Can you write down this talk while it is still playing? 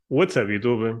What's up,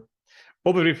 YouTube?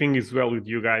 Hope everything is well with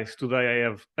you guys. Today I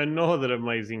have another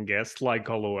amazing guest, like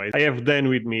always. I have Dan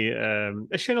with me,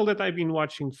 a channel that I've been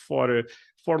watching for a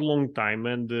long time,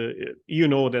 and you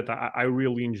know that I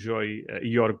really enjoy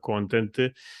your content,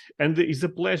 and it's a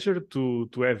pleasure to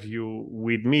have you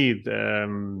with me.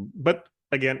 But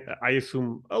again, I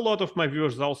assume a lot of my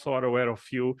viewers also are aware of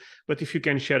you. But if you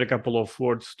can share a couple of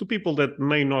words to people that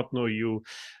may not know you,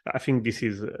 I think this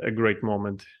is a great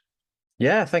moment.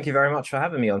 Yeah, thank you very much for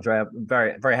having me, Andre. I'm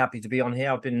very happy to be on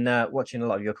here. I've been watching a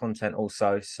lot of your content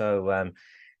also, so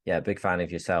yeah, big fan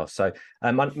of yourself. So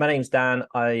my name's Dan.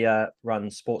 I run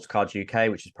Sports Cards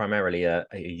UK, which is primarily a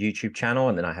YouTube channel,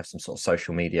 and then I have some sort of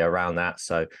social media around that.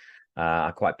 So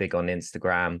I'm quite big on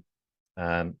Instagram.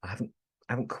 I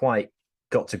haven't quite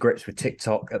got to grips with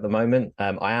TikTok at the moment.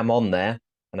 I am on there,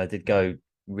 and I did go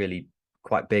really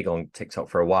quite big on TikTok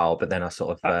for a while, but then I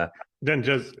sort of Then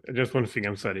just one thing,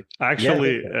 I'm sorry. yeah,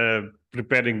 Actually,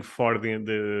 preparing for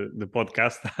the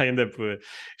podcast, I end up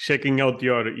checking out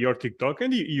your TikTok,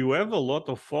 and you have a lot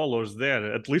of followers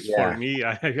there. At least for yeah. me,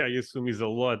 I assume is a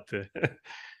lot.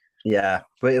 Yeah,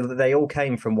 but they all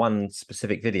came from one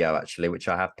specific video actually, which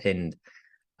I have pinned,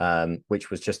 which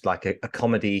was just like a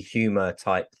comedy humor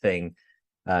type thing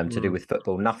to do with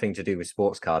football, nothing to do with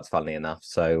sports cards, funnily enough.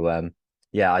 So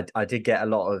yeah, I did get a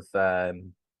lot of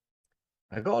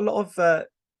I got a lot of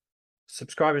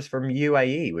subscribers from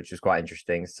UAE, which was quite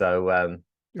interesting. So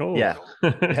Oh, yeah,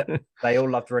 they all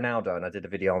loved Ronaldo, and I did a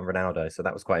video on Ronaldo, so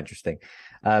that was quite interesting.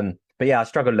 But yeah, I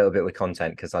struggled a little bit with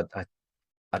content because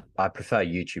I prefer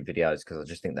YouTube videos because I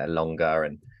just think they're longer,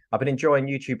 and I've been enjoying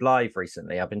YouTube Live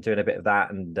recently. I've been doing a bit of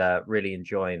that and really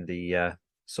enjoying the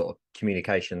sort of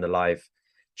communication, the live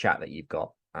chat that you've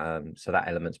got. So that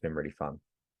element's been really fun.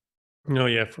 no,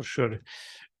 yeah, for sure.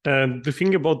 The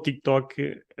thing about TikTok,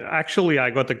 actually,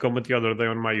 I got a comment the other day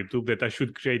on my YouTube that I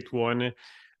should create one.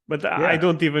 But I Yeah.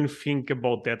 don't even think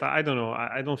about that. I don't know.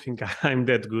 I don't think I'm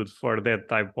that good for that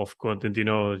type of content.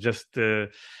 Just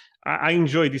I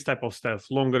enjoy this type of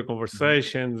stuff, longer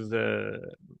conversations.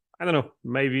 I don't know.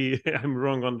 Maybe I'm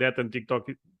wrong on that, and TikTok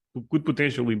could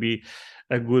potentially be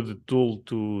a good tool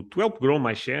to help grow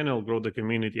my channel, grow the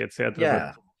community, etc. But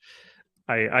Yeah.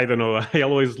 I don't know. I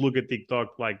always look at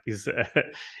TikTok like this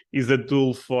is a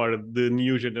tool for the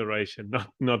new generation,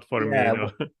 not for me. Yeah.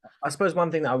 I suppose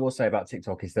one thing that I will say about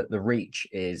TikTok is that the reach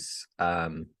is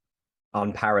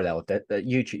unparalleled. That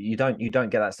YouTube, you don't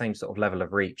get that same sort of level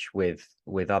of reach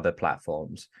with other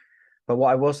platforms. But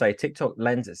what I will say, TikTok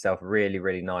lends itself really,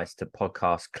 really nice to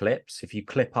podcast clips. If you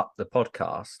clip up the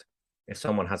podcast, if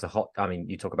someone has I mean,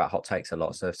 you talk about hot takes a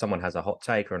lot. So if someone has a hot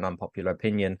take or an unpopular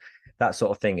opinion, that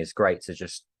sort of thing is great to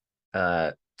just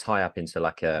tie up into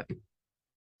like a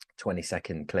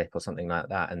 20-second clip or something like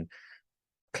that. And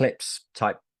clips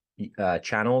type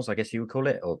channels, I guess you would call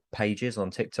it, or pages on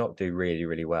TikTok do really,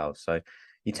 really well. So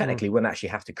you technically wouldn't actually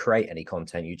have to create any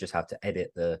content. You just have to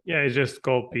edit the it's just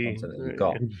copy. content that you've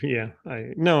got. Yeah,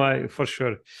 I for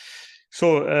sure.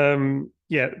 So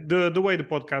yeah, the way the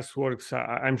podcast works,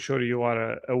 I'm sure you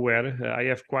are aware. I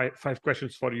have quite 5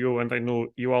 questions for you, and I know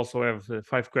you also have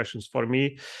 5 questions for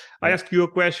me. I ask you a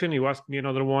question, you ask me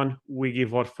another one. We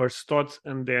give our first thoughts,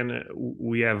 and then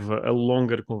we have a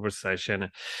longer conversation.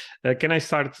 Can I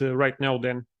start right now?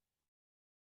 Then,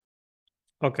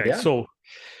 okay. Yeah. So,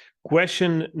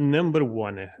 question number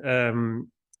one.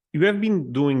 You have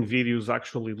been doing videos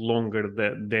actually longer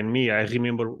than me. I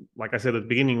remember, like I said at the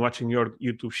beginning, watching your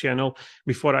YouTube channel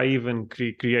before I even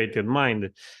created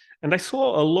mine. And I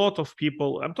saw a lot of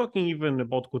people, I'm talking even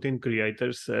about content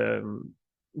creators,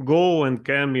 go and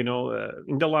come, in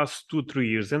the last 2, 3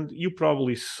 years. And you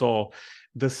probably saw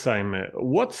the same.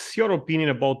 What's your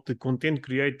opinion about the content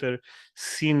creator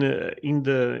scene in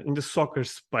the soccer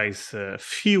space?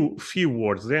 Few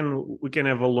words, then we can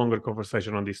have a longer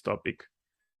conversation on this topic.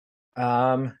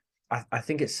 I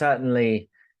think it's certainly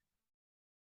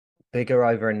bigger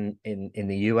over in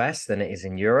the US than it is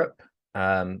in Europe.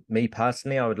 Me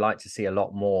personally, I would like to see a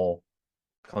lot more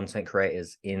content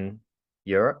creators in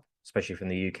Europe, especially from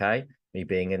the UK, me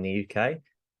being in the UK.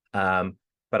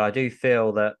 But I do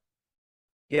feel that,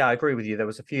 yeah, I agree with you. There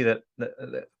was a few that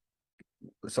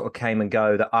sort of came and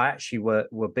go that I actually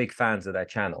were big fans of their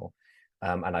channel.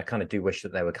 And I kind of do wish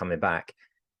that they were coming back.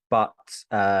 But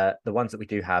the ones that we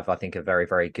do have, I think, are very,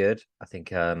 very good. I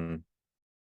think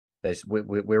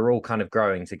we're all kind of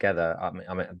growing together.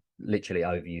 I mean, literally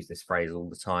overuse this phrase all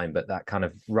the time, but that kind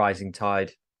of rising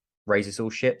tide raises all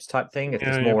ships type thing. If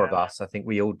there's more of us, I think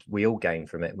we all gain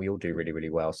from it. We all do really, really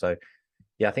well. So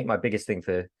yeah, I think my biggest thing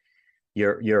for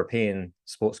European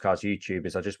sports cards YouTube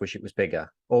is I just wish it was bigger,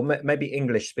 or maybe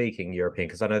English speaking European,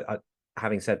 because I know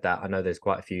having said that, I know there's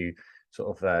quite a few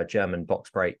sort of German box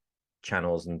break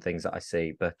channels and things that I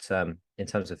see, but in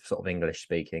terms of sort of English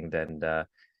speaking, then I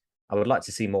would like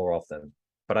to see more of them.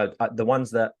 But the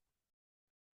ones that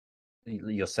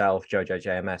yourself, Jojo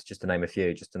JMS, just to name a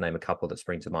few, just to name a couple that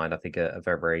spring to mind, I think are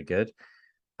very, very good.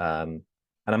 And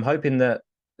I'm hoping that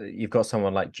you've got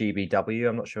someone like GBW.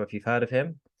 I'm not sure if you've heard of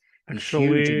him. He's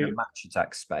huge in the match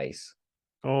attack space.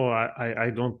 Oh,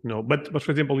 I don't know, but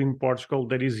for example, in Portugal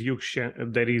there is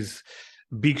there is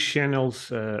big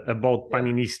channels about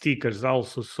Panini stickers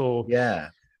also. So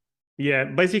yeah,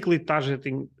 basically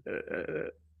targeting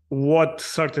what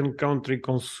certain country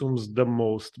consumes the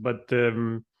most. But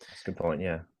that's a good point.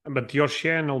 Yeah, but your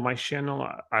channel, my channel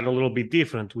are a little bit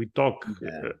different. We talk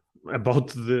about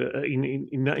the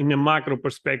in a macro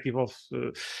perspective of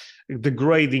the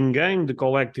grading game, the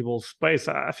collectible space.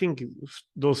 I think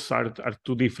those are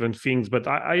two different things, but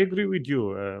I agree with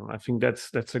you. I think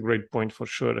that's a great point for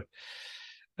sure.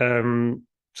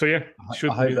 So yeah,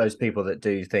 I hope those people that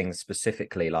do things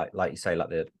specifically, like you say, like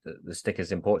the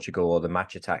stickers in Portugal or the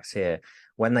match attacks here,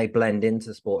 when they blend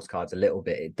into sports cards a little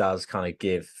bit, it does kind of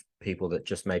give people that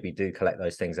just maybe do collect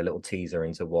those things a little teaser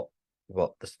into what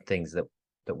the things that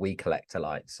we collect are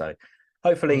like. So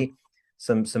hopefully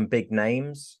some big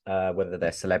names, whether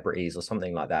they're celebrities or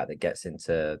something like that, that gets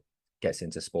into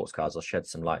sports cards or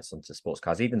sheds some lights onto sports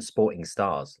cards, even sporting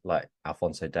stars like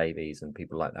Alphonso Davies and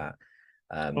people like that.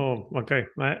 Okay.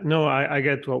 No, I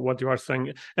get what you are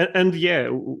saying, and yeah,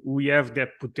 we have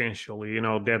that potential. You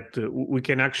know that we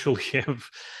can actually have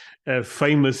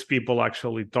famous people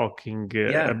actually talking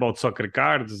about soccer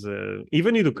cards,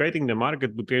 even educating the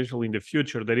market potentially in the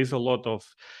future. There is a lot of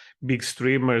big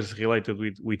streamers related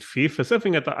with FIFA,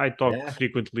 something that I talk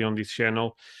frequently on this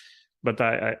channel. But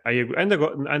I agree,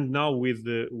 and now with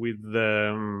the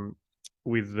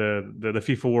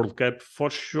FIFA World Cup,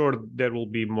 for sure there will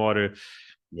be more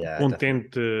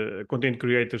content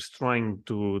creators trying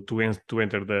to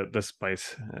enter the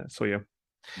space. So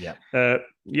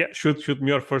shoot me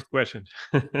your first question.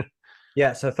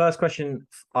 So first question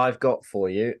I've got for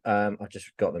you, I've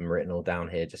just got them written all down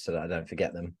here just so that I don't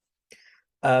forget them.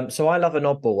 So I love an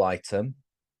oddball item.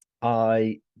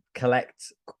 I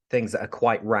collect things that are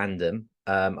quite random.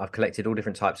 I've collected all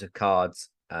different types of cards,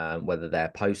 whether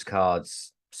they're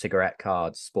postcards, cigarette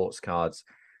cards, sports cards,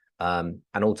 and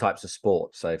all types of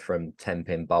sports. So from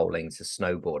 10-pin bowling to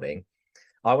snowboarding.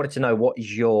 I wanted to know, what is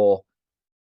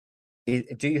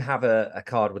do you have a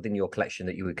card within your collection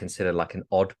that you would consider like an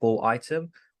oddball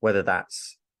item, whether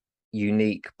that's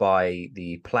unique by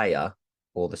the player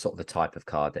or the sort of the type of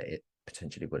card that it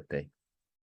potentially would be?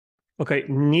 Okay,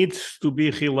 needs to be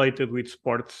related with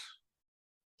sports.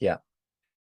 Yeah.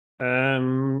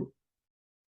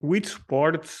 With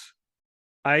sports,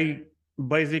 I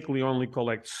basically only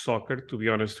collect soccer, to be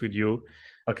honest with you.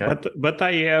 Okay. But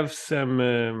I have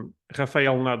some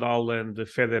Rafael Nadal and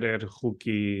Federer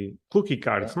rookie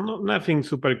cards. Nothing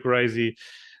super crazy.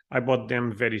 I bought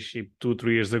them very cheap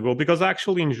 2-3 years ago because I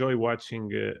actually enjoy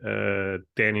watching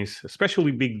tennis,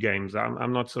 especially big games.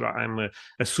 I'm not sure I'm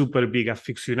a super big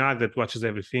aficionado that watches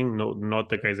everything. No, not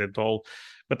the case at all.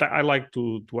 But I like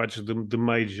to watch the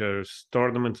major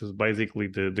tournaments, basically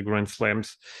the Grand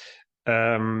Slams.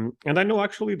 And I know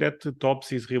actually that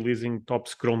Topps is releasing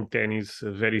Topps Chrome Tennis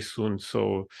very soon.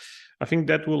 So I think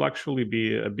that will actually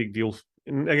be a big deal.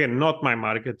 And again, not my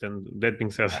market. And that being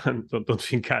said, I don't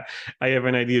think I have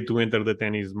an idea to enter the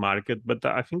tennis market, but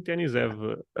I think tennis have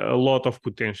a lot of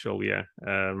potential. Yeah.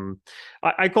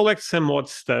 I collect some odd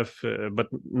stuff, but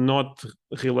not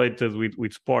related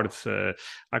with sports.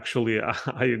 Actually,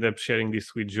 I ended up sharing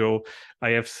this with Joe. I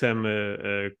have some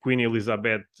Queen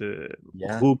Elizabeth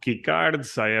rookie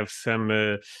cards. I have some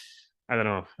I don't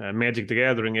know, Magic the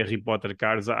Gathering, Harry Potter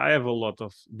cards. I have a lot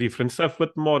of different stuff,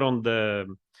 but more on the,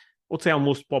 let's say,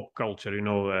 almost pop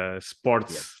culture,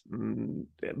 sports.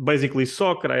 Basically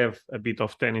soccer. I have a bit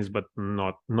of tennis, but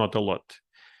not a lot.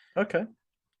 Okay.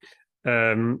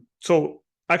 So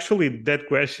actually that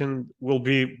question will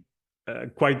be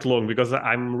quite long because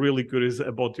I'm really curious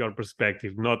about your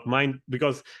perspective, not mine,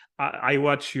 because I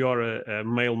watch your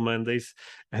Mail Mondays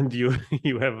and you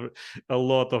have a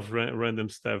lot of random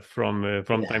stuff from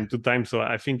time to time. So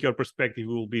I think your perspective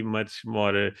will be much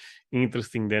more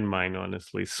interesting than mine,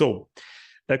 honestly. So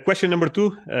question number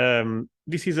 2,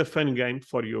 this is a fun game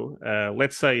for you.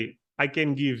 Let's say I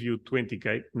can give you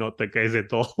 20K, not the case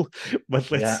at all, but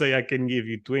let's say I can give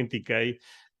you 20K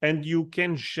and you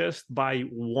can just buy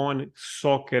one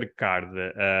soccer card.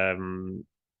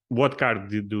 What card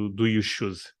do you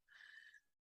choose?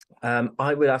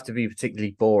 I would have to be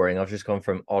particularly boring. I've just gone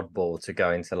from oddball to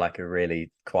going to like a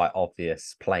really quite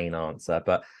obvious plain answer,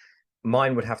 but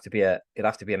mine would have to be it'd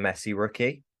have to be a Messi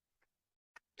rookie.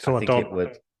 So I think it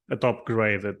would. a top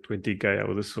grade at 20K, I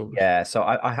would assume. Yeah, so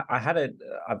I've had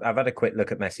a quick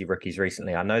look at Messi rookies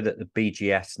recently. I know that the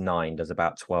BGS 9 does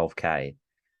about 12K,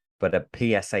 but a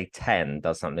PSA 10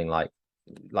 does something like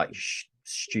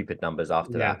stupid numbers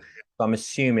after Yeah. that. So I'm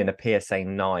assuming a PSA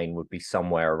 9 would be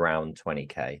somewhere around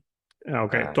 20K.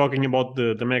 Okay, talking about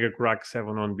the Mega Crack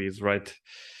 7 on Bs, right?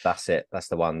 That's it. That's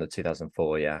the one, the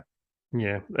 2004. Yeah.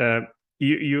 Yeah.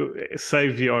 You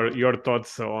save your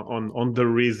thoughts on the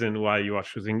reason why you are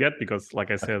choosing that, because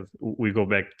like I said, we go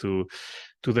back to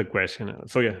the question.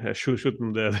 So yeah, shoot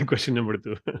the question number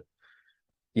 2.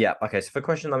 Yeah. Okay. So for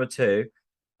question number 2,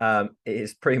 it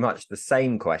is pretty much the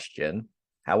same question.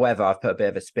 However, I've put a bit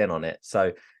of a spin on it.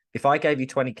 So if I gave you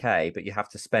 20K, but you have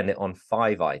to spend it on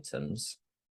 5 items,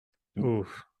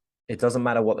 Oof. it doesn't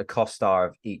matter what the costs are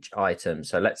of each item.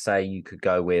 So let's say you could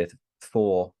go with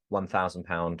 4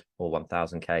 £1,000 or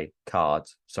 1000K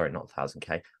cards. Sorry, not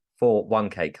 1000K, 4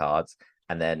 1K cards,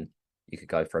 and then you could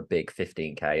go for a big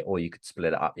 15K, or you could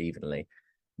split it up evenly.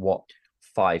 What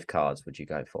 5 cards would you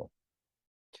go for?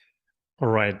 All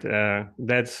right,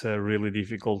 that's a really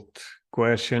difficult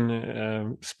question,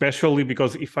 especially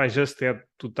because if I just had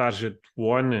to target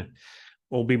one, it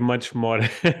will be much more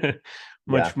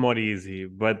more easy.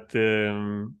 But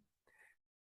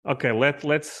okay, let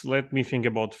me think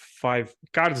about 5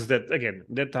 cards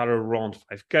that are around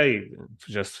 5K,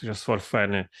 just for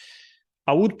fun.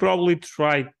 I would probably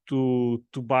try to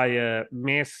buy a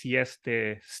Messi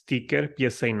Este sticker,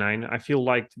 PSA 9. I feel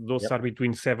like those are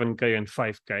between 7K and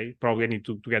 5K. Probably I need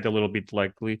to get a little bit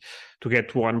lucky to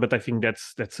get one, but I think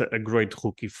that's a great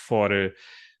rookie for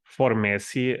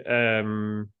Messi.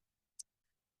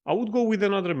 I would go with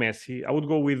another Messi. I would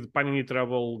go with Panini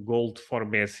Travel Gold for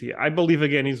Messi. I believe,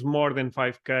 again, is more than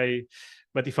 5K,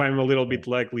 but if I'm a little bit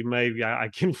lucky, maybe I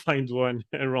can find one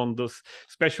around those,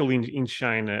 especially in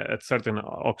China at certain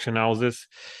auction houses.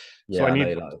 Yeah, so I know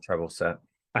you like the treble set.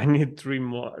 I need 3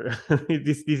 more.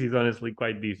 This is honestly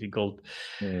quite difficult.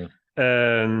 Okay,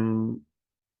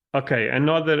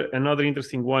 another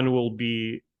interesting one will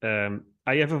be I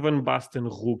have a Van Basten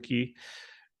rookie.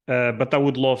 But I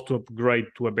would love to upgrade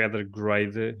to a better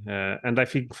grade. And I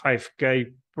think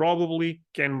 5K probably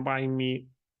can buy me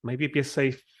maybe a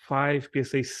PSA 5,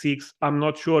 PSA 6. I'm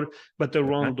not sure, but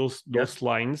around those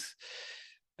lines.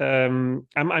 I'm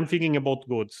thinking about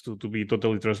GOATs to be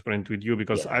totally transparent with you,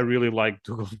 because I really like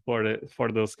to go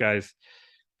for those guys.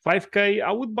 5K,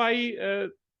 I would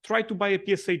try to buy a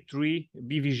PSA 3,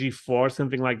 BVG 4,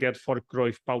 something like that for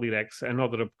Cruyff Palirex,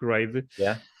 another upgrade.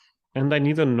 Yeah. And I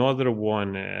need another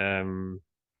one.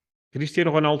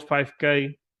 Cristiano Ronaldo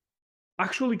 5K.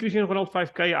 Actually, Cristiano Ronaldo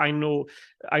 5K, I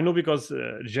know because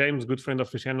James, good friend of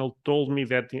the channel, told me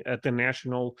that at the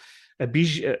National,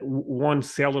 one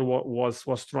seller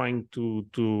was trying to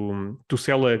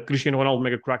sell a Cristiano Ronaldo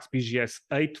Mega Cracks BGS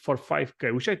 8 for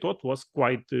 5K, which I thought was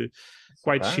quite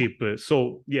cheap.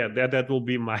 So yeah, that will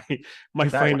be my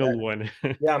final one.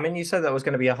 Yeah, I mean, you said that was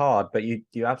going to be a hard, but you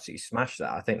absolutely smashed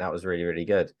that. I think that was really, really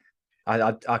good.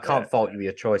 I can't fault you with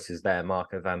your choices there: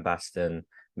 Marco van Basten,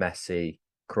 Messi,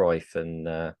 Cruyff, and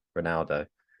Ronaldo.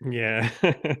 Yeah.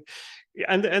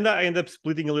 and I end up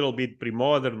splitting a little bit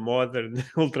pre-modern, modern,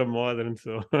 ultra modern.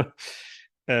 So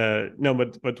no,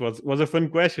 but was a fun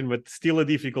question, but still a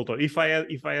difficult one. If I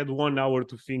had 1 hour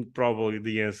to think, probably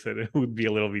the answer would be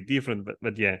a little bit different.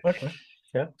 But yeah. Okay.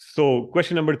 Yeah. So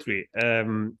question number 3.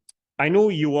 I know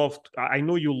you love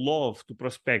to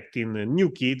prospect in new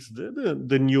kids,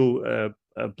 the new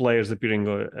players appearing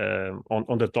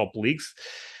on the top leagues.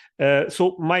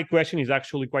 So my question is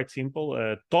actually quite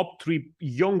simple. Top 3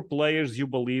 young players you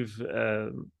believe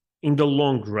in the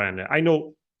long run. I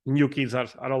know new kids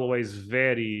are always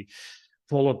very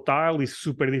volatile. It's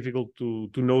super difficult to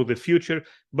know the future.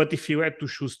 But if you had to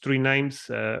choose 3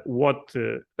 names,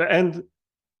 and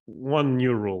one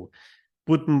new rule: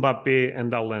 put Mbappe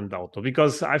and Haaland out,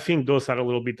 because I think those are a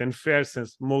little bit unfair,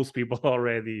 since most people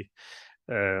already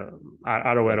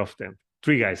are aware of them.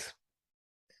 3 guys.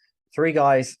 3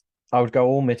 guys. I would go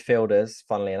all midfielders.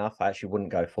 Funnily enough, I actually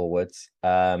wouldn't go forwards.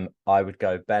 I would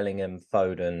go Bellingham,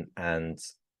 Foden, and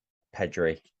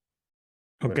Pedri.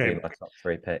 Okay, would be my top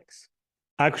 3 picks.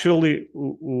 Actually,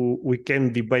 we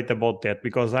can debate about that,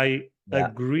 because I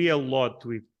agree a lot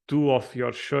with 2 of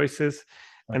your choices,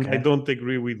 and I don't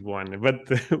agree with 1. But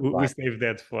we save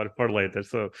that for later.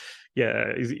 So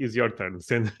yeah, it's your turn.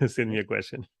 Send me a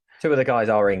question. 2 of the guys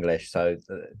are English, so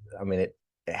I mean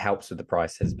it helps with the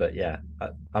prices. But yeah,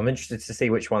 I'm interested to see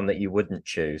which one that you wouldn't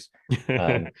choose.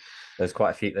 There's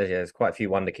quite a few. There's quite a few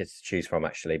wonder kids to choose from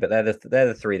actually, but they're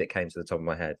the three that came to the top of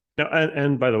my head. No,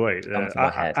 and by the way, Come to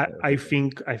my head. I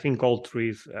think all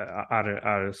three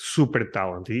are super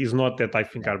talented. It's not that I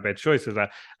think are bad choices.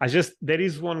 I just there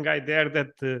is one guy there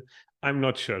that I'm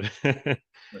not sure. Okay,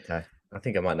 I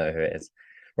think I might know who it is.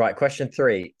 Right, question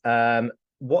 3.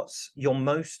 What's your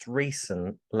most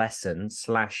recent lesson /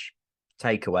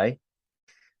 takeaway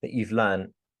that you've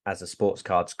learned as a sports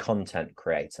cards content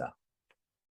creator?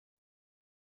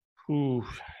 Ooh,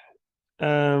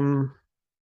 that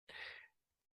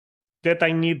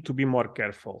I need to be more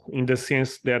careful in the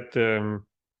sense that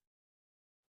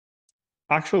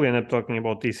actually I ended up talking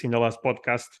about this in the last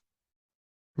podcast,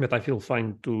 but I feel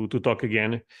fine to talk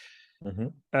again.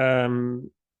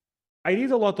 I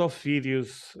did a lot of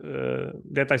videos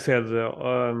that I said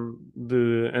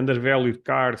the undervalued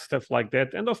cards, stuff like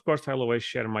that, and of course I'll always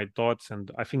share my thoughts,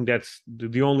 and I think that's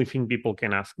the only thing people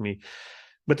can ask me.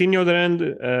 But in the other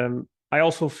end, I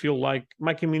also feel like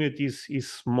my community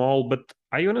is small, but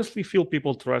I honestly feel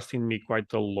people trust in me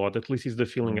quite a lot. At least it's the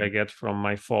feeling I get from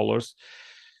my followers.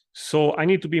 So I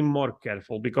need to be more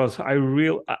careful because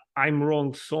I'm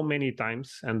wrong so many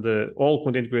times, and all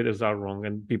content creators are wrong,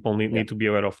 and people need to be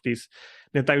aware of this.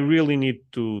 That I really need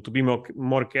to be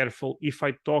more careful if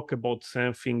I talk about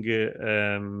something.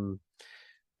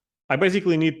 I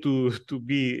basically need to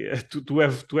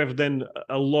have done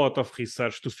a lot of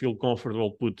research to feel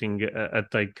comfortable putting a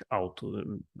take out.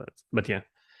 But yeah,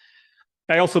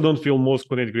 I also don't feel most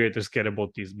content creators care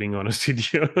about this, being honest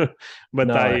with you. but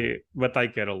No. I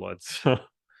care a lot. So.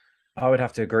 I would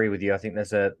have to agree with you. I think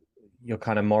your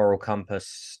kind of moral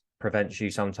compass prevents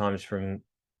you sometimes from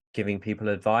giving people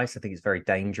advice. I think it's very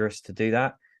dangerous to do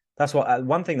that. That's what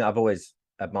one thing that I've always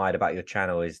admired about your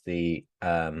channel is the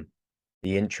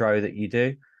intro that you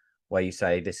do, where you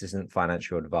say this isn't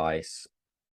financial advice,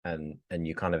 and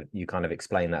you kind of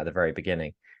explain that at the very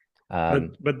beginning.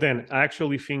 But then I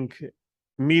actually think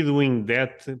me doing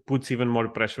that puts even more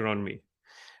pressure on me.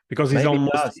 Because it's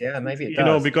almost, maybe it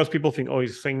does. Because people think, oh,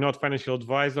 he's saying not financial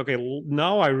advice. Okay,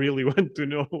 now I really want to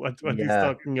know what he's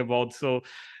talking about. So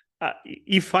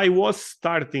if I was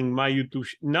starting my YouTube,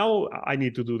 now I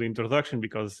need to do the introduction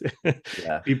because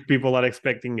people are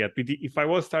expecting that. But if I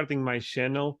was starting my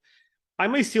channel, I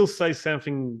may still say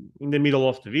something in the middle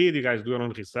of the video, you guys do your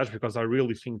own research, because I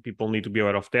really think people need to be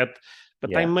aware of that.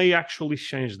 But I may actually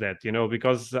change that,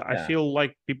 because I feel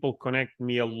like people connect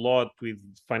me a lot with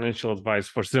financial advice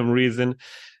for some reason.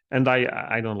 And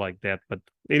I don't like that, but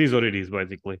it is what it is,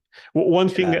 basically. One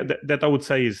thing that I would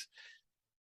say is,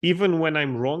 even when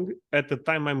I'm wrong, at the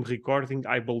time I'm recording,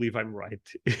 I believe I'm right,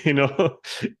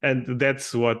 and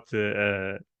that's what,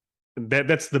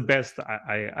 that's the best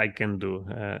I can do.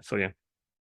 So yeah.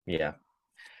 Yeah.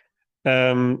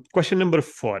 Question number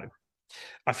 4.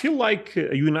 I feel like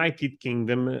United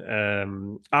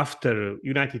Kingdom, after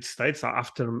United States,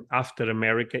 after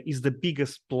America, is the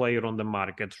biggest player on the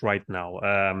market right now.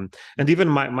 And even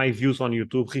my views on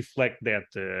YouTube reflect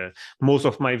that. Most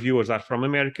of my viewers are from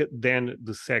America. Then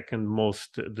the second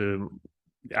most,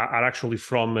 are actually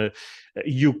from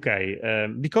UK.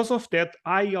 Because of that,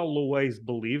 I always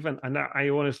believe, and I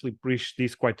honestly preach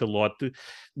this quite a lot,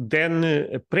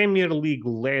 then Premier League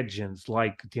legends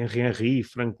like Thierry Henry,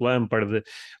 Frank Lampard,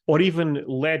 or even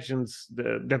legends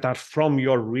that are from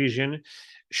your region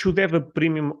should have a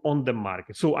premium on the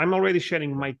market. So I'm already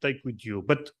sharing my take with you,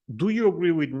 but do you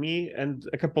agree with me? And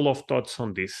a couple of thoughts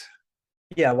on this.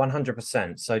 Yeah,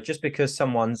 100%. So just because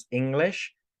someone's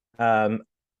English,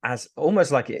 as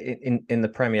almost like in the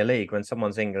Premier League, when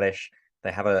someone's English,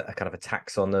 they have a kind of a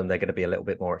tax on them. They're going to be a little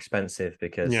bit more expensive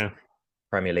because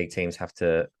Premier League teams have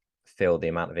to fill the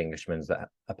amount of Englishmen that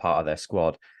are part of their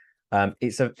squad.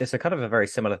 It's a kind of a very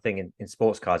similar thing in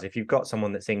sports cards. If you've got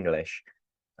someone that's English,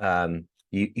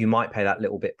 you might pay that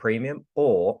little bit premium.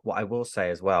 Or what I will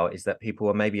say as well is that people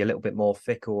are maybe a little bit more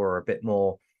fickle or a bit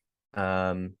more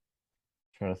trying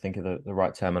to think of the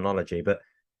right terminology, but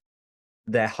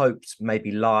their hopes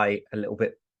maybe lie a little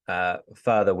bit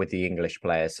further with the English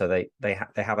players. So they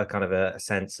have a kind of a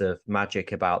sense of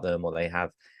magic about them, or they have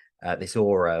this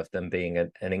aura of them being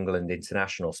an England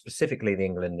international, specifically the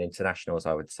England internationals,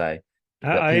 I would say.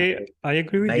 I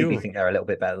agree with you. Maybe think they're a little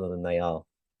bit better than they are.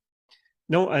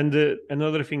 No, and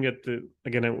another thing that,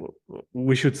 again,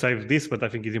 we should save this, but I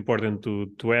think it's important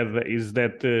to add, is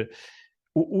that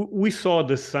we saw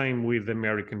the same with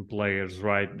American players,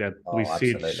 right? That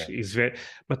Pulisic is very,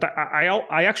 but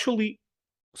I actually,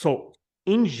 so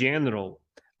in general,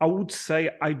 I would say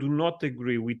I do not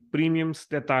agree with premiums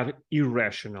that are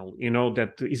irrational,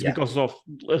 that is because of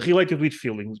related with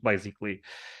feelings, basically.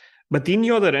 But in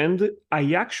the other end,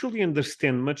 I actually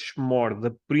understand much more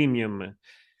the premium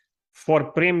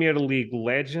for Premier League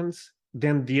legends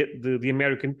than the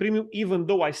American premium, even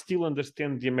though I still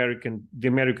understand the American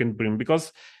premium.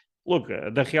 Because look,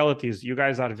 the reality is you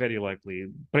guys are very likely.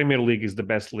 Premier League is the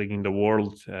best league in the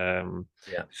world.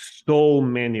 So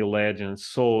many legends.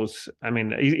 So I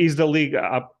mean, is the league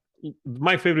up?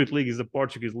 My favorite league is the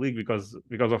Portuguese league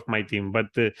because of my team. But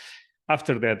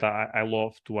after that, I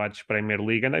love to watch Premier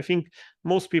League, and I think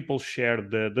most people share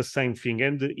the same thing.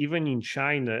 And even in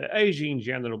China, Asia in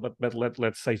general, but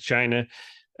let's say China,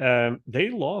 they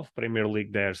love Premier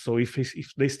League there. So if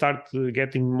they start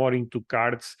getting more into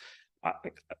cards,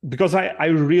 because I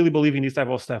really believe in this type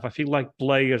of stuff. I feel like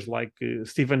players like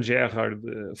Steven Gerrard,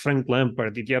 Frank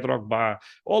Lampard, Didier Drogba,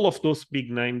 all of those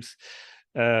big names.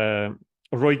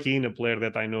 Roy Keane, a player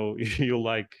that I know you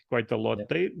like quite a lot,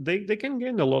 they can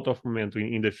gain a lot of momentum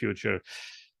in the future.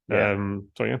 Yeah,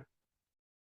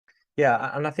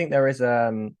 and I think there is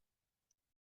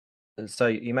so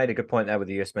you made a good point there with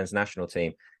the US men's national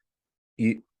team.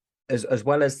 You as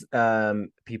well as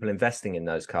people investing in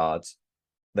those cards,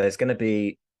 there's going to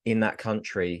be in that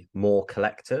country more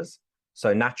collectors.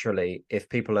 So naturally, if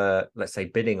people are, let's say,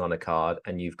 bidding on a card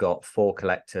and you've got 4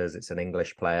 collectors, it's an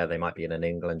English player, they might be in an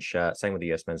England shirt, same with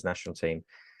the US men's national team,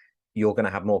 you're going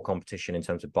to have more competition in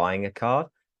terms of buying a card.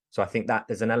 So I think that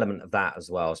there's an element of that as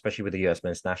well, especially with the US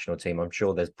men's national team. I'm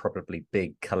sure there's probably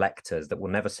big collectors that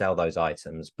will never sell those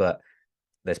items, but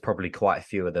there's probably quite a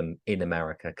few of them in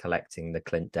America collecting the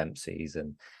Clint Dempseys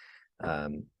and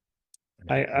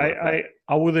I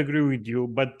would agree with you,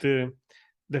 but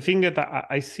the thing that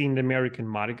I see in the American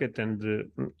market, and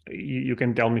you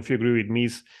can tell me if you agree with me,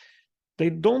 is they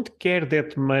don't care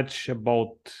that much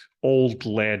about old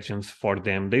legends for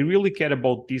them. They really care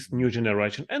about this new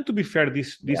generation. And to be fair,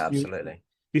 this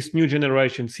new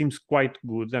generation seems quite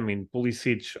good. I mean,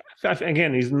 Pulisic,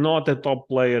 again, is not a top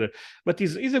player, but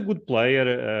he's a good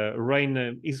player.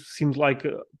 Reina seems like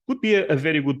could be a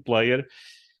very good player.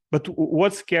 But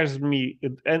what scares me,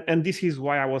 and this is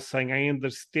why I was saying I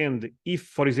understand if,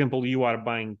 for example, you are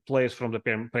buying players from the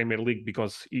Premier League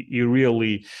because you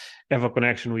really have a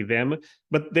connection with them.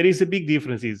 But there is a big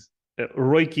difference. Is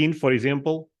Roy Keane, for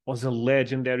example, was a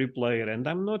legendary player, and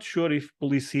I'm not sure if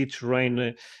Pulisic,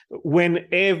 Reina, when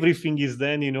everything is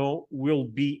done, will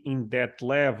be in that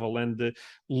level. And the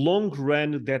long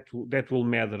run, that will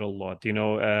matter a lot.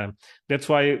 That's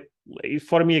why.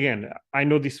 For me, again, I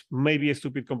know this may be a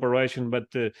stupid comparison, but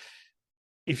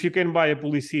if you can buy a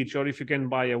Pulisic or if you can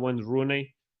buy a Wayne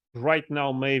Rooney, right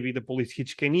now maybe the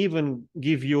Pulisic can even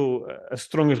give you a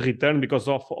stronger return because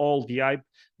of all the hype,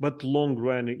 but long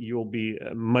run you'll be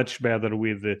much better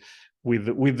with the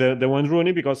Wayne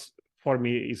Rooney, because for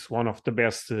me it's one of the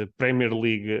best Premier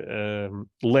League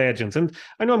legends. And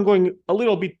I know I'm going a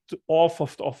little bit off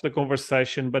of the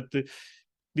conversation, but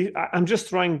I'm just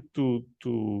trying to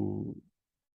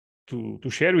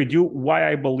share with you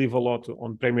why I believe a lot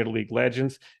on Premier League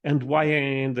legends and why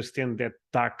I understand that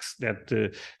tax that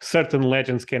certain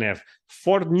legends can have.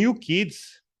 For new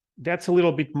kids, that's a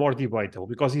little bit more debatable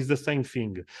because it's the same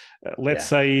thing. Let's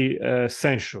say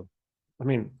Sancho. I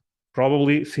mean,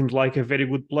 probably seems like a very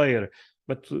good player,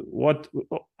 but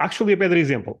actually a better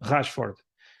example, Rashford.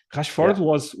 Rashford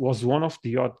was one of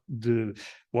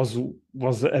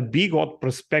was a big odd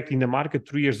prospect in the market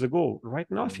 3 years ago. Right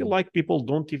now, I feel like people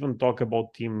don't even talk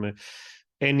about him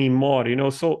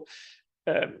anymore. So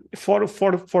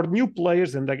for new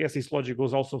players, and I guess this logic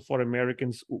goes also for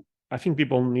Americans, I think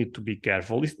people need to be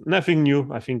careful. It's nothing new.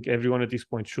 I think everyone at this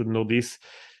point should know this.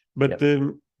 But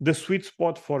the sweet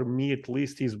spot for me, at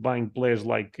least, is buying players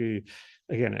like.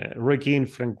 Again, Roy Keane,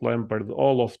 Frank Lampard,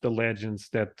 all of the legends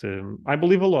that I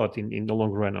believe a lot in the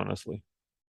long run, honestly.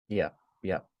 Yeah,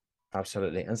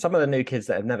 absolutely. And some of the new kids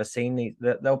that have never seen these,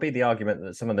 there'll be the argument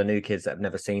that some of the new kids that have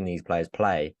never seen these players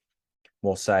play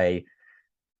will say,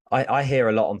 I hear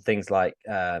a lot on things like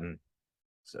apps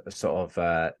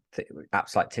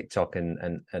like TikTok,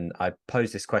 and I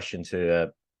posed this question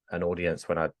to an audience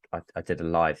when I did a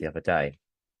live the other day.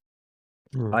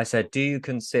 I said, do you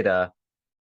consider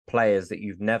players that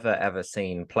you've never ever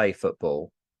seen play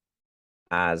football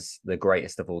as the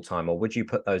greatest of all time, or would you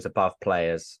put those above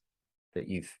players that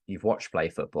you've watched play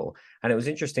football? And it was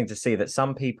interesting to see that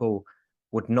some people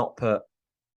would not put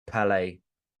Pele,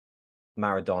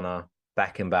 Maradona,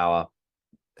 Beckenbauer,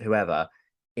 whoever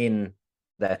in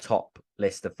their top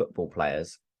list of football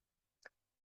players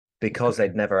because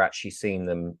they'd never actually seen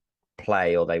them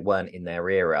play or they weren't in their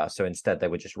era. So instead they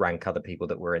would just rank other people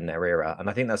that were in their era. And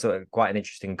I think that's quite an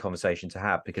interesting conversation to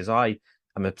have, because I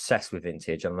am obsessed with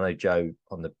vintage. And I know Joe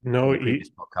on the previous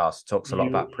podcast talks a lot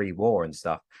about pre-war and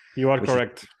stuff. You are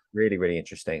correct. Really, really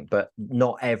interesting. But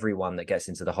not everyone that gets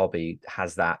into the hobby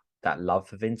has that love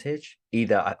for vintage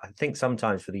either. I think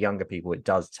sometimes for the younger people, it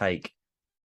does take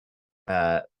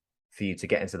for you to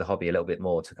get into the hobby a little bit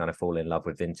more to kind of fall in love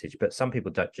with vintage. But some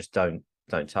people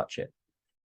don't touch it.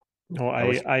 No,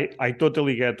 I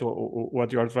totally get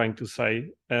what you are trying to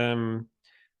say. And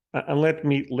let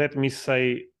me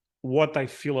say what I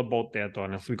feel about that,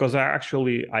 honestly, because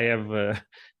I have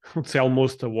it's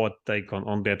almost a what take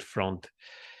on that front.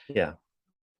 Yeah.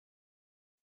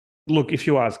 Look, if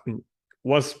you ask me,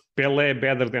 was Pelé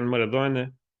better than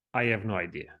Maradona? I have no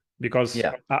idea, because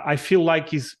I feel like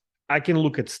I can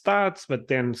look at stats, but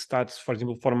then stats, for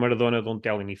example, for Maradona don't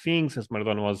tell anything, since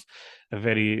Maradona was a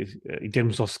very, in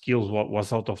terms of skills,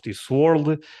 was out of this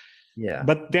world. Yeah.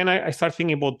 But then I start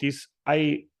thinking about this.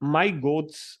 My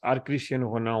goats are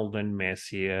Cristiano Ronaldo and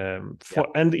Messi.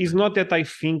 And it's not that I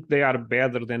think they are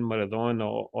better than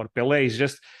Maradona or Pelé. It's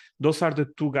just those are the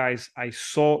two guys I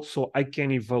saw, so I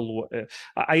can evaluate.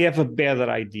 I have a better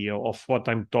idea of what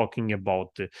I'm talking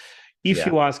about. If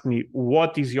you ask me,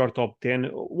 what is your top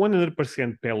 10?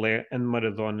 100% Pelé and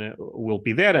Maradona will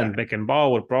be there, and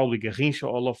Beckenbauer, probably Garrincha,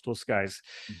 all of those guys.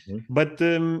 Mm-hmm. But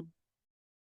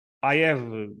I have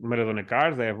Maradona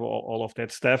cards, I have all of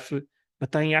that stuff,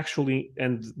 but I actually,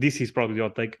 and this is probably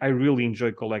your take, I really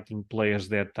enjoy collecting players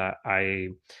that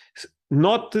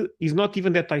is not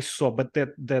even that I saw, but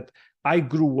that I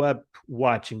grew up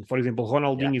watching. For example,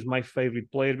 Ronaldinho is my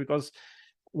favorite player, because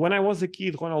when I was a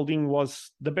kid, Ronaldinho was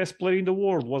the best player in the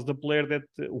world, was the player that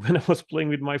when I was playing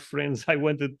with my friends, I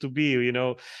wanted to be,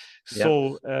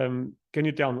 So can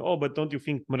you tell me, but don't you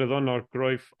think Maradona or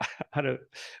Cruyff are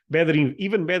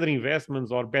even better investments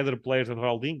or better players than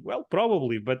Ronaldinho? Well,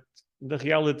 probably, but the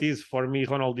reality is, for me,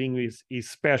 Ronaldinho is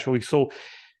special. So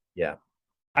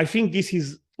I think this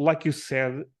is, like you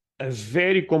said, a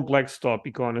very complex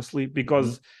topic, honestly,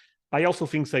 because I also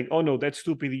think saying, oh no, that's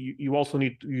stupid, you also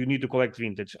need to collect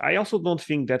vintage. I also don't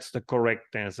think that's the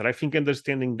correct answer. I think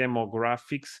understanding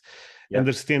demographics,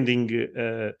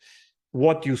 understanding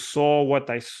what you saw, what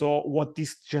I saw, what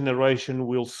this generation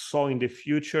will saw in the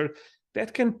future,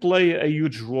 that can play a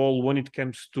huge role when it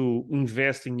comes to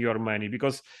investing your money.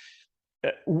 Because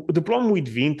the problem with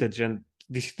vintage, and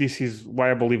this is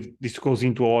why I believe this goes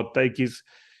into a hot take, is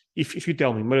if you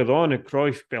tell me Maradona,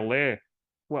 Cruyff, Pelé,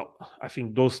 well, I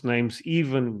think those names,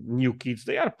 even new kids,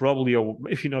 they are probably,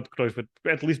 maybe not Cruyff, but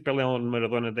at least Pelé and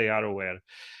Maradona, they are aware.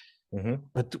 Mm-hmm.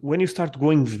 But when you start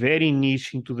going very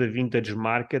niche into the vintage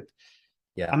market,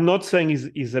 I'm not saying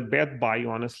is a bad buy,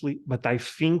 honestly, but I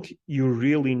think you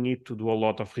really need to do a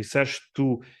lot of research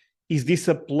is this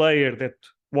a player that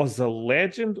was a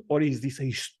legend, or is this a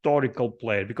historical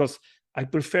player? Because I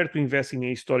prefer to invest in a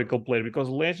historical player, because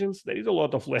legends, there is a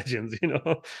lot of legends,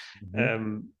 a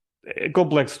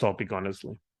complex topic,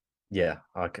 honestly. Yeah,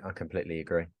 I completely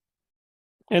agree.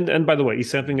 And by the way, it's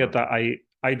something that I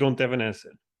don't have an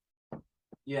answer.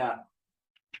 Yeah,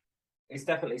 it's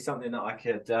definitely something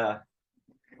that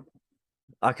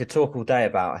I could talk all day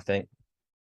about, I think.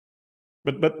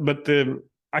 But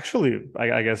actually,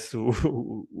 I guess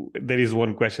there is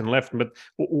one question left. But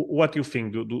what do you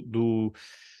think? Do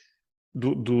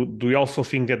you also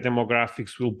think that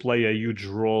demographics will play a huge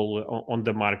role on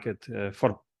the market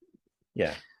for?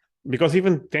 Yeah. Because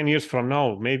even 10 years from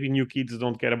now, maybe new kids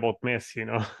don't care about Messi,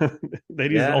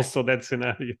 There is also that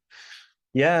scenario.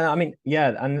 Yeah, I mean,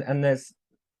 and there's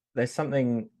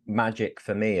something magic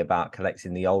for me about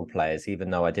collecting the old players, even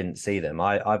though I didn't see them.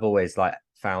 I've always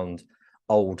found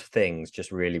old things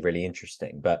just really, really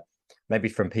interesting. But maybe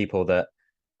from people that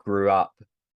grew up,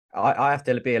 I have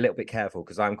to be a little bit careful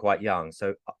because I'm quite young.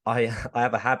 So I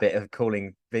have a habit of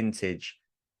calling vintage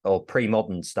or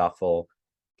pre-modern stuff, or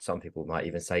some people might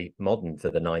even say modern for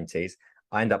the 90s.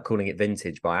 I end up calling it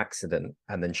vintage by accident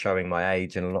and then showing my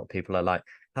age. And a lot of people are like,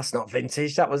 that's not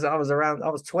vintage. I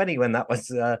was 20 when that was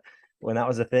a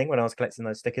thing, when I was collecting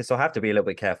those stickers. So I have to be a little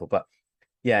bit careful. But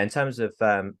yeah, in terms of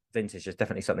vintage, there's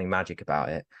definitely something magic about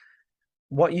it.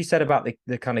 What you said about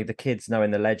the kind of the kids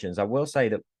knowing the legends, I will say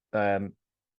that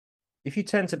if you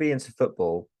tend to be into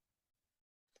football,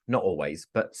 not always,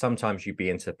 but sometimes you'd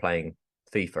be into playing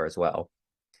FIFA as well.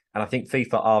 And I think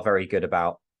FIFA are very good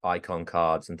about icon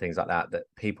cards and things like that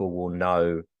people will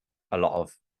know a lot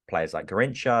of players like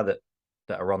Garrincha that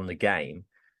are on the game.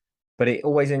 But it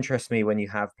always interests me when you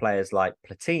have players like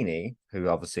Platini, who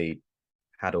obviously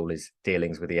had all his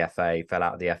dealings with the FA, fell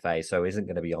out of the FA, so isn't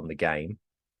going to be on the game.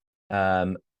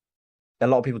 a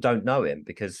lot of people don't know him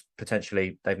because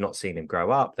potentially they've not seen him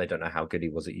grow up. They don't know how good he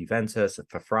was at Juventus,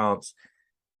 for France,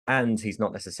 and he's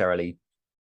not necessarily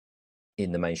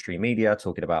in the mainstream media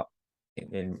talking about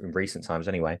in recent times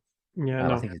anyway. Yeah, I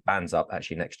no. think his ban's up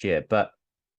actually next year, but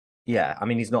yeah, I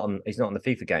mean he's not on the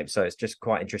FIFA game, so it's just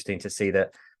quite interesting to see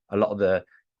that a lot of the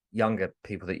younger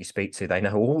people that you speak to, they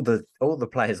know all the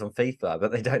players on FIFA,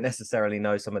 but they don't necessarily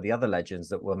know some of the other legends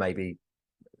that were maybe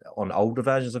on older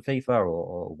versions of FIFA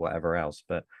or whatever else.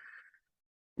 But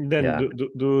Then yeah,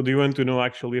 do you want to know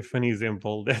actually a funny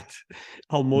example that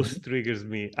almost triggers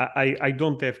me? I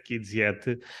don't have kids yet,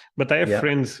 but I have yeah,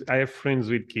 friends. I have friends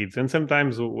with kids, and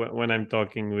sometimes when I'm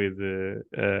talking with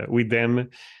them,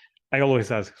 I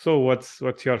always ask, "So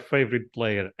what's your favorite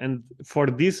player?" And for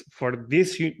this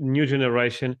new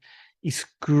generation, it's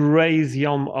crazy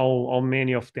how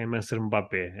many of them answer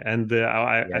Mbappe, and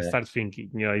I yeah, start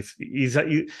thinking,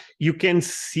 you can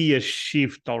see a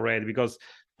shift already because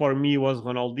for me it was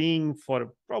Ronaldinho,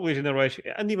 for probably a generation,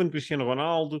 and even Cristiano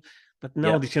Ronaldo. But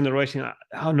now yeah, this generation,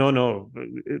 oh no.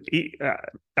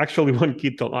 Actually, one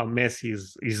kid told, "Oh, Messi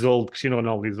is old, Cristiano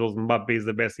Ronaldo is old, Mbappe is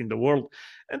the best in the world."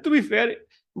 And to be fair,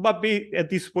 Mbappe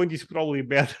at this point is probably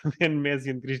better than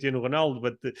Messi and Cristiano Ronaldo,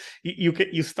 but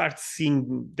you start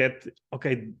seeing that,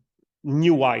 okay,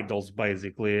 new idols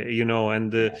basically,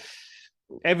 and yeah.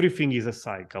 everything is a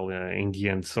cycle in the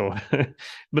end. So,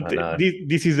 but I know.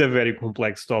 this is a very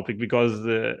complex topic because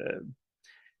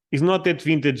it's not that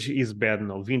vintage is bad.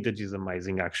 No, vintage is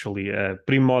amazing actually.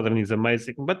 Pre-modern is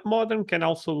amazing, but modern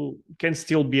can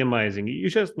still be amazing. You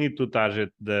just need to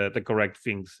target the correct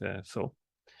things.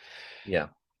 Yeah.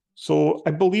 So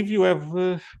I believe you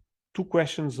have two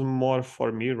questions more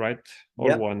for me, right? Or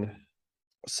Yep. one?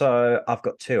 So I've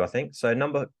got two, I think. So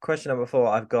question number 4,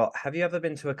 I've got, have you ever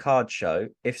been to a card show?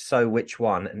 If so, which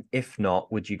one? And if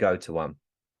not, would you go to one?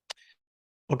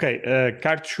 Okay,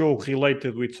 card show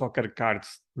related with soccer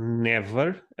cards,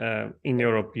 never. In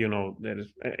Europe,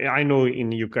 I know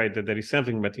in UK that there is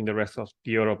something, but in the rest of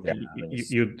Europe, Yeah, I mean, it's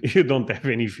you don't have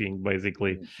anything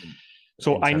basically.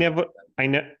 So in terms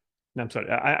I'm sorry,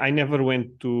 I never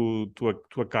went to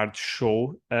a card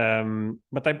show,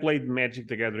 but I played Magic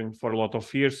the Gathering for a lot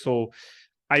of years. So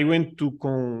I went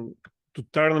to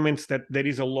tournaments that there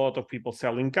is a lot of people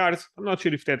selling cards. I'm not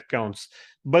sure if that counts,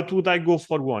 but would I go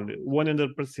for one?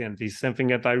 100% is something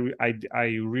that I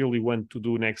really want to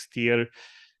do next year.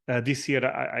 This year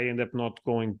I end up not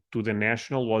going to the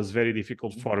national. Was very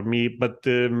difficult for me, but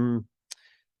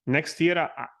next year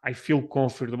I feel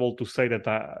comfortable to say that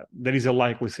there is a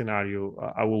likely scenario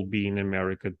I will be in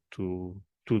America to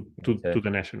the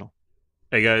national.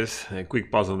 Hey guys, a quick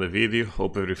pause on the video.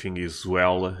 Hope everything is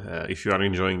well. If you are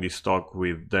enjoying this talk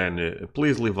with Dan,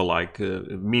 please leave a like.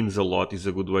 It means a lot. It's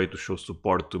a good way to show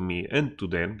support to me and to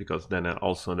Dan, because Dan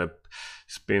also ended up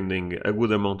spending a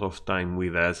good amount of time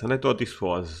with us. And I thought this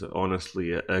was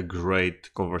honestly a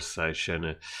great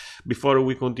conversation. Before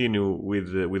we continue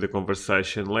with the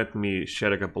conversation, let me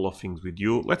share a couple of things with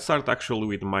you. Let's start actually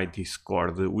with my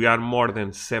Discord. We are more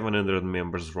than 700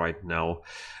 members right now.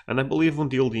 And I believe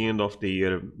until the end of the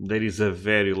year, there is a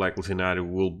very likely scenario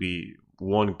will be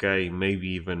 1K, maybe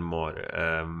even more.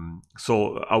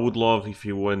 So I would love if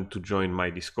you want to join my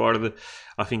Discord.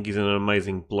 I think it's an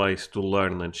amazing place to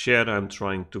learn and share. I'm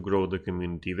trying to grow the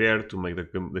community there, to make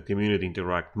the community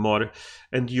interact more,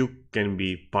 and you can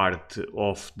be part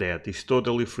of that. It's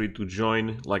totally free to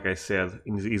join. Like I said,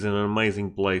 it's an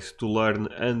amazing place to learn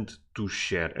and to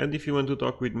share. And if you want to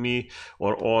talk with me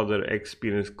or other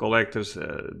experienced collectors,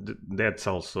 that's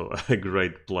also a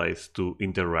great place to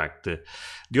interact.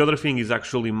 The other thing is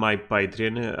actually my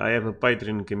Patreon. I have a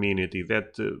Patreon community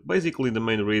that basically the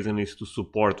main reason is to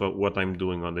support what I'm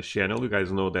doing on the channel. You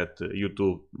guys know that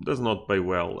YouTube does not pay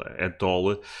well at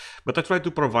all, but I try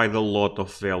to provide a lot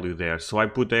of value there. So I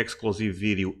put exclusive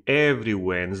video every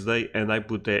Wednesday and I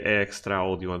put the extra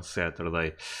audio on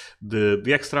Saturday. The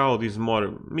extra audio is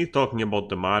more me talking about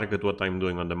the market, what I'm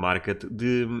doing on the market.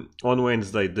 On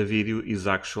Wednesday, the video is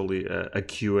actually a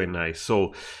Q&A.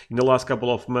 So in the last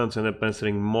couple of months, I end up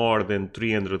answering more than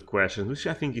 300 questions, which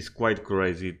I think is quite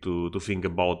crazy to think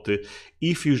about.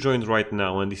 If you joined right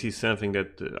now, and this is something that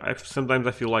sometimes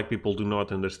I feel like people do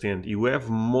not understand, you have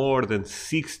more than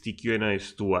 60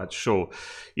 Q&As to watch. So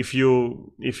if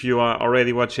you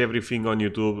already watch everything on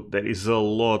YouTube, there is a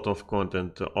lot of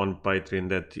content on Patreon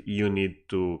that you need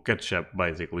to catch up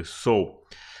basically. So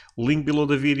Link below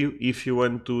the video. If you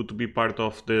want to be part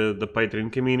of the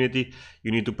Patreon community,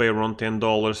 you need to pay around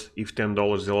 $10. If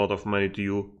 $10 is a lot of money to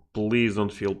you, please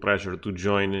don't feel pressure to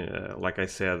join. Like I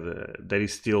said, there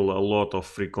is still a lot of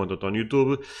free content on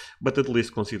YouTube, but at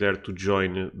least consider to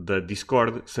join the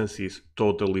Discord since it's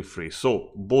totally free.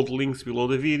 So both links below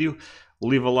the video.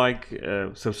 Leave a like,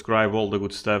 subscribe, all the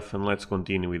good stuff, and let's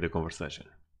continue with the conversation.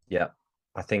 Yeah,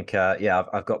 I think yeah,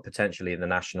 I've got potentially the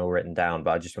national written down,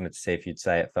 but I just wanted to see if you'd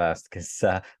say it first, because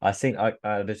I think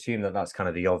I'd assume that that's kind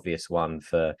of the obvious one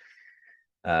for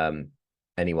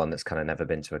anyone that's kind of never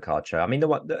been to a card show. I mean,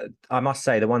 I must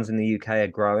say the ones in the UK are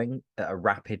growing at a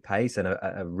rapid pace and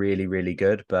are really, really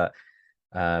good. But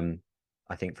I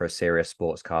think for a serious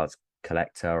sports cards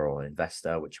collector or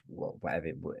investor,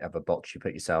 whatever box you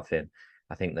put yourself in,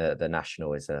 I think the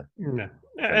national is a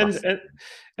and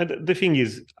the thing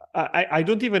is, I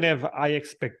don't even have high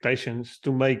expectations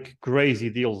to make crazy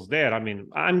deals there. I mean,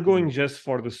 I'm going just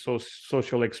for the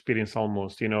social experience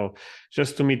almost, you know,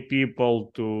 just to meet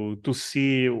people, to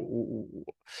see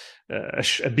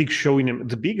a big show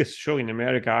the biggest show in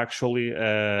America, actually,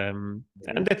 and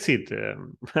that's it.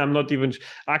 I'm not even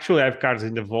actually I have cards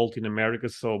in the vault in America,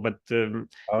 so but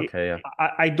okay, yeah.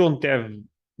 I don't have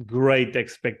great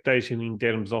expectation in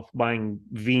terms of buying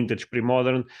vintage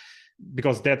pre-modern,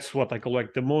 because that's what I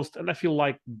collect the most. And I feel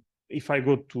like if I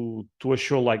go to a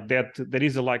show like that, there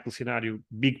is a likely scenario,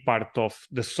 big part of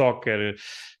the soccer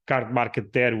card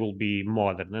market there will be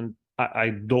modern, and I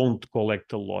don't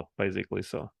collect a lot, basically.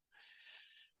 So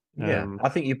yeah, I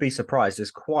think you'd be surprised.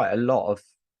 There's quite a lot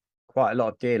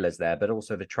of dealers there, but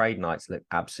also the trade nights look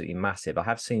absolutely massive. I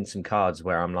have seen some cards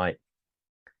where I'm like,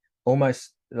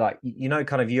 almost like, you know,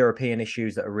 kind of European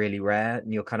issues that are really rare,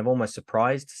 and you're kind of almost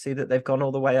surprised to see that they've gone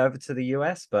all the way over to the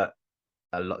US. But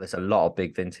there's a lot of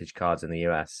big vintage cards in the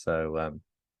US. So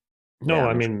no, yeah,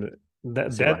 I mean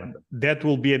that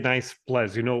will be a nice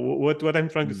plus. You know what I'm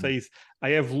trying to say is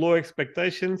I have low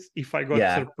expectations. If I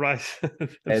got surprised,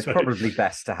 it's probably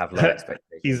best to have low expectations.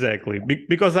 Exactly,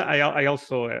 because I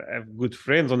also have good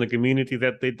friends on the community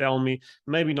that they tell me,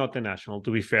 maybe not the national,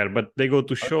 to be fair, but they go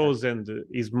to shows and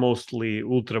is mostly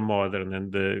ultra modern.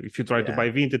 And if you try to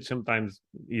buy vintage, sometimes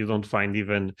you don't find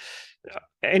even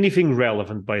anything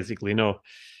relevant, basically. No.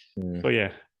 So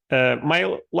yeah.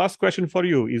 My last question for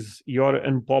you is your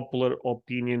unpopular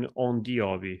opinion on the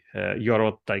hobby, your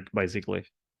hot take, basically.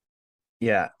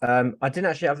 Yeah, I didn't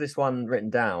actually have this one written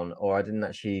down, or I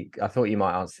thought you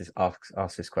might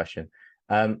ask this question.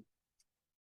 But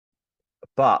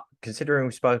considering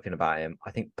we've spoken about him,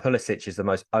 I think Pulisic is the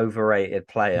most overrated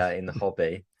player in the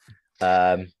hobby.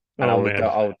 And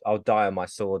I'll die on my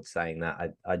sword saying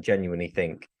that. I genuinely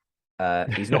think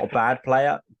he's not a bad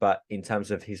player, but in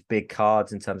terms of his big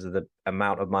cards, in terms of the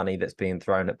amount of money that's being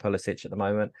thrown at Pulisic at the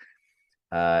moment,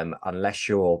 unless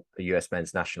you're a US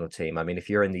men's national team, I mean, if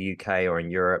you're in the UK or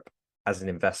in Europe as an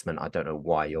investment, I don't know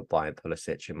why you're buying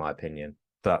Pulisic, in my opinion,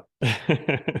 but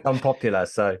unpopular.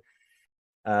 So,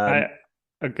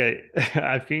 okay,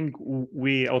 I think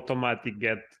we automatically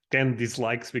get 10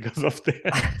 dislikes because of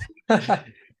that.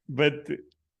 But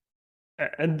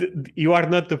and you are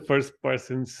not the first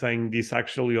person saying this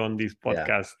actually on this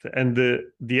podcast. And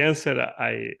the answer,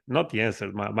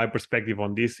 my perspective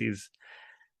on this is,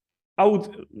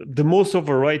 the most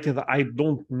overrated, I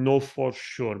don't know for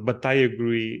sure, but I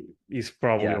agree is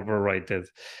probably overrated.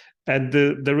 And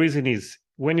the reason is,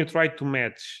 when you try to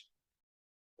match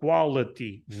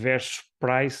quality versus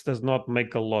price, does not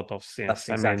make a lot of sense.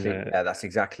 That's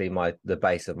exactly the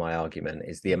base of my argument,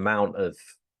 is the amount of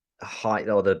high,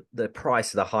 or the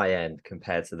price of the high end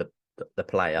compared to the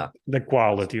player, the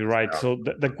quality, right? So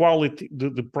the quality,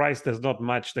 the price does not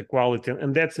match the quality,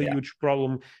 and that's a huge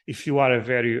problem if you are a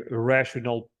very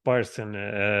rational person.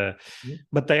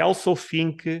 But I also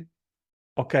think,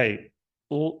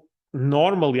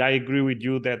 normally I agree with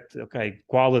you that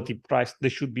quality, price, they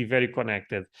should be very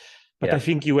connected. But I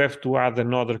think you have to add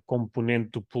another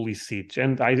component to Pulisic,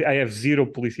 and I have 0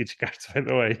 Pulisic cards, by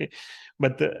the way.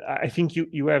 But I think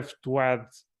you have to add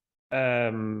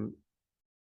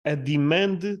a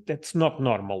demand that's not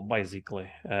normal, basically.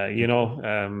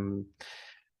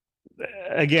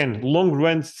 Again, long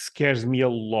runs scares me a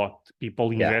lot.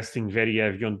 People investing very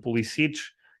heavy on Pulisic.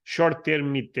 Short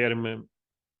term, mid term.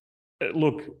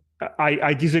 Look,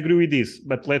 I disagree with this,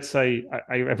 but let's say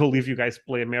I believe you guys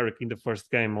play America in the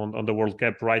first game on the World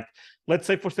Cup, right? Let's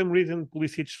say for some reason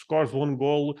Pulisic scores 1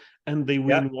 goal and they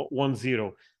win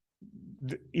 1-0.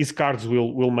 His cards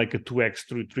will make a 2x,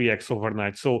 3x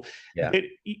overnight. So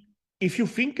if you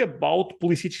think about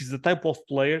Pulisic is the type of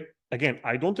player, again,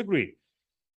 I don't agree,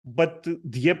 but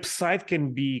the upside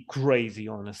can be crazy,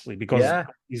 honestly, because Yeah,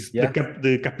 he's yeah,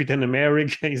 the Captain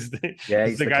America yeah. is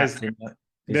He's the the guys captain.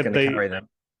 He's that going to they carry them.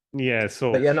 yeah. But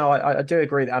So yeah, no, I do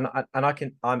agree, and I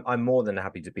can. I'm more than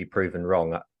happy to be proven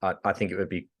wrong. I think it would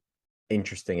be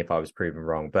interesting if I was proven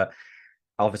wrong, but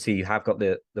obviously you have got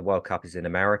the World Cup is in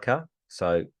America,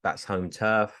 so that's home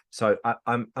turf. So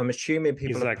I'm assuming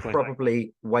people are exactly.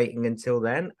 probably waiting until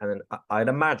then, and then I'd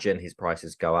imagine his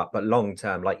prices go up. But long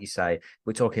term, like you say,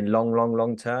 we're talking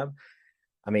long term.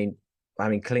 I mean,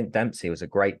 Clint Dempsey was a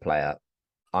great player.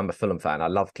 I'm a Fulham fan. I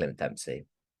love Clint Dempsey,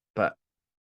 but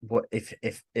what if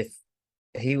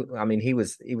he? I mean, he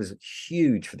was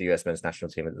huge for the US men's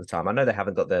national team at the time. I know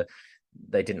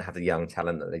they didn't have the young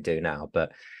talent that they do now,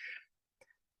 but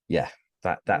yeah,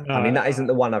 that I mean Uh, that isn't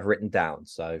the one I've written down.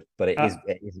 So, but it uh, is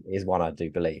it is one I do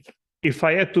believe. if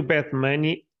I had to bet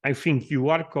money, I think you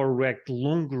are correct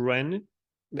long run.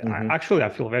 Hmm. Actually, I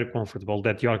feel very comfortable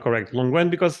that you are correct long run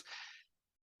because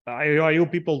I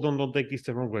hope people don't take this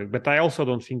the wrong way, but I also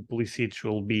don't think Pulisic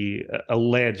will be a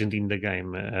legend in the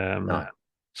game. No,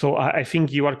 So I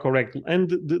think you are correct. And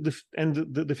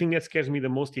the thing that scares me the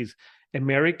most is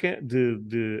America.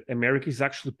 The America is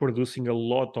actually producing a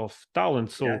lot of talent.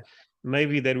 yeah. So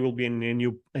maybe there will be a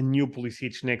new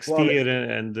Pulisic next Well, year.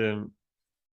 And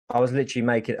I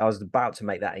was about to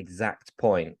make that exact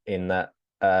point in that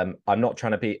I'm not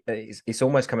trying to be. It's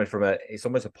almost coming from it's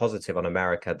almost a positive on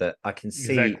America that I can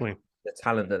see exactly, the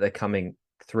talent that they're coming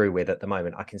through with at the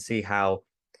moment. I can see how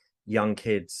young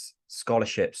kids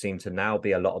scholarships seem to now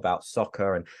be a lot about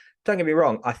soccer. And don't get me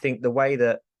wrong, I think the way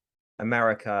that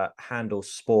America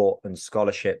handles sport and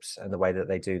scholarships and the way that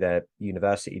they do their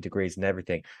university degrees and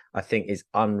everything, I think is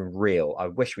unreal. I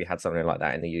wish we had something like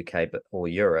that in the UK, or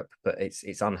Europe, but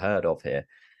it's unheard of here.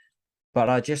 But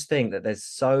I just think that there's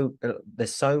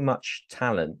so much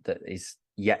talent that is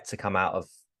yet to come out of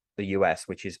the US,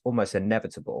 which is almost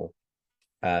inevitable.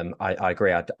 I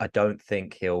agree. I don't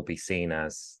think he'll be seen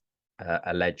as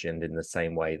a legend in the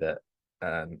same way that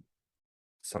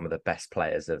some of the best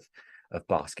players of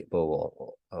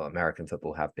basketball or American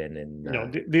football have been in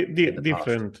the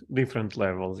past. different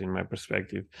levels in my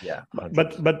perspective. Yeah,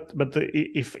 But 100%.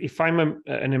 if I'm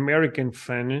an American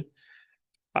fan,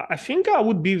 I think I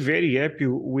would be very happy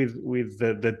with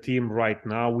the team right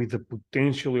now, with the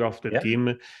potential of the Yeah,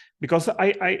 team, because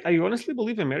I honestly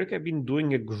believe America have been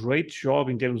doing a great job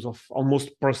in terms of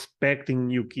almost prospecting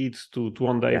new kids to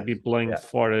one day yeah, be playing yeah,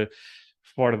 for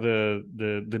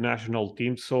the national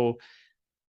team. So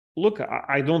look,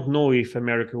 I don't know if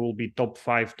America will be top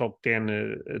 5, top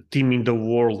 10 team in the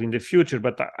world in the future,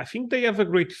 but I think they have a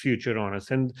great future on us.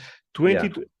 And yeah,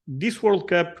 this World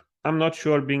Cup, I'm not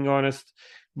sure, being honest,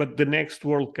 but the next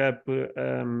World Cup,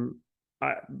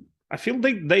 I, I feel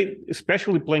they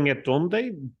especially playing at home,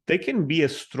 they can be a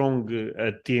strong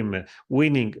team.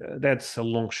 Winning, that's a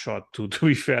long shot to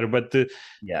be fair, but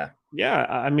yeah. yeah,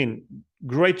 I mean,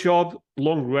 great job.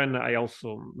 Long run, I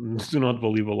also do not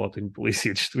believe a lot in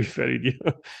Pulisic, to be fair with you.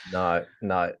 No,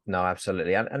 no, no,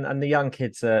 absolutely. And the young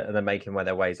kids they're making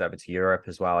their ways over to Europe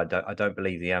as well. I don't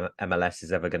believe the MLS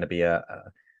is ever going to be a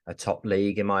top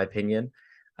league, in my opinion.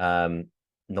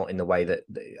 Not in the way that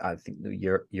I think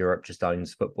Europe just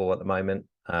owns football at the moment.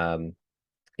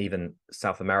 Even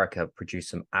South America produced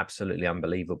some absolutely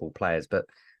unbelievable players, but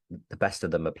the best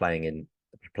of them are playing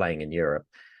in Europe.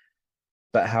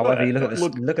 But however, you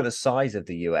Look, look at the size of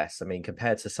the US. I mean,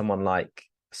 compared to someone like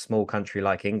a small country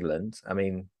like England, I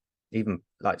mean, even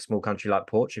like small country like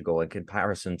Portugal, in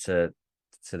comparison to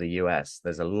the US,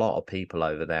 there's a lot of people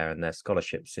over there, and their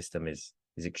scholarship system is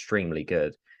extremely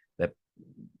good.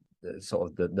 They're sort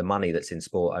of the money that's in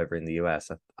sport over in the US.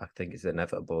 I think it's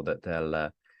inevitable that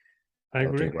I they'll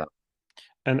agree. do well.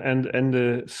 And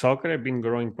the soccer have been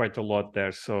growing quite a lot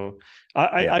there. So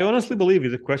Yeah, I honestly believe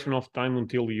it's a question of time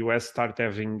until the US start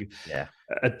having yeah,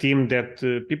 a team that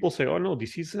people say, "Oh no,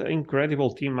 this is an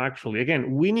incredible team." Actually,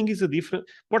 again, winning is a different.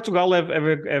 Portugal have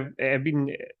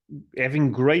been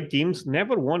having great teams,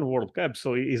 never won World Cup,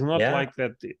 so it's not yeah. like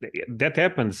that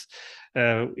happens.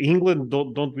 England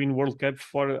don't win World Cup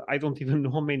for I don't even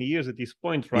know how many years at this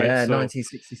point, right? Yeah, So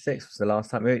 1966 was the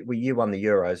last time you won the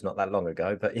Euros not that long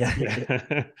ago, but yeah,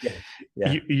 yeah. yeah,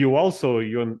 yeah. You also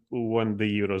won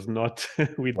the Euros, not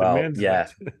with the Well, men's, but yeah,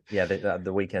 yeah.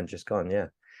 The weekend just gone. Yeah.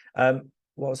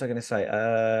 What was I going to say?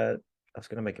 I was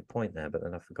going to make a point there, but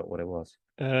then I forgot what it was.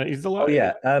 is the Oh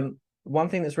yeah. One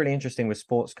thing that's really interesting with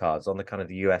sports cards on the kind of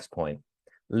the US point,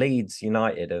 Leeds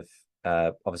United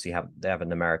have obviously they have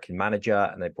an American manager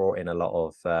and they brought in a lot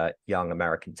of young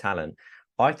American talent.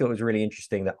 I thought it was really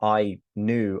interesting that I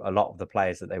knew a lot of the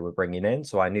players that they were bringing in.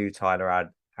 So I knew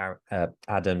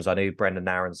Adams. I knew Brendan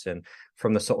Aronson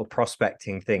from the sort of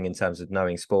prospecting thing in terms of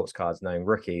knowing sports cards, knowing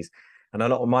rookies. And a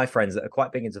lot of my friends that are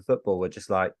quite big into football were just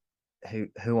like,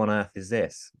 who on earth is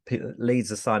this?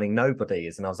 Leeds are signing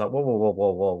nobodies. And I was like, whoa, whoa, whoa,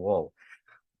 whoa, whoa, whoa.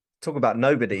 Talk about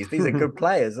nobodies. These are good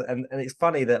players. And it's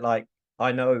funny that like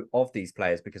I know of these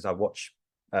players because I watch,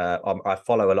 I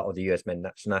follow a lot of the US men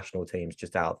national teams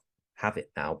just out have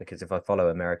it now, because if I follow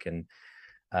American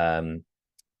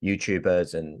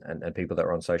YouTubers and people that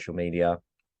are on social media,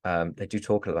 they do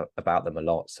talk about them a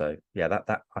lot. So yeah,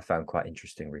 that I found quite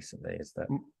interesting recently, is that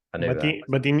I know.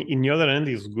 But in the other end,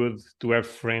 it's good to have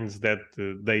friends that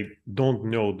they don't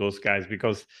know those guys,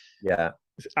 because yeah,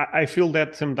 I feel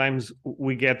that sometimes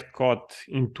we get caught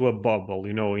into a bubble,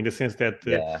 you know, in the sense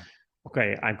that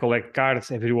okay, I collect cards,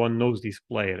 everyone knows this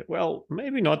player. Well,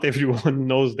 maybe not everyone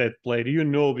knows that player, you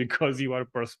know, because you are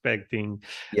prospecting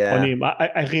on him.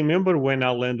 I remember when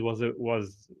Haaland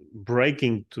was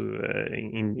breaking to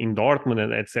in Dortmund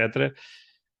and etc.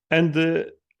 And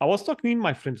I was talking with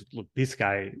my friends, look, this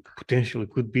guy potentially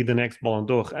could be the next Ballon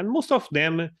d'Or. And most of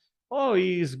them, oh,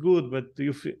 he's good, but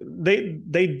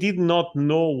they did not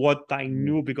know what I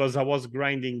knew, because I was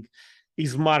grinding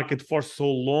his market for so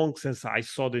long since I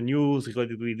saw the news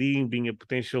related with him being a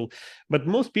potential. But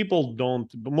most people don't.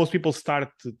 Most people start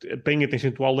paying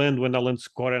attention to Haaland when Haaland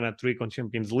scored a trick on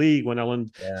Champions League, when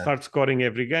Haaland starts scoring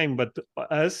every game. But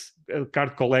us,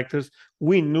 card collectors,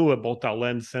 we knew about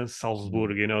Haaland since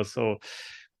Salzburg, you know, so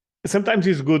sometimes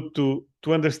it's good to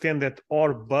understand that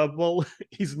our bubble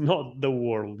is not the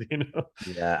world, you know.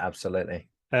 Yeah, absolutely.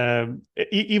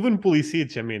 Even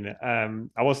Pulisic, I mean,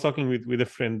 I was talking with a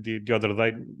friend the other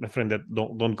day, a friend that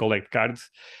don't collect cards,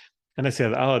 and I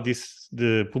said, oh,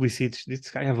 the Pulisic, this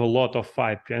guy have a lot of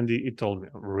hype, and he told me,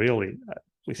 really?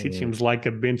 Pulisic seems like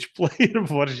a bench player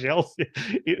for Chelsea.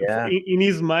 In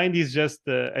his mind, he's just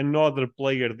another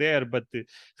player there, but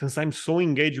since I'm so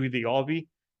engaged with the hobby,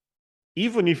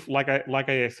 even if, like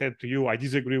I said to you, I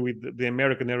disagree with the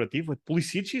American narrative, but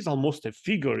Pulisic is almost a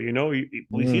figure, you know.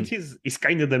 Pulisic is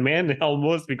kind of the man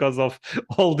almost, because of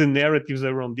all the narratives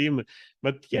around him.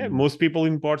 But yeah, most people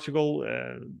in Portugal,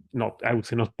 I would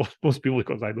say not most people,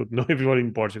 because I don't know everyone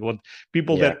in Portugal, but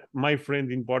people that my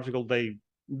friend in Portugal, they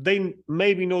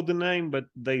maybe know the name, but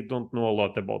they don't know a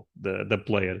lot about the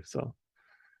player. So.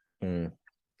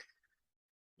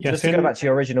 Just to go back to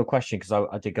your original question, because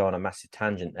I did go on a massive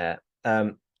tangent there.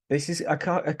 This is a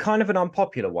kind of an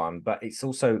unpopular one, but it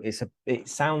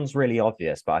sounds really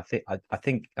obvious, but I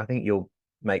think you'll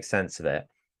make sense of it.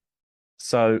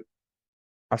 So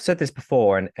I've said this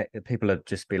before, and people would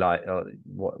just be like, oh,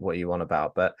 what are you on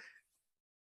about? But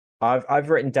I've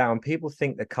written down, people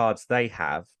think the cards they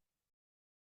have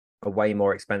are way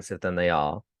more expensive than they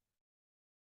are,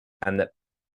 and that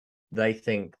they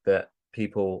think that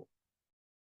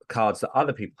cards that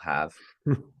other people have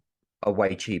are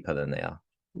way cheaper than they are.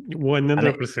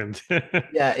 100%.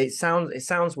 Yeah, it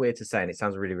sounds weird to say, and it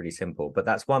sounds really, really simple, but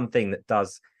that's one thing that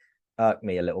does irk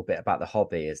me a little bit about the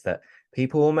hobby, is that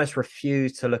people almost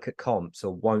refuse to look at comps,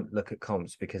 or won't look at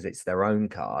comps because it's their own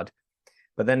card.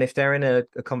 But then if they're in a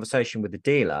conversation with the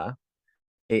dealer,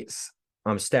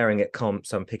 I'm staring at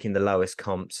comps, I'm picking the lowest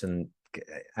comps, and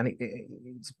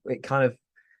it kind of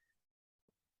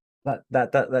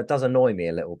that does annoy me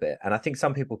a little bit. And I think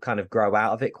some people kind of grow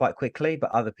out of it quite quickly, but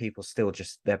other people still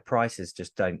their prices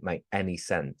just don't make any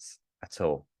sense at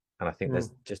all. And I think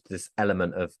there's just this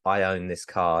element of, I own this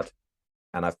card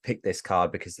and I've picked this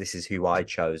card because this is who I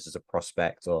chose as a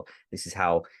prospect, or this is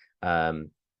how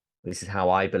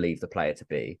I believe the player to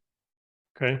be.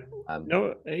 Okay.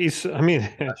 No, I mean,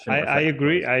 I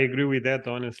agree with that,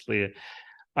 honestly.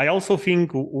 I also think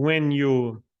when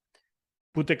you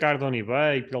put a card on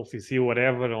eBay, PLCC,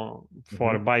 whatever,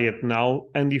 for buy it now,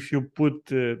 and if you put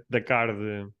the card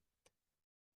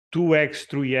 2x,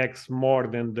 3x more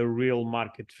than the real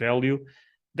market value,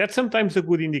 that's sometimes a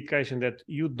good indication that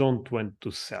you don't want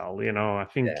to sell. You know, I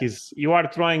think you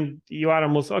are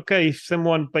almost, okay, if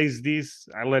someone pays this,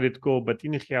 I let it go, but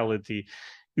in reality,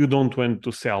 you don't want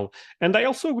to sell. And I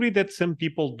also agree that some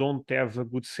people don't have a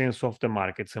good sense of the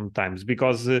market sometimes,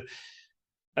 because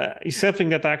it's something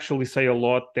that I actually say a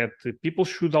lot, that people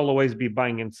should always be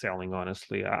buying and selling,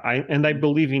 honestly. I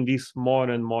believe in this more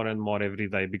and more and more every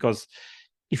day, because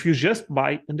if you just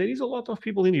buy, and there is a lot of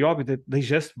people in the hobby that they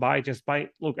just buy,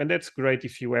 look, and that's great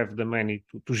if you have the money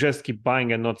to just keep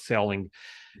buying and not selling.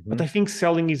 But I think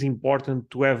selling is important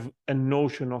to have a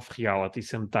notion of reality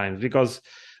sometimes, because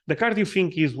the card you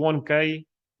think is 1K,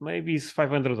 maybe it's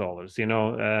 $500, you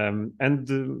know,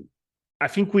 and I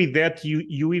think with that,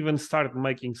 you even start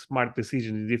making smart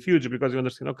decisions in the future, because you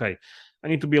understand, okay, I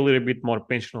need to be a little bit more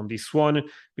patient on this one,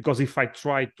 because if I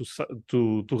try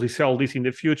to resell this in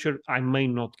the future, I may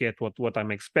not get what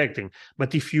I'm expecting.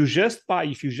 But if you just buy,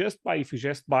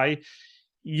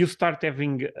 you start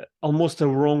having almost a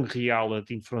wrong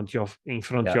reality in front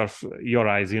of your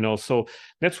eyes, you know. So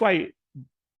that's why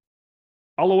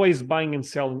always buying and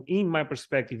selling, in my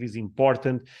perspective, is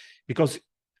important, because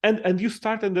and you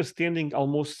start understanding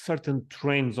almost certain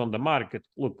trends on the market.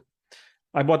 Look,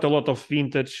 I bought a lot of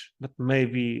vintage, but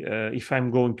maybe if I'm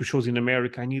going to shows in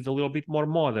America, I need a little bit more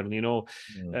modern, you know.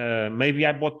 Maybe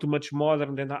I bought too much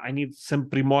modern, then I need some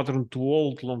pre-modern to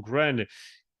old long run.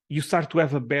 You start to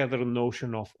have a better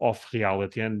notion of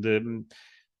reality. And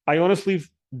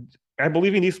I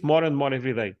believe in this more and more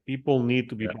every day. People need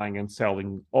to be buying and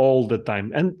selling all the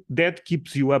time. And that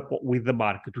keeps you up with the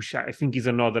market, which I think is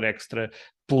another extra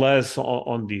plus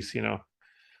on this, you know.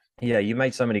 Yeah, you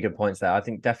made so many good points there. I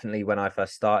think definitely when I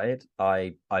first started,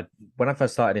 when I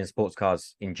first started in sports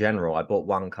cars in general, I bought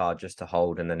one car just to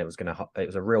hold, and then it was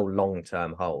a real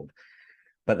long-term hold.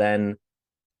 But then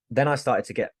I started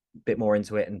to get a bit more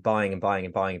into it and buying,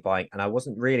 and I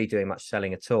wasn't really doing much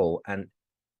selling at all. And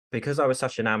because I was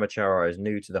such an amateur, or I was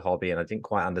new to the hobby, and I didn't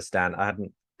quite understand, I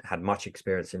hadn't had much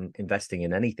experience in investing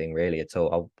in anything really at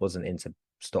all. I wasn't into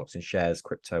stocks and shares,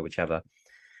 crypto, whichever.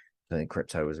 I think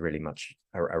crypto was really much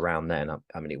around then.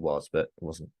 I mean, it was, but it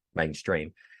wasn't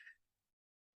mainstream.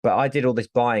 But I did all this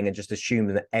buying and just assumed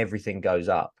that everything goes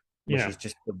up, which is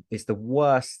just it's the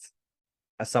worst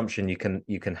assumption you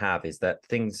can have, is that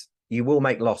things, you will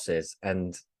make losses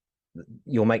and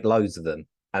you'll make loads of them,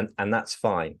 and that's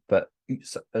fine. But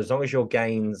as long as your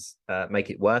gains make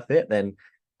it worth it, then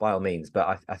by all means.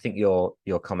 But I think your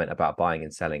comment about buying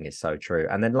and selling is so true.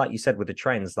 And then, like you said, with the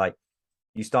trends, like,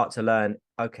 you start to learn,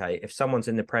 okay, if someone's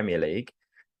in the Premier League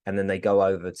and then they go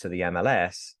over to the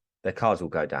MLS, their cars will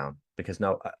go down, because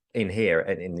in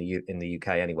the UK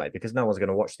anyway, because no one's going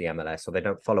to watch the MLS, or they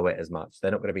don't follow it as much.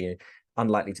 They're not going to be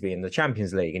unlikely to be in the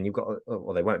Champions League, and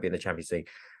they won't be in the Champions League.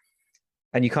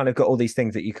 And you kind of got all these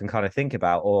things that you can kind of think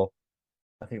about. Or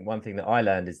I think one thing that I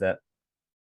learned is that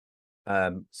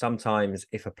sometimes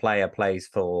if a player plays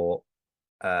for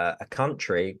a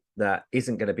country that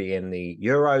isn't going to be in the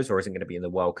Euros, or isn't going to be in the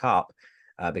World Cup,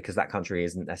 because that country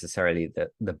isn't necessarily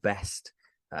the best,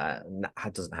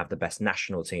 doesn't have the best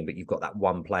national team, but you've got that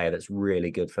one player that's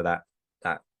really good for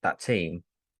that team,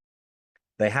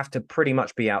 they have to pretty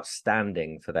much be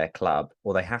outstanding for their club,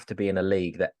 or they have to be in a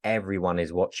league that everyone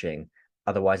is watching.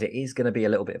 Otherwise, it is going to be a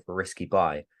little bit of a risky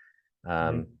buy.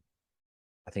 I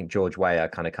think George Weah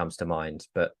kind of comes to mind,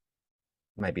 but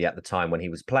maybe at the time when he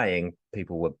was playing,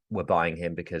 people were buying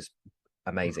him because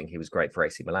amazing, he was great for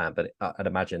AC Milan. But I'd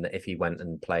imagine that if he went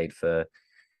and played for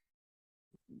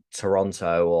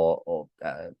Toronto or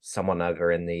someone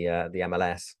over in the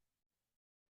MLS,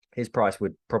 his price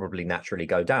would probably naturally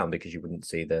go down, because you wouldn't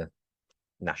see the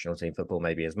national team football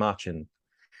maybe as much. And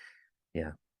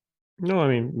no, I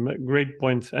mean, great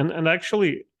points. And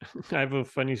actually, I have a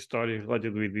funny story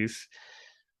related with this.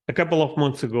 A couple of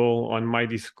months ago on my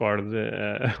Discord,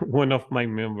 one of my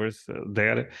members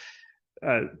there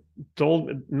told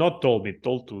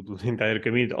to the entire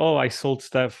community, oh, I sold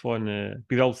stuff on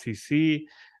PWCC,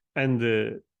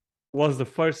 and was the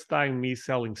first time me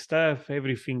selling stuff.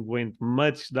 Everything went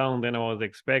much down than I was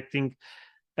expecting.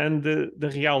 And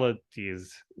the reality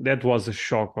is that was a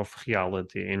shock of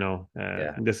reality, you know,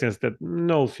 in the sense that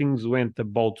no, things went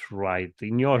about right.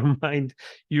 In your mind,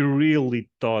 you really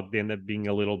thought they ended up being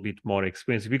a little bit more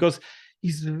expensive, because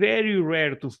it's very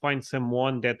rare to find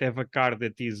someone that have a car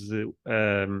that is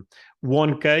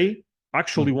 1K,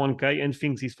 actually 1K, and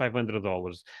thinks it's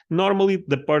 $500. Normally,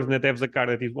 the person that has a car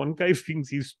that is 1K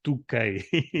thinks it's 2K,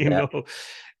 you know.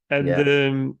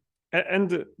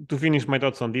 And to finish my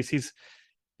thoughts on this is,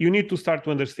 you need to start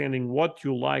to understanding what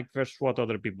you like versus what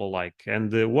other people like.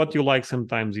 And what you like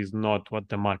sometimes is not what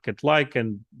the market like,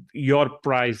 and your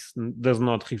price does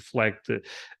not reflect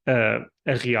a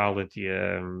reality,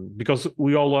 because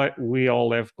we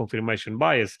all have confirmation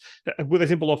bias. A good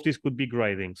example of this could be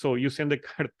grading. So you send a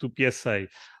car to PSA.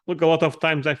 Look, a lot of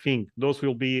times I think those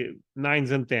will be 9s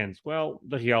and 10s. Well,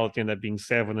 the reality ended up being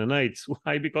 7 and 8s.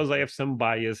 Why? Because I have some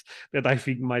bias that I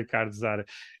think my cars are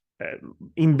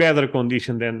in better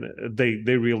condition than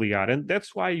they really are. And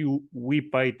that's why we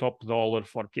pay top dollar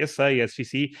for PSA,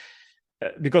 SGC,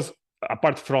 because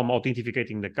apart from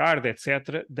authenticating the card,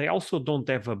 etc., they also don't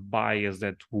have a bias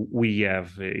that we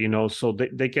have, you know, so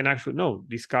they can actually know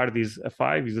this card is a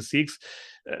 5, is a 6.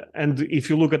 And if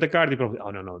you look at the card, you probably,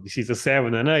 oh, no, this is a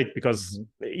 7 and 8, because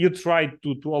you try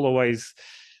to always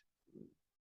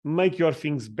make your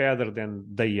things better than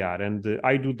they are. And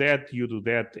I do that, you do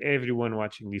that. Everyone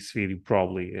watching this video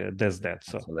probably does that.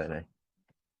 So Absolutely.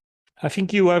 I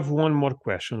think you have one more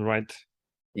question, right?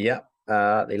 Yeah.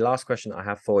 The last question I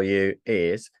have for you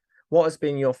is, what has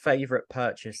been your favorite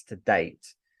purchase to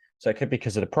date? So it could be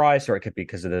because of the price, or it could be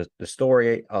because of the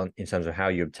story in terms of how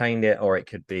you obtained it, or it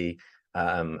could be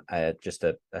just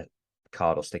a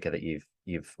card or sticker that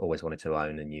you've always wanted to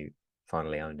own and you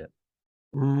finally owned it.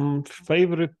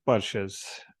 Favorite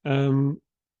purchase.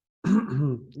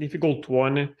 Difficult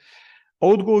one. I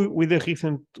would go with a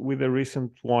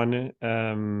recent one,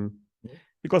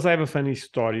 because I have a funny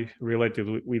story related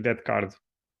with that card.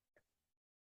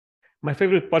 My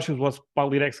favorite purchase was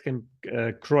Paulirex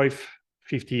Cruyff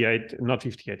 58, not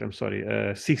 58, I'm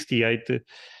sorry, 68,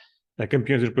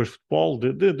 Campeões Europeus Football,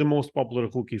 the most popular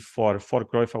rookie for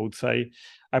Cruyff, I would say.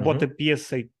 I bought the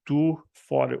PSA 2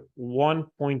 for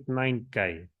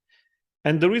 1.9K.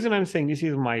 And the reason I'm saying this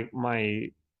is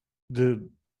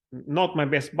not my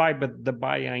best buy, but the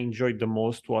buy I enjoyed the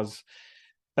most was,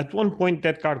 at one point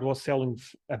that card was selling,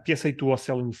 a PSA 2 was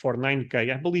selling for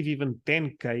 9K, I believe even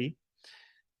 10K.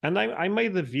 And I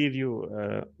made a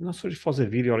video, not sure if it was a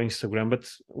video or Instagram, but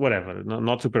whatever,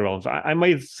 not super relevant. I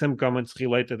made some comments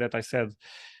related that I said,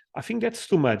 I think that's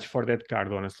too much for that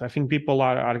card, honestly. I think people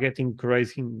are getting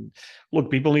crazy.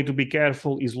 Look, people need to be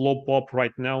careful. Is low pop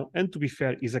right now. And to be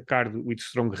fair, is a card with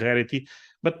strong rarity,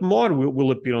 but more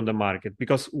will appear on the market,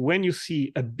 because when you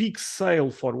see a big sale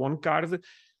for one card,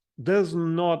 does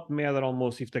not matter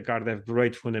almost if the card have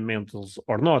great fundamentals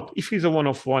or not. If it's a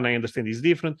one-of-one, I understand it's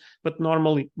different, but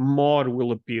normally more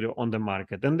will appear on the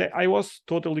market. And I was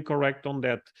totally correct on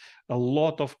that. A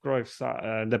lot of Cruyffs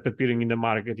end up appearing in the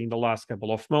market in the last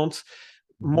couple of months.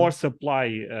 More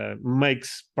supply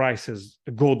makes prices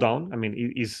go down. I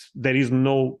mean, there is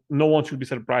no one should be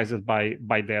surprised by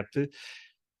that.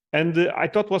 And I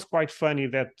thought was quite funny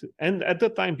that, and at the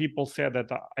time people said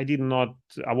that I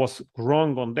was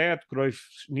wrong on that. Cruyff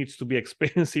needs to be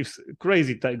expensive,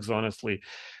 crazy takes, honestly.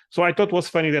 So I thought was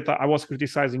funny that I was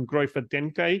criticizing Cruyff at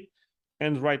 10K,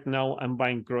 and right now I'm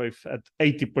buying Cruyff at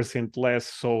 80% less.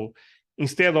 So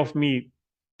instead of me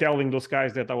telling those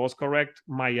guys that I was correct,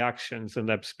 my actions end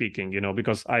up speaking,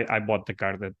 because I bought the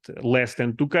card at less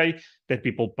than 2K, that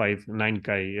people paid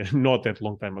 9K not that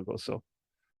long time ago. So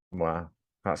wow.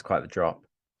 That's quite the drop.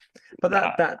 But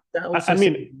that also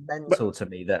seems mental to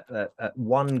me that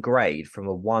one grade from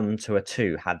a 1 to a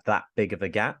 2 had that big of a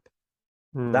gap.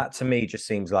 That to me just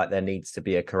seems like there needs to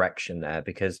be a correction there,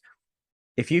 because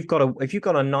if you've got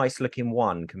a nice looking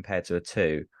 1 compared to a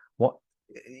 2,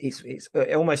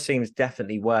 it almost seems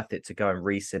definitely worth it to go and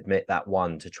resubmit that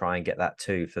 1 to try and get that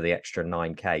 2 for the extra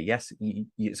 9K. Yes,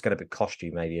 it's going to cost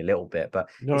you maybe a little bit, but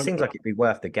it seems like it'd be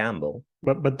worth the gamble.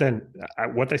 But then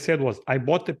what I said was, I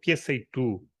bought the PSA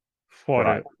 2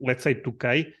 for let's say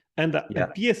 2K, and the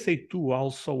PSA 2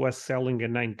 also was selling a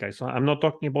 9K. So I'm not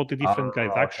talking about the different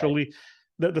grades, actually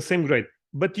the same grade.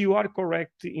 But you are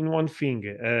correct in one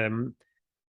thing.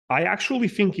 I actually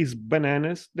think it's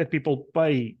bananas that people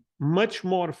pay much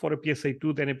more for a PSA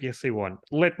 2 than a PSA 1.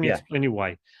 Let me explain you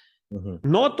why.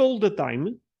 Not all the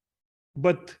time,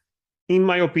 but in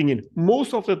my opinion,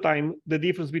 most of the time, the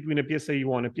difference between a PSA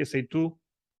 1 and a PSA 2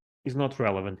 is not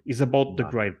relevant. It's about the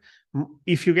grade.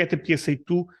 If you get a PSA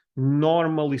 2,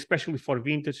 normally, especially for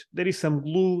vintage, there is some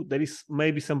glue, there is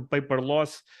maybe some paper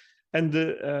loss,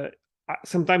 and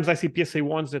sometimes I see PSA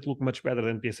 1s that look much better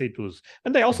than PSA 2s.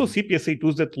 And I also see PSA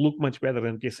 2s that look much better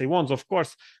than PSA 1s, of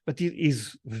course, but it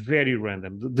is very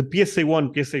random. The PSA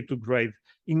 1, PSA 2 grade,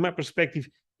 in my perspective,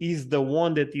 is the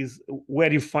one that is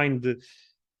where you find the...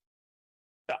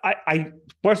 I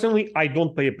personally, I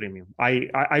don't pay a premium.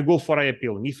 I go for eye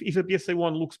appealing. If a PSA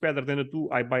 1 looks better than a 2,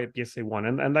 I buy a PSA 1.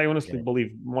 And I honestly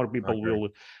believe more people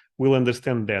will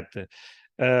understand that.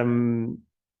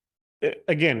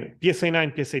 Again, PSA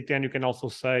 9, PSA 10, you can also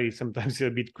say sometimes it's a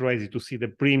bit crazy to see the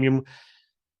premium.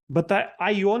 But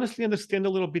I honestly understand a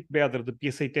little bit better the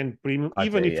PSA 10 premium,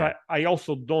 even if I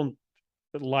also don't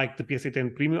like the PSA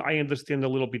 10 premium. I understand a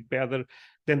little bit better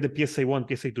than the PSA 1,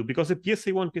 PSA 2, because the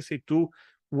PSA 1, PSA 2,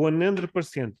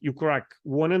 100%, you crack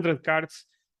 100 cards,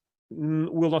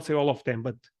 will not say all of them,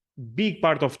 but big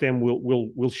part of them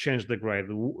will change the grade.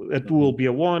 A 2 will be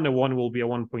a 1 will be a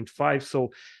 1.5.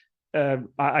 So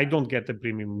I don't get the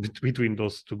premium between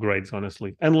those two grades,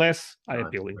 honestly, unless I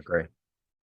appealing. Agree.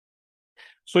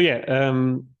 So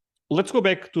let's go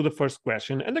back to the first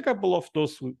question, and a couple of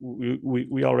those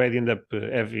we already end up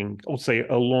having, I would say,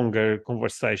 a longer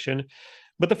conversation.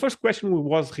 But the first question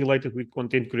was related with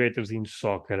content creators in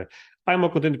soccer. I'm a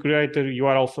content creator. You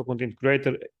are also a content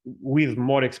creator with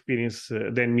more experience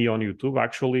than me on YouTube,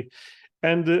 actually.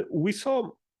 And we saw,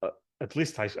 at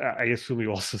least I assume you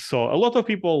also saw, a lot of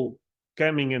people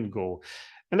coming and go.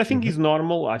 And I think it's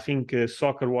normal. I think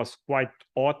soccer was quite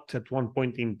hot at one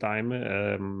point in time.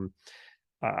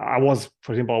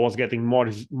 For example, I was getting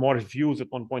more views at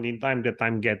one point in time that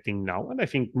I'm getting now. And I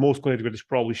think most content creators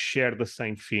probably share the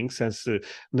same thing, since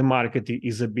the market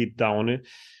is a bit down.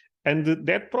 And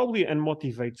that probably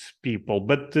unmotivates people.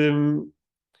 But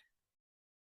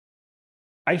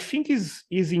I think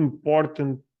is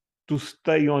important to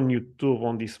stay on YouTube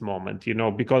on this moment,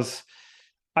 because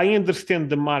I understand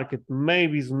the market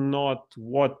maybe is not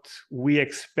what we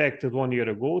expected 1 year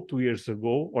ago, 2 years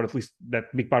ago, or at least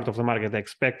that big part of the market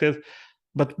expected.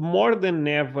 But more than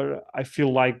ever, I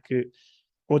feel like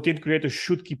content creators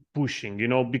should keep pushing,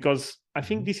 because I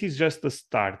think this is just the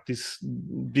start.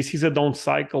 This is a down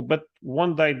cycle, but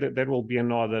one day there will be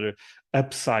another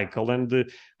up cycle. And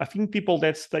I think people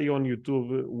that stay on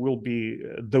YouTube will be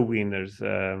the winners.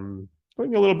 Going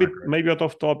a little bit maybe out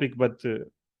of topic, but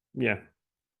yeah.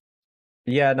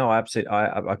 Yeah, no, absolutely.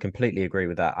 I completely agree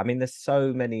with that. I mean, there's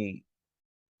so many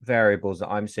variables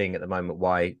that I'm seeing at the moment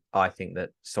why I think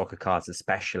that soccer cards,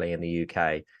 especially in the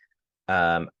UK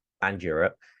and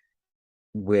Europe,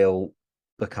 will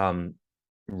become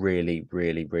really,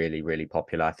 really, really, really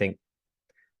popular. I think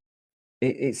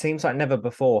it seems like never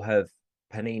before have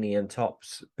Panini and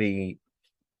Topps be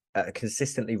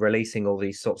consistently releasing all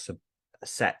these sorts of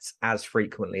sets as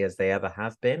frequently as they ever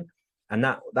have been. And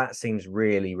that seems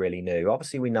really, really new.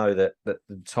 Obviously, we know that the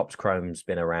Topps Chrome's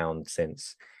been around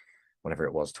since whenever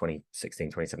it was, 2016,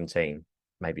 2017,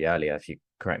 maybe earlier, if you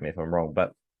correct me if I'm wrong.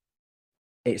 But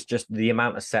it's just the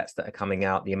amount of sets that are coming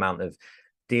out, the amount of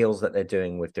deals that they're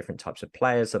doing with different types of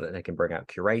players so that they can bring out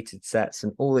curated sets,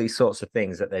 and all these sorts of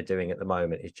things that they're doing at the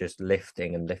moment is just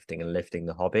lifting and lifting and lifting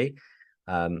the hobby.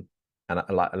 And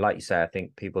like you say, I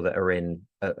think people that are in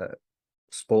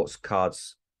sports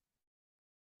cards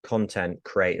content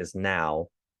creators now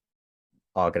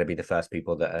are going to be the first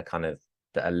people that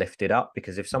are lifted up,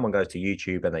 because if someone goes to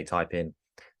YouTube and they type in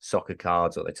soccer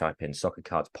cards, or they type in soccer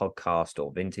cards podcast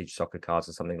or vintage soccer cards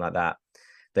or something like that,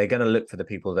 they're going to look for the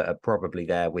people that are probably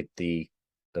there with the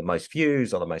most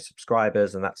views or the most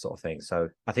subscribers and that sort of thing. So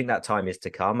I think that time is to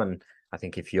come, and I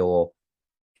think if you're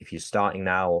starting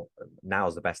now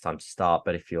is the best time to start.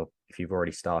 But if you've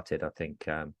already started, I think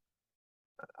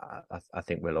I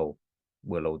think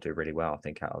we'll all do really well, I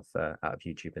think, out of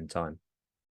YouTube in time.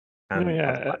 And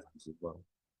yeah, as well.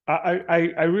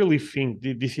 I really think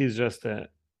this is just a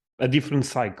different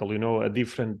cycle, a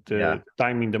different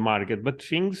time in the market. But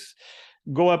things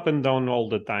go up and down all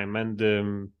the time.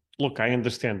 And look, I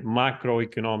understand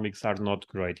macroeconomics are not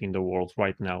great in the world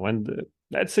right now, and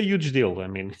that's a huge deal. I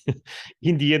mean,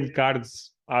 in the end,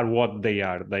 cards are what they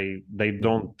are. They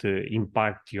don't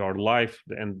impact your life,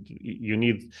 and you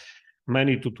need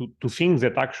money to things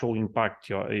that actually impact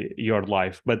your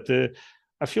life. But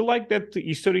I feel like that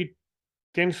history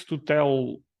tends to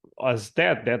tell us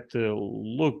that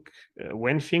look,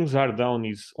 when things are down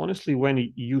is honestly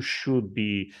when you should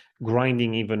be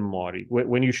grinding even more,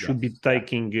 when you should be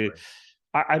taking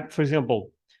for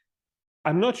example,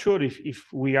 I'm not sure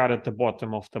if we are at the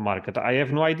bottom of the market. I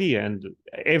have no idea. And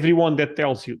everyone that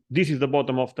tells you this is the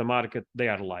bottom of the market, they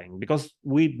are lying, because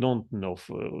we don't know.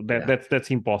 That's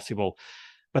impossible.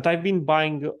 But I've been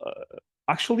buying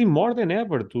actually more than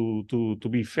ever, to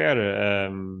be fair.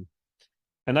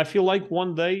 And I feel like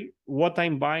one day what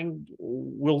I'm buying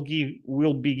will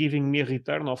be giving me a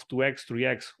return of 2x,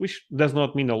 3x, which does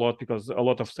not mean a lot, because a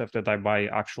lot of stuff that I buy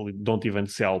actually don't even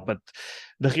sell. But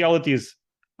the reality is,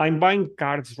 I'm buying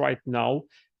cards right now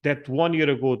that 1 year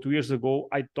ago, 2 years ago,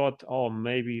 I thought, oh,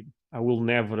 maybe I will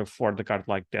never afford a card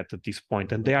like that at this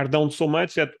point. And they are down so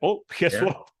much that, guess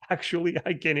what? Actually,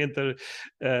 I can enter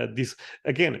this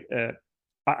again.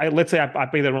 Let's say I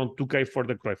paid around 2K for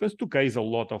the Cruyff. 2K is a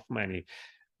lot of money.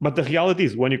 But the reality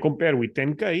is, when you compare with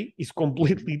 10K, it's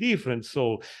completely different.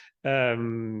 So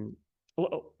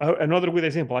another good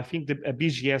example, I think a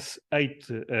BGS 8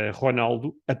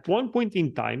 Ronaldo, at one point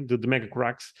in time, the Mega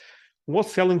Cracks,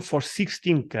 was selling for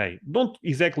 16K. Don't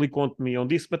exactly quote me on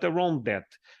this, but around that.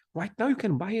 Right now, you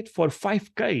can buy it for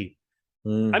 5K.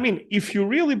 I mean, if you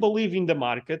really believe in the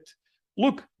market,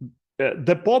 look,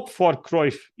 the pop for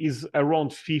Cruyff is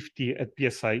around 50 at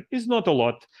PSA. It's not a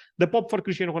lot. The pop for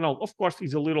Cristiano Ronaldo, of course,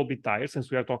 is a little bit higher,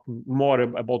 since we are talking more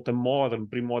about the modern,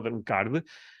 pre-modern card.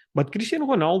 But Cristiano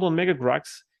Ronaldo on Mega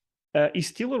Cracks is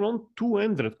still around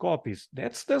 200 copies.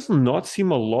 That does not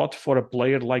seem a lot for a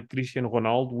player like Cristiano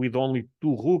Ronaldo with only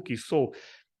 2 rookies. So,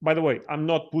 by the way, I'm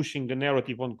not pushing the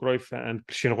narrative on Cruyff and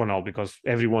Cristiano Ronaldo because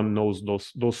everyone knows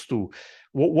those two.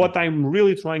 What I'm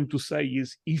really trying to say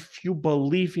is, if you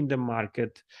believe in the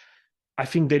market, I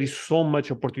think there is so much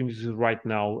opportunities right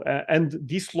now. And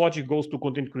this logic goes to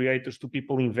content creators, to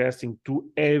people investing,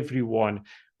 to everyone.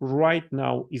 Right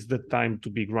now is the time to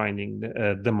be grinding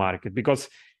the market, because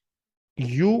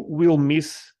you will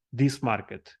miss this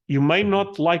market. You may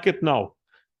not like it now,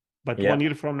 but 1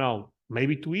 year from now,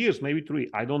 maybe 2 years, maybe 3,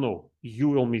 I don't know, you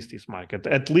will miss this market.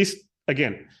 At least,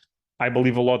 again, I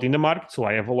believe a lot in the market, so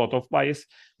I have a lot of bias,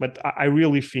 but I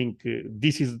really think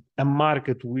this is a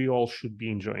market we all should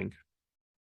be enjoying.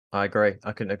 I agree.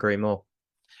 I couldn't agree more.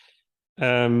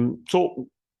 So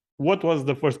what was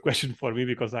the first question for me?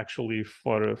 Because actually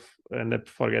end up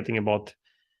forgetting about.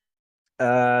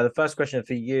 The first question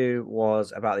for you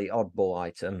was about the oddball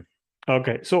item.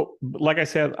 Okay, so like I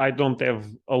said, I don't have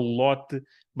a lot,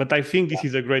 but I think this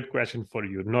is a great question for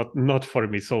you, not for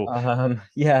me. So I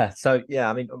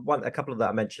mean, a couple of that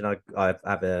I mentioned. I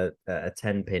have a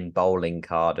 10-pin bowling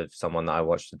card of someone that I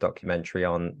watched a documentary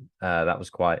on. That was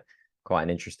quite an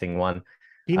interesting one.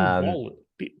 Pin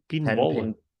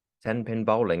bowling. 10-pin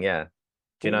bowling. Yeah.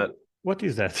 Do you know what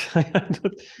is that?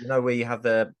 You know where you have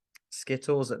the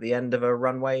Skittles at the end of a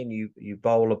runway and you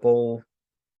bowl a ball.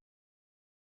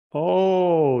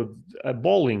 Oh,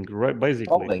 bowling, right? Basically.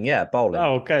 Bowling, yeah, bowling.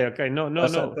 Oh, okay. No.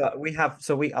 But we have,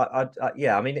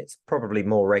 yeah, I mean, it's probably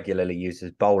more regularly used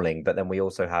as bowling, but then we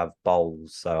also have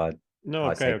bowls. So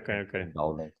okay.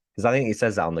 Bowling, because I think it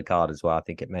says that on the card as well. I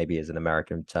think it maybe is an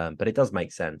American term, but it does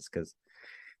make sense because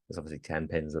there's obviously 10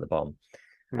 pins at the bottom.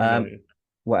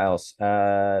 What else?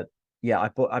 Yeah,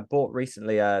 I bought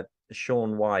recently a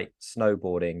Shaun White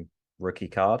snowboarding rookie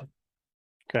card.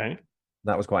 Okay.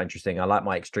 That was quite interesting. I like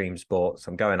my extreme sports.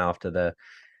 I'm going after the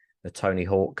Tony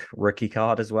Hawk rookie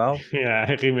card as well. Yeah,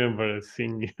 I remember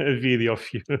seeing a video of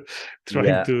you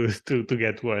trying to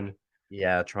get one.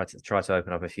 Yeah, try to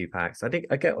open up a few packs. I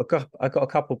got a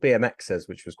couple BMXs,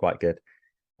 which was quite good.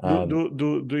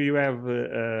 Do you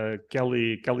have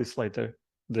Kelly Slater,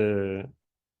 the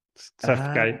surf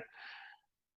guy?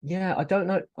 Yeah, I don't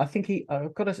know. I think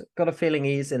I've got a feeling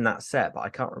he's in that set, but I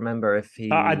can't remember if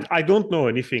he. I don't know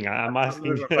anything. I'm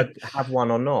asking if I have one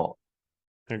or not.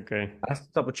 Okay. I have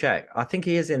to double check. I think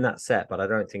he is in that set, but I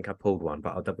don't think I pulled one.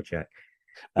 But I'll double check.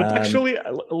 But actually,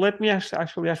 let me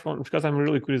actually ask one, because I'm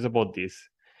really curious about this.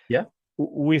 Yeah.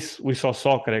 We saw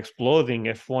soccer exploding,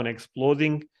 F1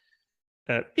 exploding,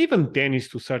 even tennis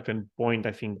to a certain point,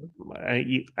 I think,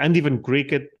 and even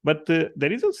cricket. But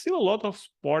there is still a lot of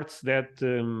sports that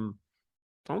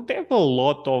don't have a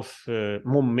lot of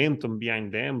momentum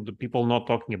behind them. The people not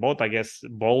talking about, I guess,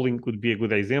 bowling could be a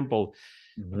good example.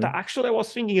 But actually, I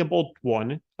was thinking about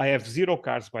one. I have 0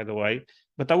 cards, by the way,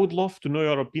 but I would love to know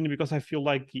your opinion, because I feel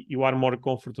like you are more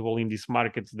comfortable in this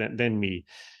market than me.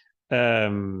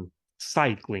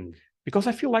 Cycling, because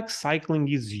I feel like cycling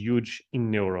is huge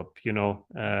in Europe,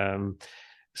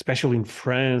 especially in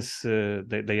France.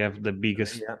 They have the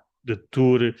biggest, the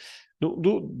Tour.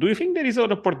 Do you think there is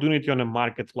an opportunity on a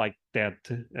market like that?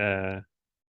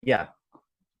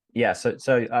 Yeah. So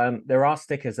there are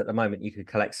stickers at the moment. You could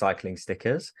collect cycling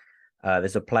stickers.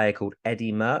 There's a player called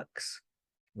Eddie Merckx,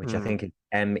 which I think is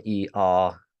MER.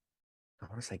 I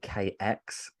want to say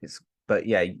KX. But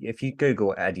yeah, if you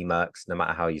Google Eddie Merckx, no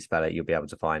matter how you spell it, you'll be able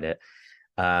to find it.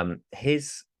 I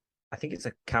think it's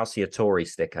a Calciatori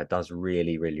sticker, does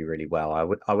really, really, really well.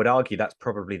 I would argue that's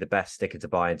probably the best sticker to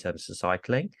buy in terms of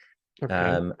cycling.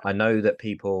 Okay. I know that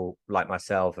people like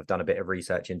myself have done a bit of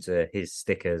research into his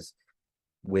stickers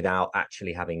without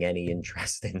actually having any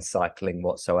interest in cycling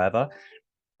whatsoever.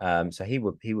 So he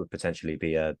would potentially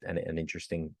be an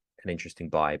interesting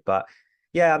buy. But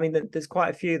yeah, I mean, there's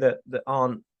quite a few that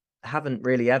haven't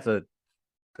really ever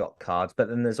got cards, but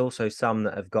then there's also some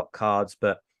that have got cards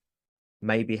but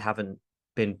maybe haven't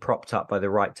been propped up by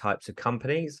the right types of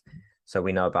companies. So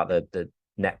we know about the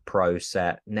NetPro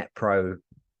set. NetPro,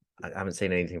 I haven't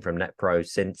seen anything from NetPro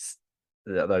since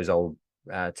those old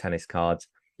tennis cards.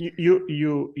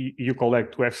 You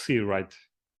collect UFC, right?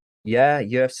 Yeah,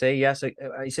 UFC. Yeah, so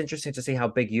it's interesting to see how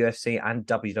big UFC and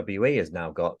WWE has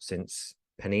now got since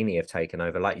Panini have taken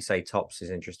over. Like you say, Topps is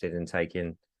interested in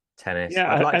taking tennis.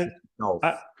 Yeah,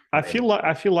 I feel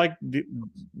like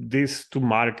these two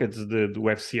markets, the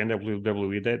UFC and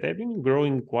WWE, they've been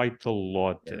growing quite a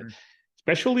lot. Yeah.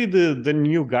 Especially the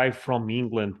new guy from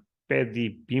England,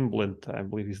 Paddy Pimblett, I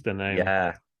believe is the name.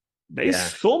 There's Yeah,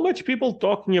 so much people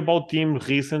talking about him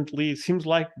recently. It seems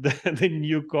like the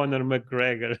new Conor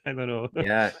McGregor. I don't know.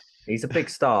 yeah, he's a big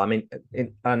star. I mean,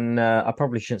 I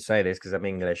probably shouldn't say this because I'm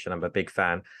English and I'm a big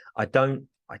fan. I don't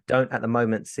at the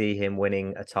moment see him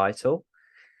winning a title.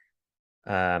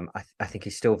 I think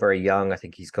he's still very young. I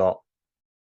think he's got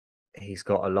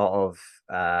a lot of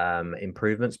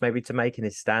improvements maybe to make in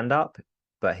his stand up,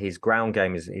 but his ground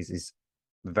game is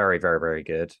very, very, very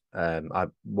good. I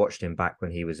watched him back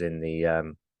when he was in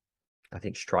the I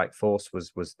think Strike Force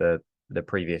was the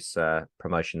previous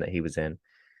promotion that he was in.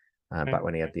 Back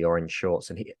when he had the orange shorts,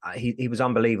 and he was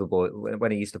unbelievable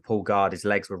when he used to pull guard. His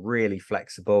legs were really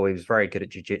flexible. He was very good at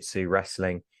jiu-jitsu,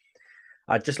 wrestling.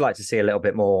 I'd just like to see a little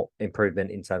bit more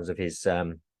improvement in terms of his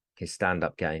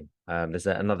stand-up game. There's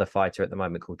another fighter at the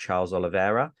moment called Charles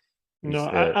Oliveira. No,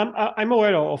 I'm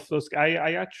aware of those.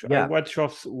 I actually I Yeah, watch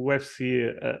of UFC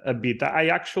a bit. I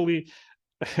actually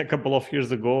a couple of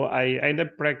years ago, I ended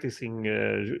up practicing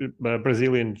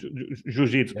Brazilian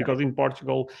jiu-jitsu yeah. because in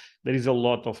Portugal there is a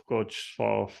lot of coach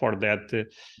for that. Mhm.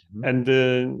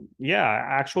 And yeah,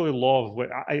 I actually love.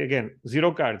 Again,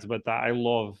 zero cards, but I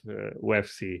love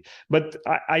UFC. But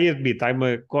I admit I'm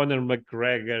a Conor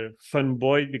McGregor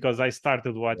fanboy because I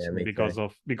started Yeah, watching me too.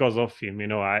 because of him. You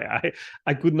know,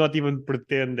 I could not even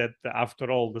pretend that after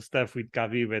all the stuff with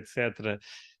Khabib, etc.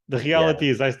 The Yeah, reality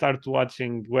is I started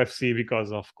watching UFC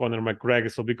because of Conor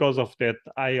McGregor. So because of that,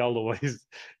 I always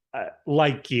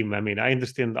like him. I mean, I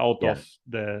understand out yeah. of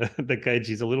the cage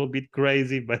is a little bit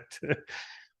crazy, but but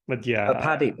But yeah,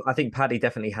 Paddy, I think Paddy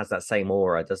definitely has that same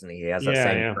aura, doesn't he? He has that yeah,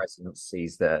 same yeah. presence.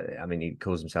 He's the, I mean, he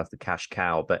calls himself the cash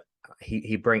cow, but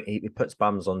he puts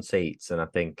bums on seats, and I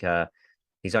think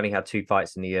he's only had two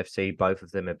fights in the UFC. Both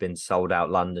of them have been sold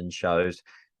out London shows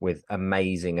with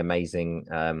amazing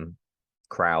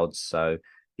crowds. So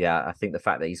yeah, I think the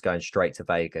fact that he's going straight to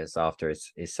Vegas after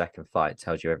his second fight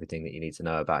tells you everything that you need to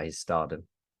know about his stardom.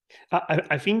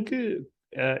 I think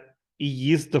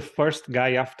he is the first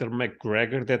guy after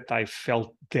McGregor that I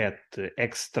felt that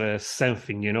extra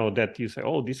something, you know, that you say,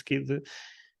 oh, this kid,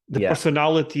 the Yeah,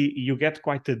 personality, you get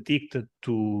quite addicted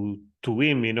to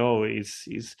him, you know, is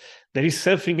there is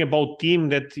something about him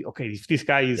that, okay, if this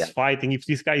guy is yeah, fighting, if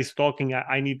this guy is talking,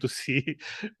 I need to see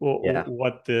yeah.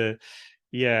 what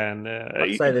yeah, and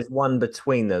I'd say there's one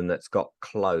between them that's got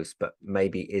close, but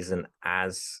maybe isn't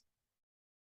as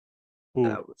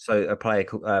who? so a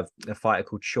fighter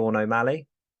called Sean O'Malley.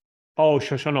 Oh,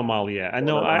 Shoshone O'Malley, yeah. I Sean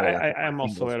know, O'Malley, I I am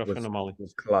think also aware of O'Malley.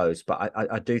 was close, but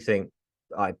I do think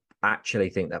I actually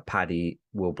think that Paddy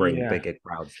will bring Yeah. bigger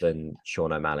crowds than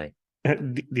Sean O'Malley.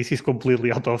 This is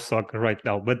completely out of soccer right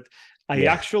now, but I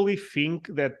Yeah. actually think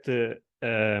that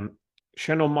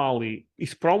Sean O'Malley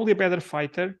is probably a better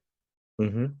fighter,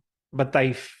 Hmm. but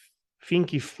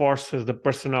think he forces the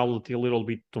personality a little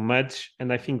bit too much,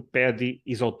 and I think Paddy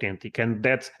is authentic, and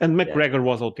Yeah. McGregor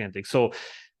was authentic. So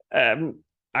um,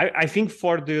 I think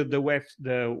for the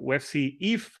UFC,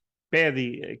 if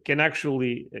Paddy can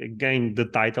actually gain the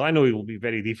title, I know it will be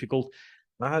very difficult,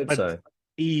 I hope but so.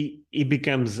 he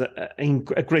becomes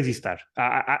a crazy star.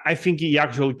 I think he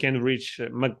actually can reach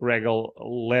McGregor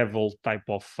level type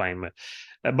of fame,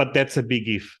 but that's a big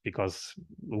if because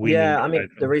winning Yeah, I the mean,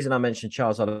 the title. reason I mentioned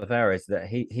Charles Oliveira is that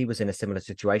he was in a similar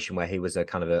situation where he was a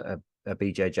kind of a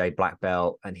BJJ black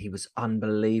belt, and he was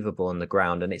unbelievable on the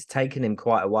ground. And it's taken him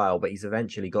quite a while, but he's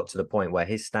eventually got to the point where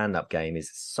his stand-up game is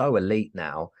so elite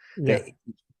now Yeah, that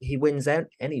he wins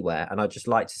anywhere. And I'd just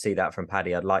like to see that from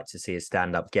Paddy. I'd like to see his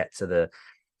stand-up get to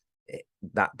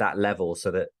that level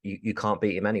so that you can't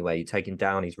beat him anyway. You take him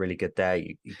down, he's really good there.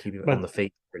 You keep him on but the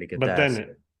feet, really good but there. So,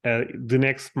 then the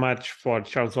next match for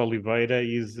Charles Oliveira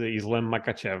is Islam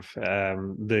Makachev,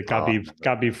 the oh,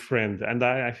 Khabib friend, and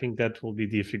I think that will be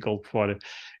difficult for.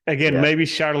 Again, yeah, maybe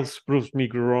Charles proves me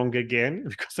wrong again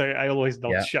because I always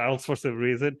doubt yeah. Charles for some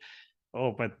reason.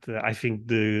 Oh, but I think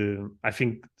the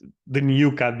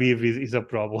new Khabib is a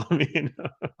problem. You know?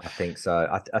 I think so.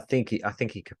 I think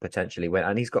he could potentially win,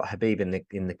 and he's got Habib in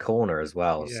the corner as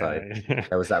well. So Yeah,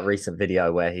 there was that recent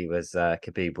video where he was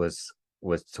Khabib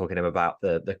was talking to him about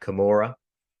the Kimura,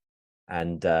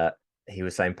 and he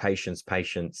was saying patience,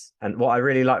 patience. And what I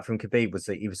really liked from Khabib was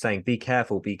that he was saying be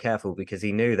careful, because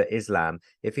he knew that Islam,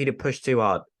 if he'd have pushed too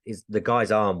hard, the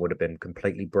guy's arm would have been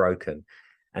completely broken.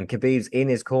 And Khabib's in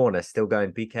his corner, still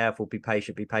going, be careful, be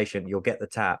patient, be patient. You'll get the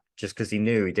tap, just because he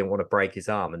knew he didn't want to break his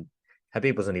arm. And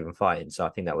Habib wasn't even fighting. So I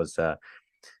think that was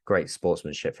great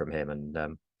sportsmanship from him.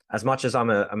 And as much as I'm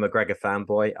a McGregor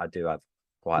fanboy, I do have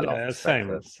quite a lot of yeah, respect same,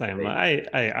 for same. Habib.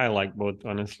 I like both,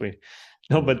 honestly.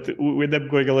 No, but we end up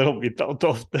going a little bit out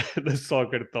of the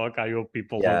soccer talk. I hope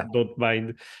people Yeah. don't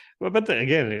mind. But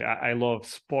again, I love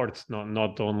sports,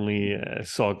 not only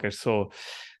soccer. So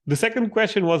the second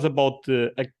question was about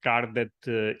a card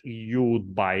that you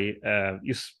would buy.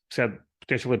 You said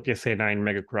potentially PSA 9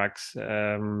 Mega Cracks.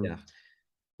 Yeah.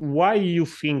 Why you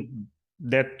think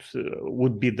that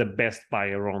would be the best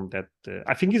buy around that?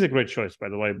 I think it's a great choice, by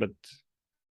the way, but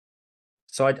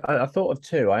So I thought of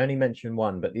two. I only mentioned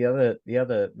one, but the other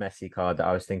Messi card that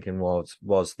I was thinking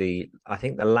was the, I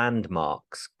think, the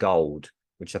Landmarks Gold,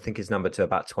 which I think is number to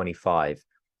about 25.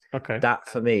 okay. That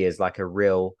for me is like a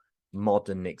real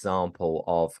modern example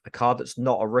of a card that's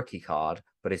not a rookie card,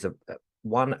 but is a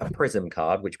Prism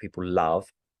card, which people love,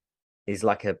 is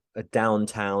like a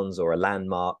Downtowns or a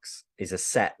Landmarks, is a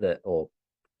set that, or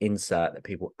insert, that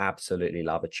people absolutely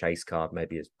love. A chase card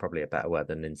maybe is probably a better word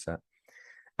than insert.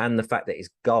 And the fact that it's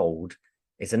gold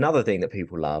is another thing that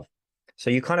people love. So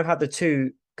you kind of have the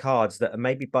two cards that are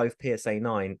maybe both PSA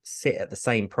 9 sit at the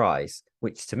same price,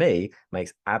 which to me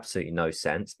makes absolutely no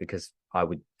sense, because I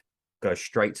would go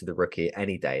straight to the rookie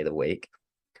any day of the week.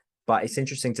 But it's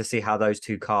interesting to see how those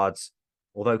two cards,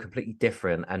 although completely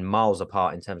different and miles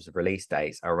apart in terms of release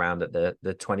dates, are around at the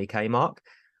 20K mark.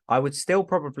 I would still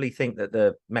probably think that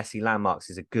the Messi Landmarks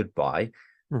is a good buy,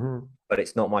 but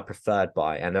it's not my preferred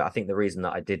buy. And I think the reason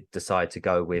that I did decide to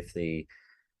go with the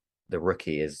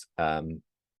rookie is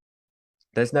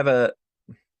there's never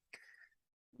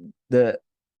the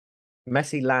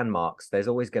Messi Landmarks. There's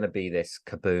always going to be this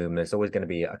kaboom. There's always going to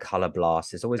be a color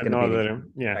blast. There's always going to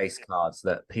be base cards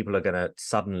that people are going to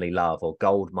suddenly love, or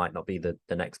gold might not be the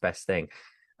next best thing.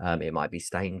 It might be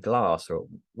stained glass or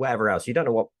whatever else. You don't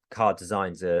know what card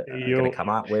designs are going to come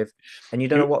out with, and you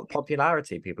don't know what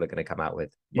popularity people are going to come out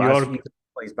with. Well, you can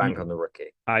always bank on the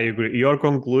rookie. I agree. Your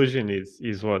conclusion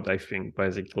is what I think,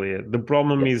 basically. The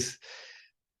problem is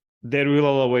there will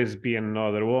always be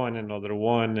another one.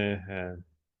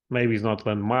 Maybe it's not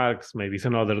Landmarks, maybe it's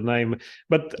another name.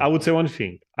 But I would say one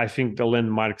thing. I think the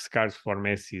Landmarks cards for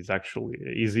Messi is actually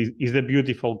is a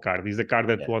beautiful card. It's a card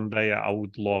that one day I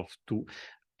would love to.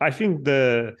 I think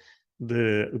the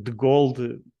gold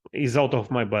is out of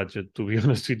my budget, to be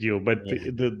honest with you. But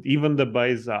even the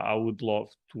base, I would love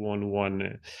to own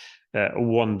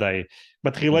one day.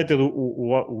 But related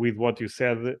with what you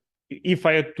said, if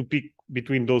I had to pick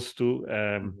between those two,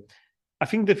 I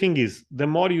think the thing is, the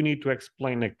more you need to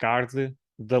explain a card,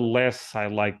 the less I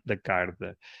like the card.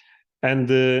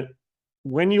 And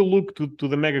when you look to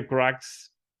the Mega Cracks,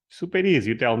 super easy.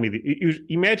 You tell me,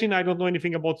 imagine I don't know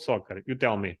anything about soccer. You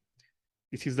tell me,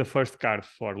 this is the first card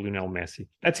for Lionel Messi.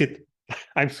 That's it.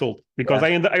 I'm sold, because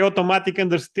I automatically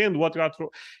understand what you are.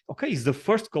 Okay, it's the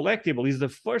first collectible. It's the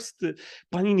first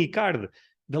Panini card.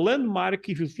 The Landmark,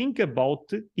 if you think about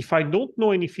it, if I don't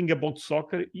know anything about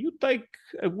soccer, you take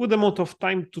a good amount of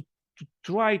time to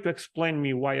try to explain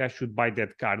me why I should buy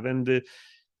that card. And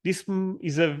this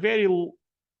is a very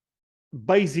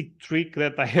basic trick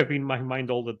that I have in my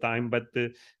mind all the time. But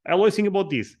I always think about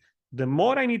this. The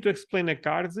more I need to explain a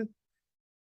card,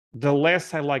 the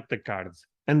less I like the cards.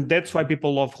 And that's why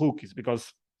people love rookies,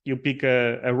 because you pick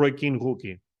a Roy Keane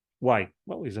rookie. Why?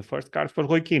 Well, it's the first card for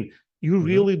Roy Keane. You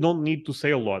really don't need to say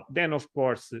a lot. Then, of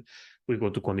course, we go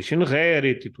to condition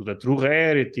rarity, to the true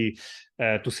rarity,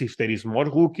 to see if there is more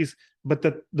rookies. But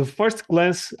the first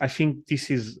glance, I think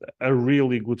this is a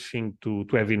really good thing to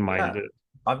have in mind.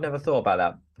 I've never thought about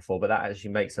that before, but that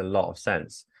actually makes a lot of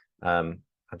sense. I'm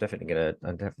definitely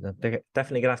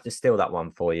gonna have to steal that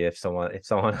one for you if someone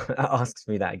asks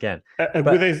me that again. A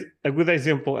good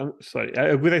example.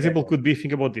 A good example could be,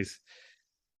 think about this.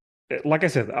 Like I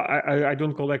said, I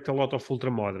don't collect a lot of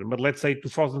ultra modern, but let's say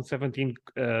 2017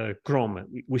 Chrome,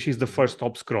 which is the first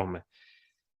Topps Chrome.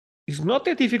 It's not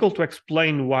that difficult to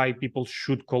explain why people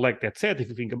should collect that set. If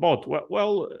you think about,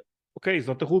 well, okay, it's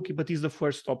not a rookie, but it's the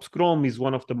first Topps Chrome. Is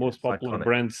one of the most popular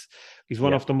brands. Is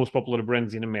one of the most popular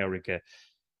brands in America.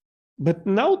 But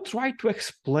now try to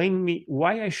explain me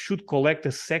why I should collect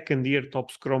a second-year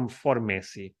Topps Chrome for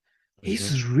Messi.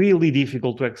 It's really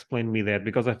difficult to explain me that,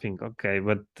 because I think, okay,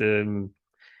 but there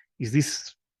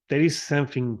is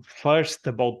something first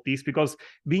about this, because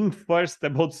being first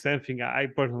about something, I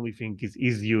personally think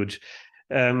is huge.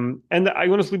 And I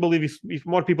honestly believe if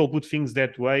more people put things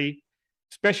that way,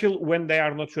 especially when they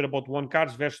are not sure about one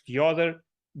card versus the other,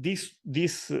 this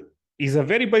is a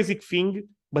very basic thing,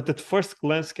 but at first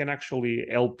glance can actually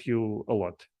help you a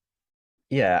lot.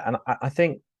 Yeah, and I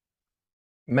think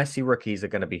Messi rookies are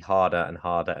going to be harder and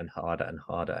harder and harder and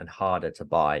harder and harder to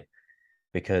buy,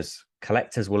 because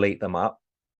collectors will eat them up.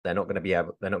 They're not going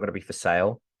to be for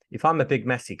sale. If I'm a big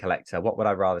Messi collector, what would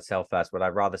I rather sell first? Would I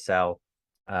rather sell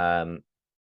a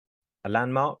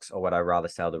landmarks, or would I rather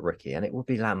sell the rookie? And it would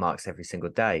be landmarks every single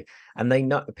day. And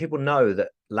people know that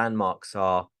landmarks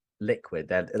are liquid.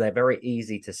 They're very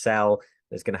easy to sell.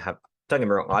 There's going to have, don't get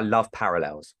me wrong, I love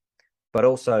parallels, but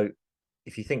also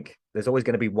if you think there's always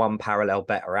going to be one parallel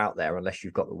better out there, unless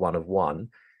you've got the one of one.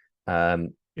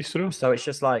 It's true. So it's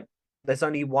just like there's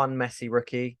only one Messi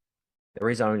rookie. There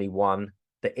is only one.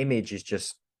 The image is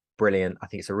just brilliant. I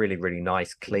think it's a really, really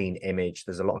nice, clean image.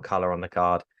 There's a lot of color on the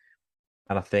card,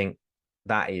 and I think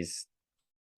that is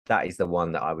the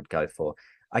one that I would go for.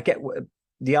 I get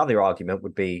the other argument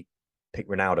would be pick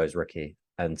Ronaldo's rookie,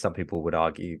 and some people would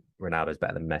argue Ronaldo's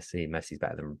better than Messi, Messi's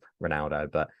better than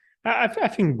Ronaldo, but I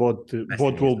think both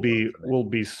Messi will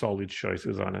be solid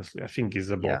choices. Honestly, I think it's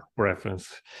about Yeah.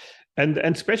 preference, and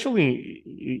especially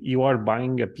you are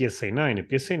buying a PSA 9. A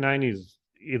PSA 9 is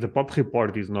the pop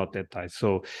report is not that tight,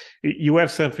 so you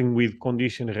have something with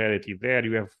condition rarity there.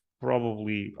 You have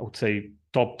probably, I would say,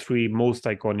 top 3 most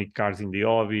iconic cards in the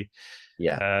hobby.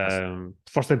 Yeah.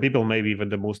 For some people, maybe even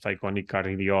the most iconic card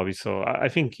in the hobby. So I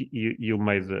think you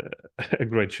made a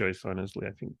great choice, honestly.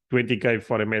 I think 20K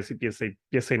for a Messi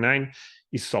PSA 9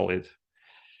 is solid.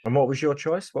 And what was your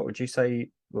choice? What would you say?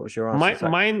 What was your answer?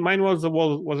 Mine was a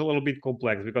little bit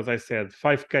complex because I said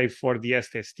 5K for the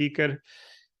ST sticker.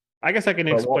 I guess I can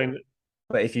explain.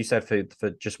 But if you said for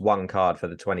just one card for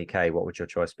the 20K, what would your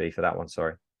choice be for that one?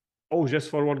 Sorry. Oh, just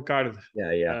for one card.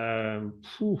 Yeah.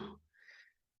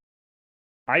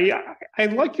 I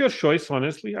like your choice,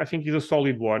 honestly. I think it's a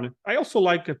solid one. I also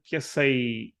like a PSA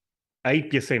 8,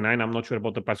 PSA 9. I'm not sure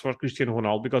about the price for Cristiano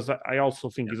Ronaldo because I also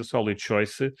think it's a solid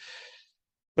choice.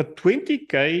 But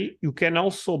 20K, you can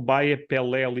also buy a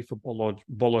Pelé Leaf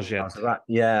Bolo Jet.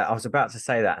 I was about to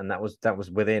say that, and that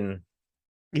was within.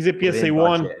 It's a PSA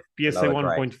 1, PSA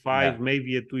 1.5, yeah.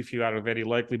 maybe a 2 if you are very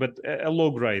likely, but a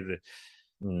low grade.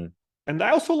 Mm. And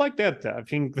I also like that. I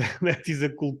think that is a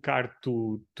cool card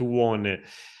to own.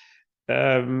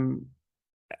 I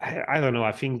don't know.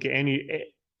 I think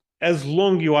as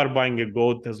long you are buying a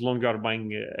GOAT, as long you are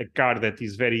buying a card that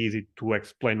is very easy to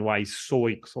explain why it's so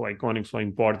iconic, so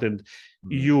important,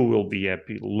 you will be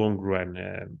happy long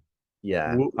run.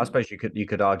 Yeah, I suppose you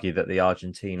could argue that the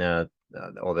Argentina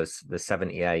or the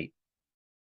 78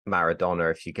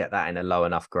 Maradona, if you get that in a low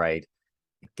enough grade,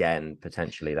 again,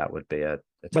 potentially that would be a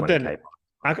 20K. But then,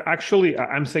 actually,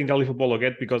 I'm saying the Leaf Bolo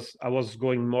Jet because I was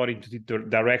going more into the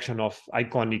direction of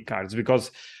iconic cards. Because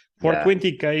for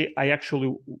 20K, I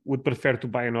actually would prefer to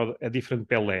buy a different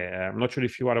Pelé. I'm not sure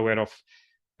if you are aware of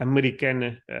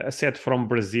American, a set from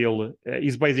Brazil.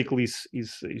 He's basically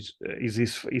is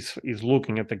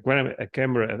looking at a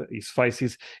camera. His face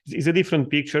is a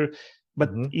different picture. But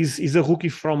is a rookie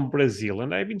from Brazil,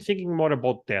 and I've been thinking more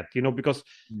about that, because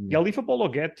the Leaf Bolo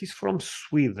Jet is from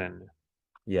Sweden.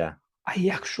 Yeah, I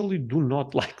actually do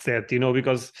not like that,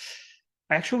 because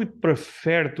I actually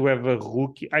prefer to have a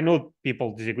rookie. I know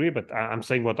people disagree, but I'm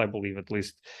saying what I believe at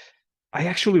least. I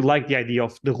actually like the idea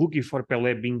of the rookie for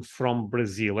Pelé being from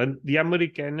Brazil, and the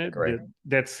American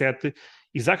that set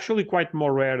is actually quite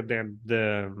more rare than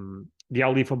the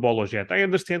Leaf Bolo Jet. I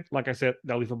understand, like I said,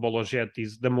 the Leaf Bolo Jet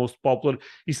is the most popular.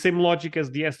 It's same logic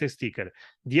as the ST sticker.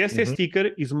 The ST sticker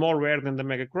is more rare than the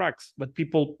Mega Cracks, but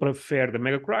people prefer the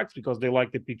Mega Cracks because they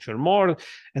like the picture more.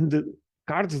 And the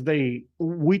cards,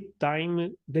 with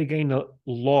time, they gain a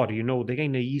lore, they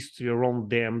gain a history around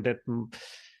them that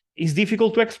is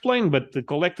difficult to explain, but the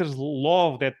collectors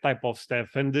love that type of stuff.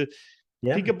 And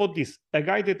think about this: a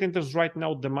guy that enters right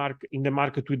now in the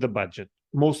market with the budget,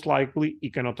 most likely he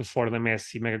cannot afford a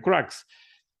Messi Mega Cracks,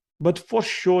 but for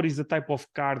sure is the type of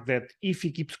card that if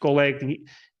he keeps collecting,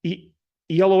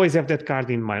 he'll always have that card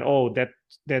in mind. Oh,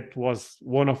 that was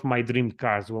one of my dream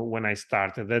cards when I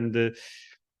started, and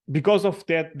because of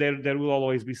that, there will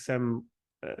always be some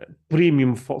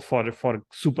premium for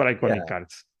super iconic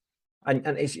cards. And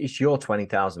it's your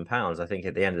 £20,000. I think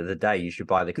at the end of the day, you should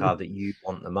buy the card that you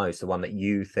want the most, the one that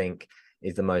you think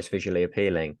is the most visually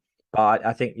appealing. But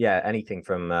I think, anything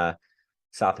from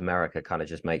South America kind of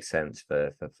just makes sense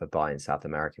for buying South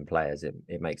American players.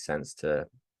 It makes sense to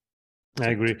I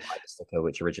agree. To buy the sticker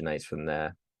which originates from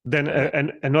there. Then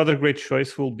another great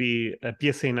choice will be a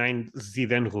PSA 9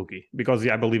 Zidane rookie, because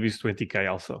I believe it's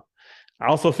 20K also. I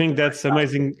also think that's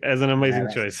amazing as an amazing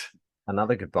choice.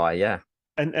 Another good buy, yeah.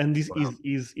 And this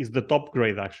is the top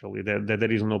grade, actually, that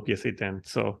there is no PSA 10.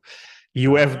 So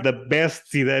you have the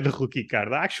best Zidane rookie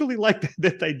card. I actually like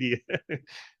that idea.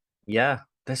 Yeah,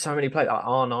 there's so many players.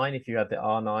 R9, if you had the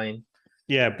R9.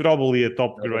 Yeah, probably a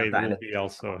top grade will be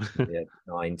also. Yeah,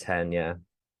 9, 10, yeah.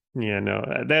 Yeah,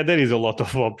 no, there is a lot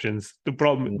of options. The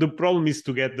problem is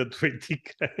to get the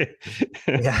 20K.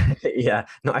 Yeah, yeah.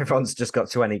 Not everyone's just got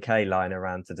 20K lying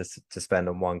around to spend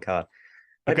on one card.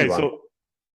 Okay, Anyone. so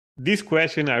this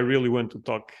question I really want to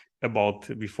talk about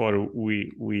before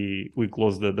we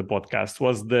close the podcast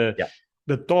was the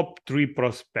top three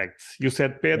prospects. You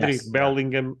said Pedri,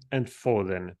 Bellingham, and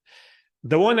Foden.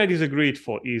 The one I disagreed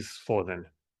for is Foden,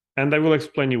 and I will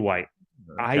explain you why.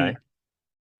 Okay.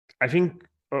 I think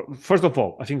first of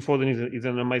all, I think Foden is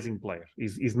an amazing player.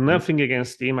 Is nothing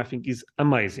against him. I think he's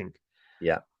amazing.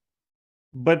 Yeah.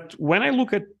 But when I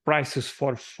look at prices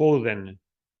for Foden,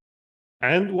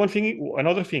 and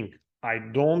another thing, I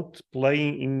don't play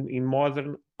in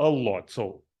modern a lot.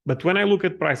 So, but when I look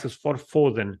at prices for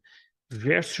Foden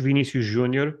versus Vinicius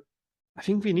Junior, I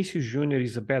think Vinicius Junior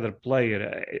is a better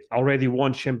player. Already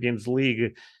won Champions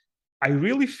League. I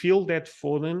really feel that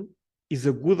Foden is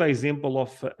a good example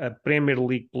of a Premier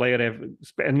League player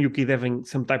and you kid having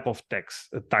some type of tax.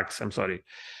 I'm sorry.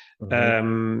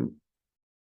 And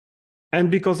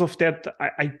because of that,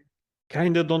 I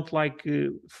kind of don't like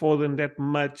Foden that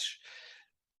much.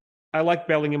 I like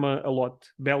Bellingham a lot.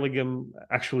 Bellingham,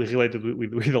 actually related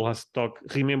with the last talk,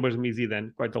 remembers me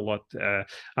Zidane quite a lot.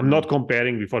 I'm not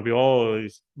comparing before,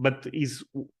 but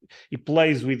he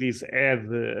plays with his head,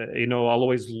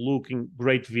 always looking,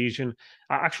 great vision.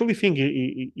 I actually think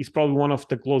he's probably one of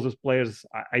the closest players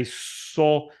I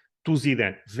saw to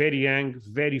Zidane. Very young,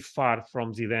 very far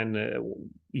from Zidane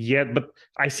yet, but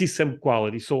I see some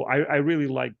quality. So I really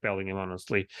like Bellingham,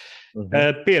 honestly.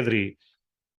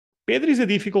 Pedri is a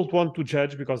difficult one to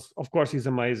judge because, of course, he's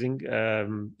amazing.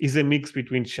 He's a mix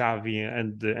between Xavi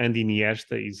and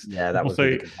Iniesta. That was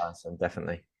the comparison,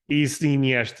 definitely. He's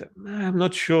Iniesta. I'm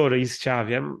not sure he's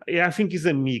Xavi. I think he's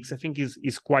a mix. I think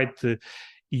he's quite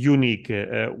unique.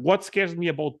 What scares me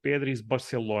about Pedri is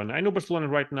Barcelona. I know Barcelona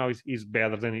right now is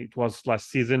better than it was last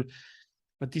season,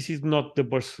 but this is not the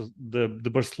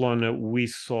Barcelona we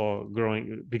saw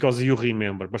growing, because you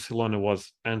remember Barcelona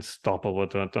was unstoppable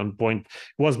at one point.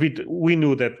 We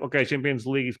knew that, okay, Champions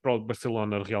League is probably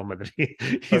Barcelona, Real Madrid.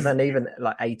 But then even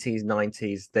like 80s,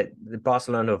 90s, that the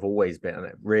Barcelona have always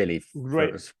been really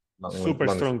great, super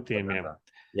strong team.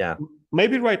 Yeah.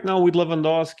 Maybe right now with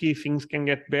Lewandowski things can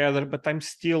get better, but I'm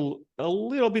still a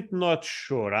little bit not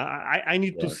sure. I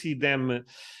need to see them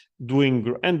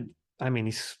doing, and I mean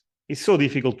it's so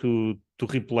difficult to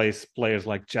replace players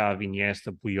like Xavi,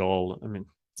 Iniesta, Puyol. I mean,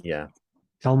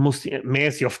 it's almost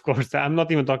Messi, of course. I'm not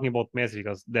even talking about Messi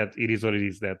because that it is what it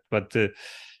is. But they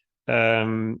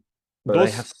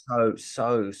have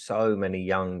so many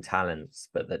young talents,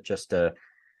 but that just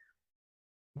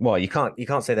well, you can't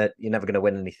say that you're never going to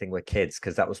win anything with kids,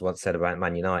 because that was once said about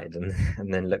Man United,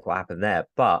 and then look what happened there.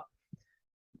 But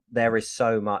there's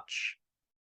so much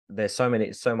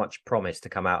promise to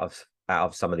come out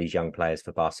of some of these young players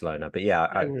for Barcelona. But yeah,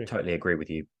 I totally agree with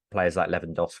you. Players like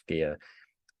Lewandowski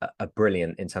are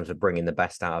brilliant in terms of bringing the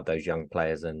best out of those young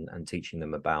players and teaching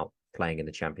them about playing in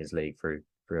the Champions League through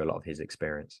a lot of his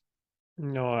experience.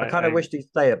 No, I kind of wish he'd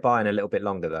stay at Bayern a little bit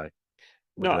longer though.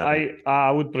 No,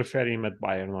 I would prefer him at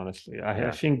Bayern, honestly.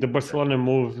 I think the Barcelona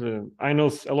move, I know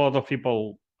a lot of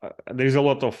people, there's a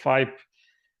lot of hype.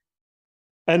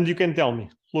 And you can tell me,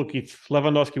 look, if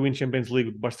Lewandowski wins Champions League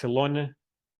with Barcelona,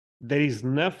 there is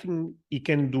nothing he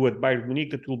can do at Bayern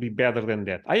Munich that will be better than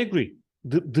that. I agree.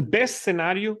 The best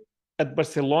scenario at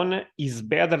Barcelona is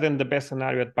better than the best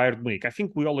scenario at Bayern Munich. I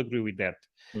think we all agree with that.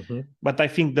 But I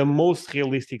think the most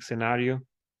realistic scenario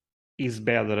is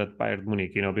better at Bayern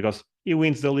Munich, because he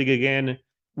wins the league again.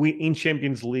 In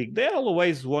Champions League, they're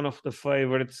always one of the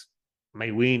favorites.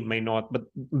 May win, may not, but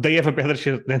they have a better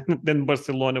chance than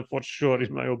Barcelona for sure,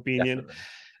 in my opinion.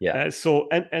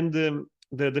 Definitely.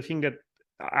 The thing that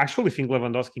I actually think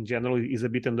Lewandowski in general is a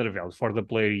bit undervalued for the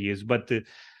player he is, but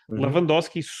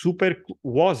Lewandowski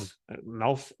was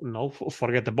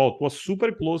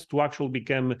super close to actually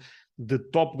become the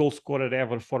top goal scorer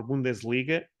ever for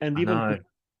Bundesliga, and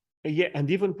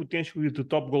even potentially the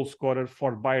top goal scorer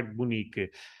for Bayern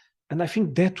Munich. And I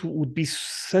think that would be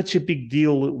such a big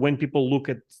deal when people look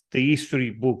at the history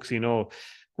books,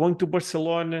 going to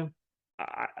Barcelona.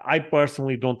 I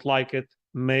personally don't like it.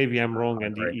 Maybe I'm wrong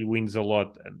and he wins a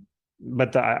lot,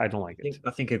 but I don't like it.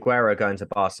 I think Aguero going to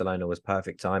Barcelona was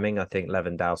perfect timing. I think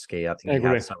Lewandowski, he had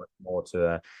so much more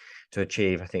to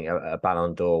achieve. I think a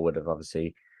Ballon d'Or would have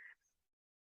obviously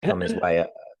come his way.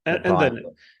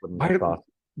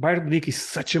 Bayern Munich is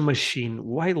such a machine.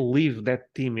 Why leave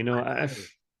that team?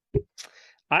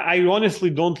 I honestly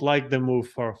don't like the move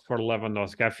for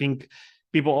Lewandowski. I think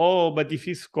people, oh, but if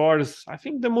he scores, I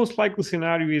think the most likely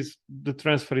scenario is the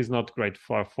transfer is not great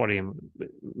for him.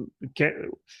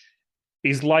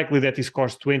 Is likely that he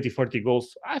scores 20, 30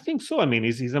 goals. I think so. I mean,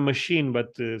 he's a machine,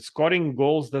 but scoring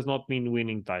goals does not mean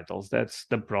winning titles. That's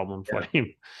the problem for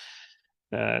him.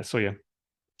 So, yeah.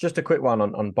 Just a quick one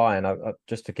on Bayern,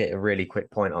 just to get a really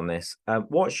quick point on this.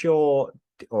 What's your,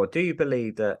 or do you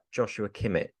believe that Joshua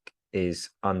Kimmich is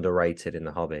underrated in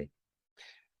the hobby?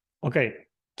 Okay,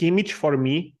 Kimmich for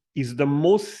me is the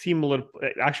most similar.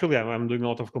 Actually, I'm doing a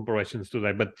lot of comparisons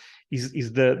today, but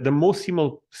is the most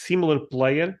similar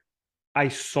player I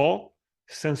saw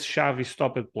since Xavi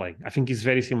stopped playing. I think he's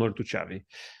very similar to Xavi.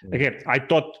 Again, I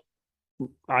thought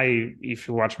if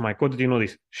you watch my content, you know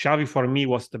this. Xavi for me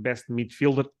was the best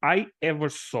midfielder I ever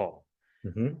saw.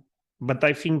 But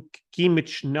I think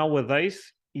Kimmich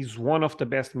nowadays is one of the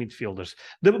best midfielders.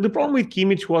 The problem with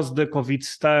Kimmich was the COVID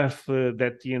stuff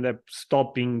that he ended up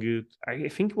stopping. I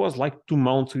think it was like 2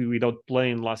 months without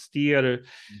playing last year.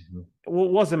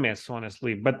 Was a mess,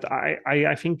 honestly. But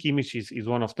I think Kimmich is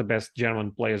one of the best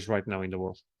German players right now in the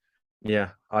world. Yeah,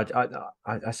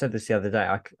 I said this the other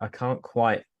day. I can't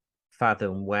quite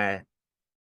fathom why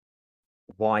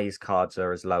his cards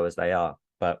are as low as they are,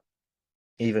 but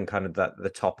even kind of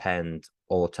the top end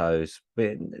autos,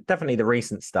 definitely the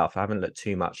recent stuff. I haven't looked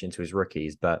too much into his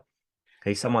rookies, but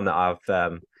he's someone that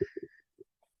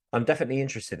I'm definitely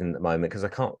interested in at the moment, because I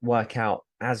can't work out,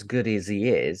 as good as he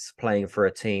is playing for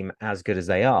a team as good as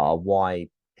they are, why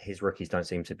his rookies don't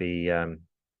seem to be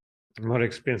more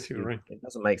expensive, right? It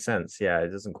doesn't make sense. Yeah, it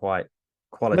doesn't quite,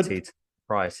 quality to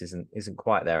price isn't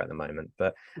quite there at the moment.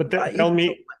 But tell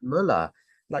me, Muller,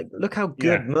 like, look how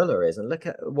good Muller is, and look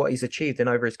at what he's achieved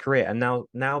over his career. And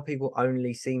now people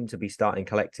only seem to be starting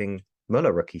collecting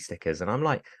Muller rookie stickers, and I'm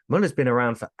like, Muller's been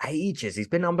around for ages. He's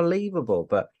been unbelievable.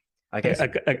 But I guess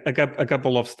a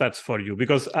couple of stats for you,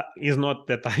 because it's not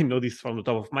that I know this from the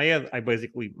top of my head. I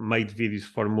basically made videos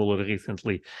for Muller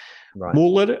recently. Right.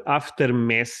 Muller, after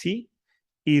Messi,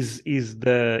 is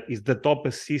the top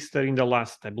assister in the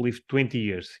last, I believe, 20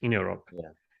 years in Europe. Yeah.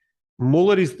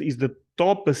 Muller is the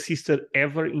top assister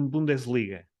ever in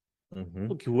Bundesliga.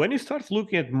 Look, when you start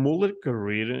looking at Muller's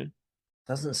career,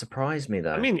 doesn't surprise me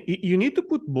though. I mean, you need to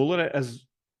put Muller as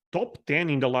top 10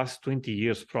 in the last 20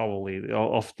 years, probably,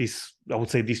 of this, I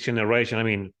would say, this generation. I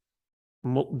mean,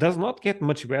 does not get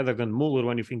much better than Muller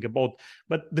when you think about.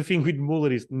 But the thing with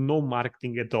Muller is no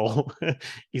marketing at all.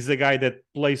 He's a guy that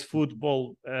plays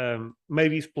football.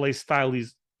 Maybe his play style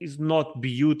is not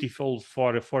beautiful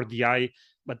for the eye,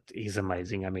 but he's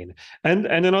amazing. I mean, and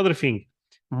another thing,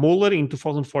 Muller in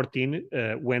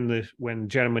 2014, when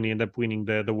Germany ended up winning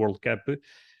the World Cup,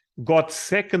 got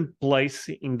second place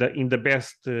in the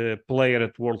best player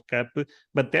at World Cup,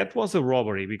 but that was a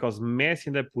robbery because Messi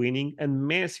ended up winning, and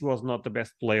Messi was not the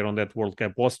best player on that World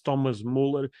Cup. Was Thomas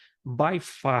Muller by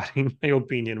far, in my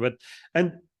opinion.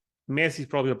 And Messi is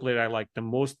probably the player I like the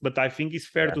most, but I think it's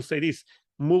fair to say this: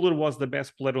 Muller was the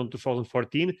best player on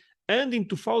 2014, and in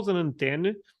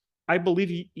 2010. I believe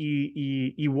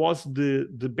he was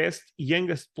the best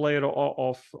youngest player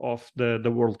of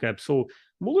the World Cup. So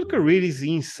Muller's career is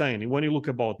insane when you look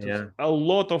about it. A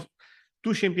lot of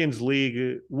 2 Champions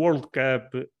League, World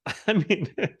Cup. I mean,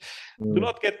 do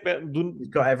not get. He's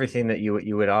got everything that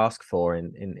you would ask for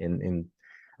in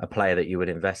a player that you would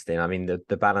invest in. I mean,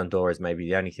 the Ballon d'Or is maybe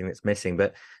the only thing that's missing,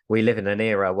 but we live in an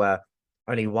era where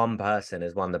only one person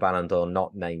has won the Ballon d'Or,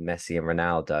 not named Messi and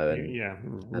Ronaldo.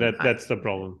 And that's the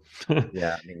problem.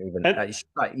 Yeah, I mean, even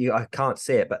I can't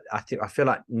see it, but I feel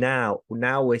like now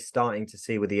we're starting to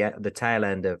see with the tail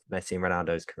end of Messi and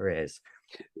Ronaldo's careers,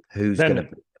 who's going to.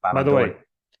 By the way,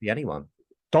 be anyone.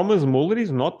 Thomas Muller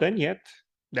is not done yet.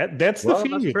 That's the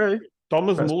thing. That's true.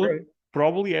 Thomas Muller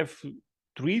probably have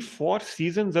 3-4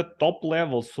 seasons at top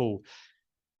level. So.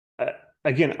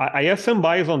 Again, I have some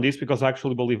bias on this because I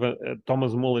actually believe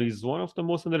Thomas Muller is one of the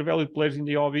most undervalued players in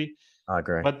the hobby. I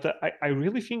agree. But I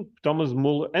really think Thomas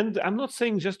Muller, and I'm not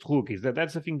saying just rookies,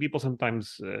 that's the thing people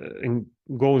sometimes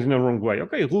goes in the wrong way.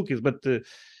 Okay, rookies, but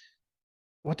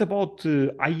what about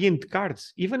high-end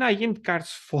cards? Even high-end cards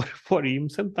for him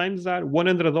sometimes are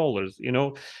 $100, you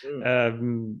know?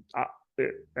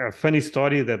 A funny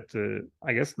story that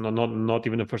I guess not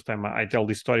even the first time I tell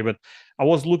this story, but I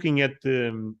was looking at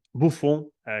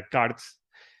Buffon cards,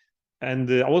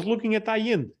 and I was looking at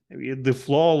high-end, the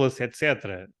flawless,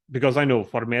 etc. Because I know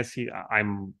for Messi,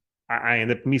 I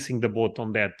end up missing the boat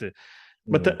on that.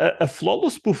 But a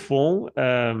flawless Buffon,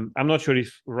 I'm not sure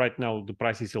if right now the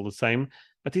price is still the same,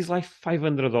 but it's like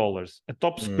 $500. A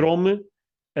top Chrome,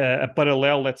 a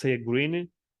parallel, let's say a green,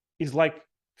 is like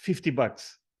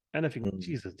 $50. And I think,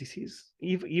 Jesus, this is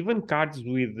even cards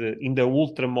with in the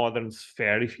ultra modern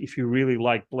sphere. If you really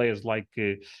like players like,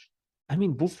 I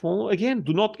mean, Buffon again,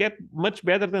 do not get much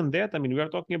better than that. I mean, we are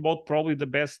talking about probably the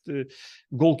best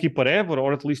goalkeeper ever,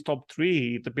 or at least top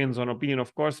three. It depends on opinion,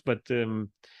 of course, but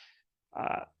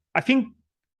I think,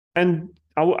 and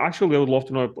actually, I would love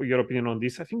to know your opinion on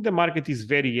this. I think the market is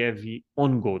very heavy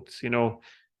on GOATs.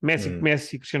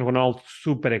 Messi, Cristiano Ronaldo,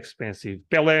 super expensive.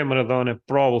 Pelé, Maradona,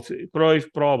 probably.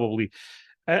 Cruyff, probably.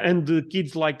 And the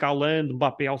kids like Haaland,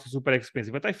 Mbappe, also super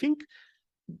expensive. But I think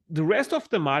the rest of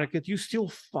the market, you still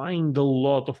find a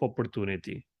lot of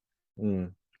opportunity.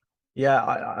 Yeah,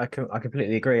 I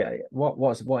completely agree.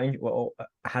 What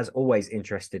has always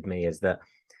interested me is that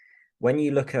when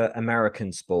you look at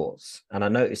American sports, and I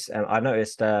noticed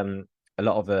a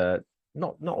lot of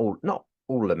not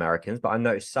all Americans, but I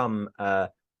noticed some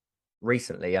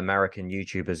recently American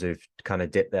YouTubers who've kind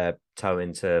of dipped their toe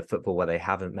into football where they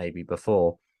haven't maybe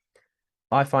before.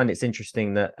 I find it's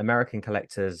interesting that American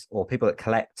collectors or people that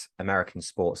collect American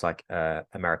sports like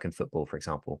American football, for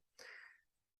example,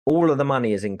 all of the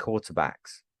money is in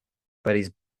quarterbacks, but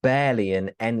there's barely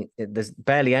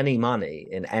any money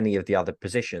in any of the other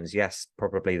positions. Yes,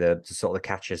 probably the sort of the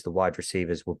catchers, the wide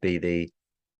receivers would be the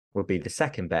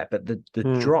second bet, but the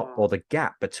drop or the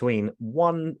gap between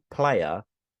one player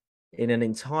in an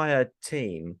entire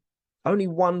team, only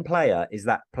one player is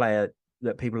that player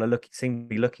that people seem to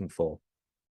be looking for.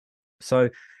 So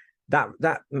that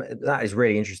is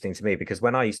really interesting to me, because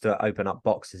when I used to open up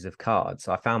boxes of cards,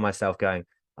 I found myself going,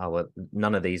 oh, well,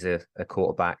 none of these are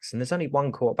quarterbacks, and there's only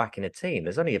one quarterback in a team.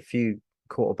 There's only a few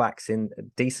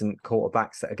decent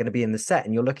quarterbacks that are going to be in the set,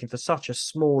 and you're looking for such a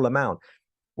small amount.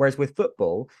 Whereas with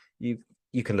football, you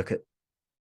can look at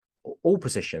all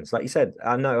positions. Like you said,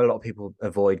 I know a lot of people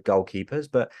avoid goalkeepers,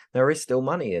 but there is still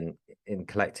money in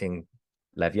collecting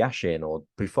Lev Yashin or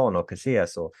Buffon or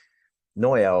Casillas or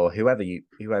Neuer or whoever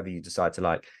you decide to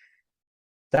like.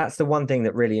 That's the one thing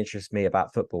that really interests me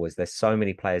about football, is there's so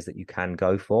many players that you can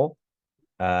go for.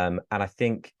 And I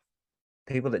think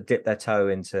people that dip their toe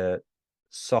into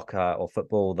soccer or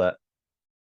football that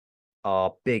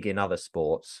are big in other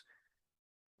sports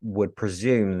would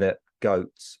presume that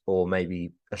GOATs or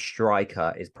maybe a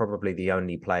striker is probably the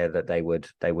only player that they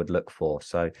would look for.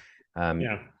 So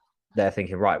they're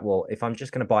thinking, right, well, if I'm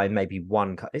just going to buy maybe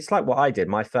one card, it's like what I did.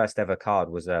 My first ever card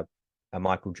was a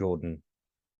Michael Jordan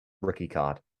rookie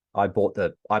card. I bought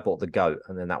the GOAT,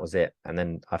 and then that was it. And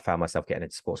then I found myself getting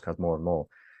into sports cards more and more.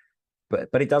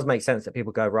 But it does make sense that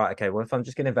people go, right, okay, well, if I'm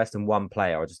just going to invest in one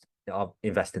player, I'll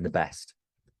invest in the best.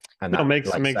 And that makes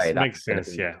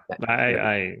sense. Yeah,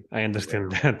 I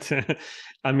understand that.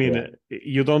 I mean,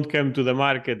 you don't come to the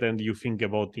market and you think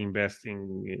about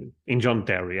investing in John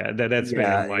Terry. That's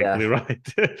very likely,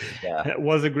 right?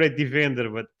 Was a great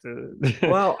defender, but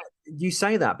well, you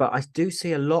say that, but I do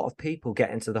see a lot of people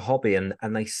get into the hobby and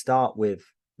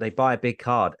they buy a big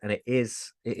card, and it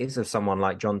is of someone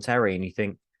like John Terry, and you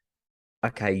think,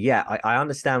 okay, yeah, I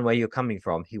understand where you're coming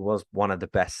from. He was one of the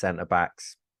best centre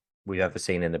backs we've ever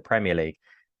seen in the Premier League.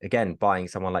 Again, buying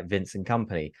someone like Vincent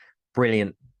Kompany,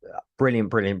 brilliant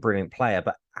player.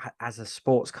 But as a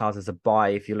sports card, as a buy,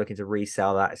 if you're looking to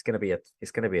resell that, it's going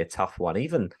to be a tough one.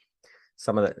 Even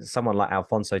someone like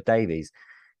Alphonso Davies,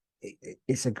 it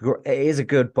is a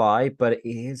good buy, but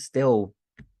he's still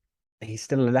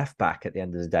a left back at the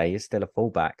end of the day. He's still a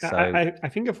fullback. So I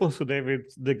think Alphonso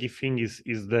Davies, the key thing is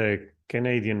the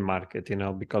Canadian market,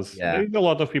 because there is a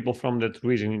lot of people from that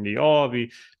region in the hobby.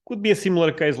 Could be a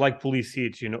similar case like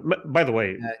Pulisic, By the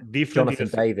way, Jonathan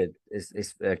David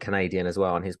is Canadian as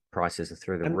well, and his prices are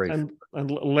through the roof.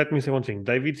 And let me say one thing: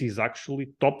 David is actually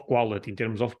top quality in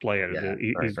terms of player.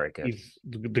 Very good.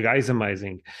 The guy is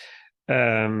amazing.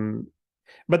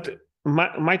 But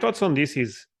my thoughts on this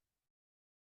is,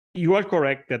 you are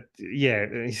correct that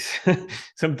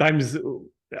sometimes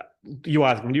you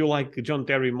ask me, do you like John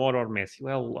Terry more or Messi?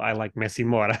 Well, I like Messi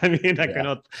more. I mean, I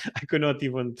cannot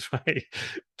even try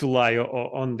to lie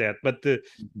on that. But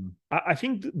I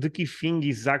think the key thing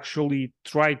is actually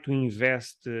try to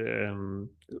invest.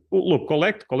 Look,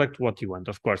 collect what you want,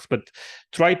 of course, but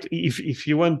try to, if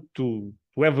you want to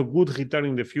have a good return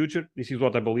in the future, this is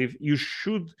what I believe, you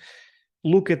should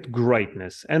look at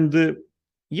greatness. And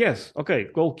yes, okay,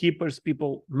 goalkeepers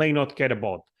people may not care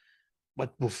about,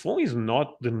 but Buffon is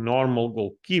not the normal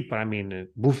goalkeeper. I mean,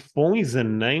 Buffon is a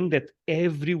name that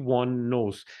everyone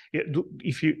knows.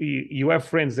 If you have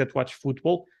friends that watch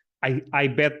football, I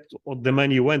bet the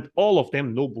money you want, all of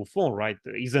them know Buffon, right?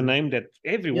 He's a name that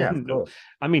everyone knows.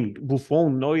 I mean,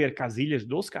 Buffon, Neuer, Casillas,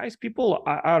 those guys, people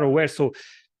are aware. So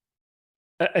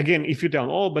again, if you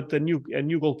tell, oh, but a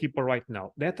new goalkeeper right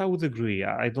now, that I would agree.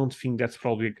 I don't think that's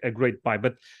probably a great buy.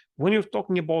 But when you're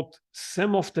talking about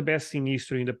some of the best in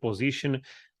history in the position,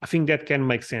 I think that can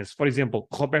make sense. For example,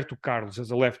 Roberto Carlos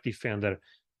as a left defender.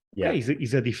 Yeah, Okay,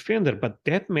 he's a defender, but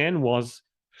that man was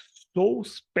so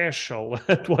special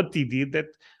at what he did that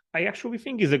I actually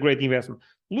think is a great investment.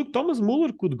 Look, Thomas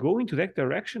Muller could go into that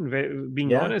direction,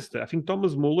 being honest. I think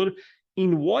Thomas Muller,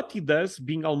 in what he does,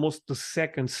 being almost the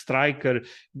second striker,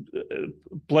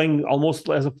 playing almost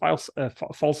as a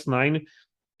false nine,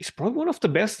 is probably one of the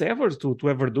best ever to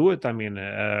ever do it. I mean,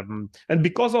 and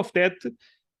because of that,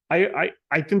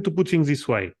 I tend to put things this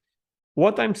way.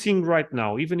 What I'm seeing right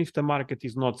now, even if the market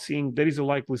is not seeing, there is a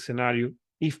likely scenario.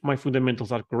 If my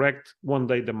fundamentals are correct, one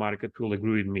day the market will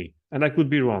agree with me. And I could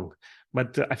be wrong.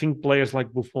 But I think players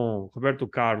like Buffon, Roberto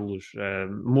Carlos,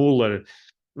 Muller,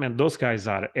 man, those guys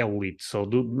are elite. So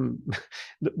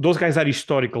those guys are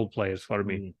historical players for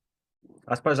me.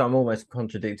 I suppose I'm almost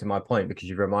contradicting my point because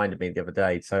you reminded me the other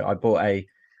day. So I bought a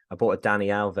Dani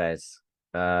Alves.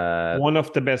 One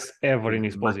of the best ever in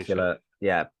his position.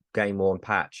 Yeah, game worn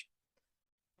patch.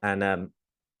 And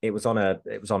it was on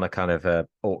a kind of a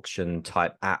auction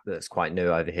type app that's quite new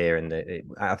over here.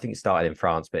 I think it started in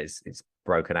France, but it's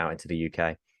broken out into the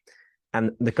UK.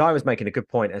 And the guy was making a good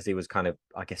point as he was kind of,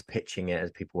 I guess, pitching it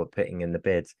as people were putting in the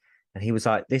bids. And he was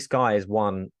like, this guy has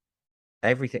won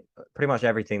everything, pretty much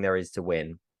everything there is to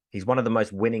win. He's one of the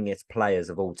most winningest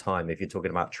players of all time. If you're talking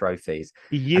about trophies,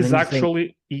 he is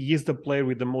the player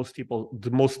with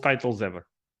the most titles ever.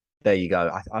 There you go.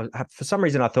 I for some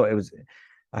reason I thought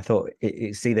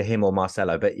it's either him or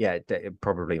Marcelo, but yeah, it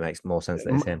probably makes more sense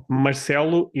that it's him.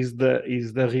 Marcelo is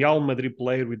the Real Madrid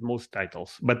player with most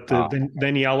titles, but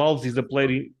Dani Alves is the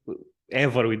player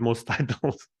ever with most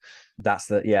titles.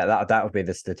 That would be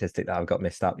the statistic that I've got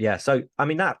missed up. Yeah, so I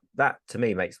mean that to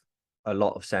me makes a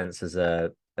lot of sense as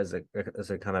a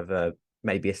kind of a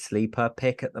maybe a sleeper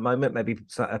pick at the moment, maybe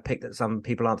a pick that some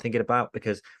people aren't thinking about,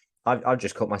 because I've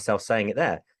just caught myself saying it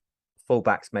there.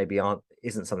 Fullbacks maybe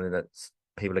isn't something that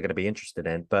people are going to be interested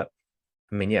in, but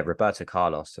I mean, yeah, Roberto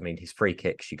Carlos. I mean, his free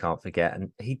kicks you can't forget,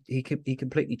 and he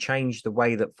completely changed the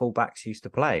way that fullbacks used to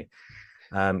play.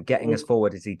 Getting as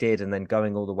forward as he did and then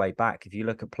going all the way back. If you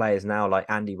look at players now like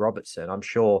Andy Robertson, I'm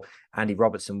sure Andy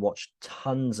Robertson watched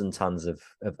tons and tons of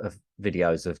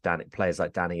videos of players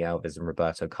like Dani Alves and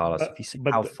Roberto Carlos. If you see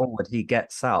how forward he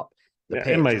gets up,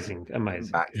 amazing.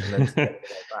 Back and then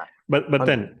but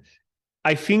then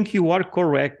I think you are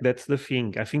correct. That's the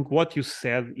thing. I think what you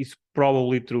said is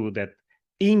probably true, that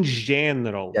in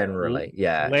generally,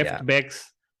 left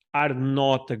backs are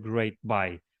not a great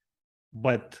buy.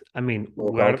 But I mean,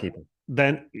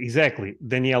 then exactly,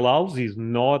 Daniel Alves is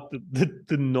not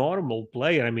the normal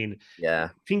player. I mean,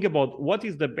 think about what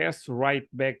is the best right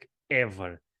back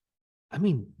ever. I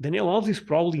mean, Daniel Alves is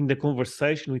probably in the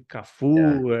conversation with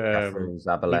Cafu,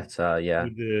 Zabaleta,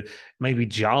 with, maybe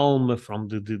Jalma from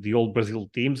the old Brazil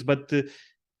teams. But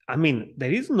I mean,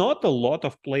 there is not a lot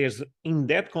of players in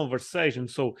that conversation.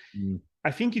 So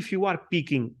I think if you are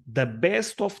picking the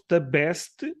best of the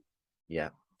best,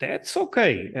 that's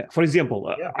okay. For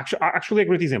example, actually a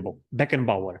great example,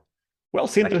 Beckenbauer. Well,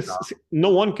 no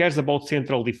one cares about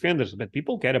central defenders, but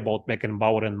people care about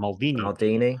Beckenbauer and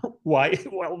Maldini. Why?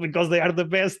 Well, because they are the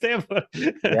best ever.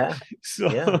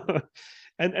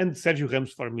 And Sergio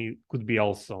Ramos for me could be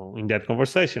also in that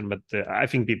conversation, but I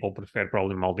think people prefer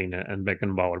probably Maldini and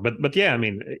Beckenbauer. But yeah, I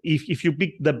mean, if you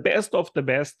pick the best of the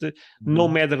best, no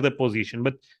matter the position,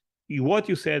 but what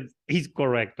you said is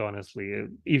correct, honestly.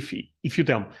 If you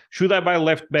tell me, should I buy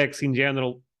left backs in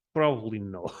general? Probably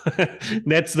no.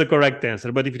 That's the correct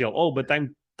answer. But if you tell, but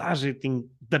I'm targeting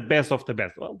the best of the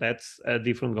best, well, that's a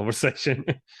different conversation.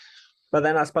 But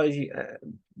then I suppose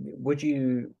would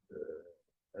you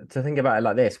to think about it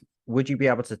like this, would you be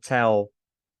able to tell?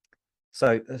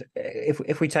 So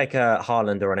if we take a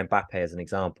Haaland or an Mbappe as an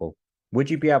example, would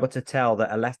you be able to tell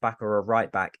that a left back or a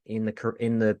right back in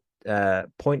the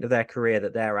point of their career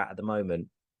that they're at the moment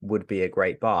would be a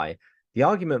great buy? The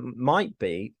argument might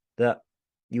be that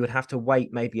you would have to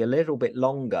wait maybe a little bit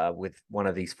longer with one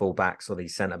of these fullbacks or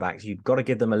these centre backs. You've got to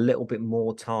give them a little bit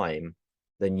more time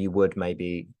than you would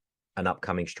maybe an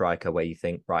upcoming striker where you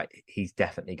think, right, he's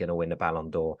definitely going to win the Ballon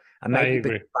d'Or. And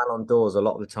maybe Ballon d'Ors a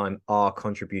lot of the time are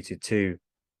contributed to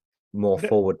more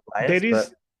forward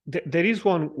players. There is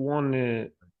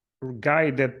one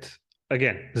guy that,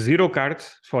 again, 0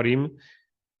 cards for him,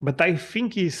 but I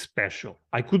think he's special.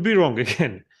 I could be wrong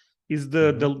again. Is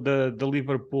the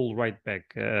Liverpool right back?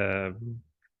 I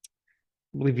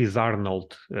believe he's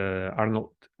Alexander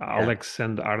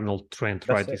Arnold Trent,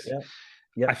 right?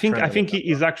 Yeah, I think he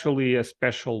is actually a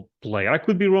special player. I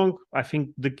could be wrong. I think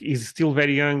he's still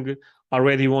very young,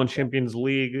 already won Champions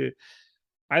League.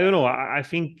 I don't know. I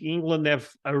think England have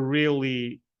a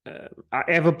really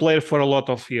have a player for a lot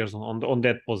of years on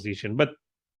that position, but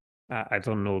I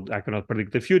don't know. I cannot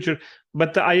predict the future.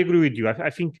 But I agree with you. I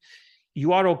think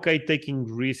you are okay taking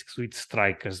risks with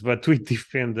strikers, but with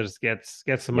defenders gets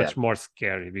much more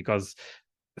scary because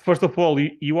first of all,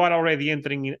 you are already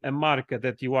entering in a market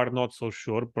that you are not so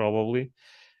sure, probably.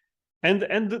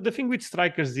 And the thing with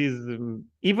strikers is,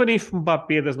 even if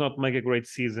Mbappe does not make a great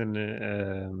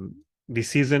season this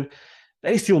season,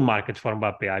 there is still market for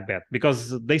Mbappe, I bet,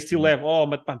 because they still have,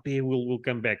 but Mbappe will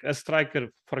come back. A striker,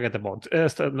 forget about,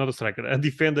 not a striker, a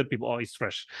defender, people, he's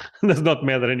fresh. Does not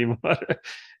matter anymore.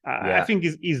 I think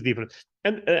is different.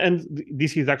 And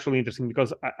this is actually interesting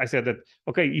because I said that,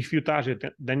 okay, if you touch it,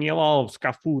 Daniel Alves,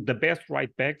 Cafu, the best right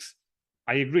backs,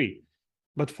 I agree.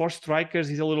 But for strikers,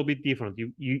 is a little bit different.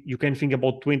 You can think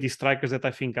about 20 strikers that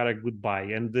I think are a good buy.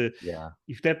 And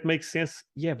if that makes sense,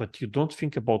 but you don't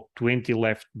think about 20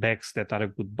 left backs that are a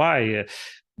good buy.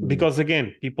 Because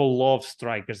again, people love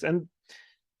strikers. And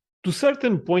to a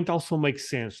certain point also makes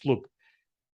sense. Look,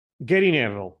 Gary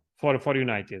Neville for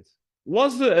United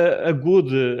was a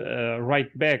good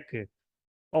right back.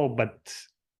 But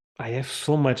I have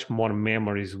so much more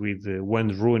memories with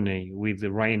Wayne Rooney, with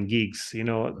Ryan Giggs. You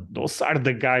know, those are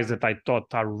the guys that I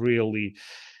thought are really.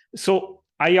 So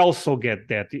I also get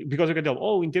that because you can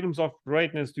tell, in terms of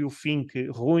greatness, do you think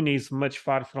Rooney is much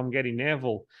far from Gary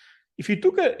Neville? If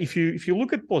you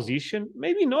look at position,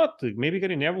 maybe not. Maybe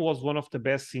Gary Neville was one of the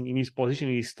best in his position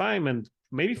in his time, and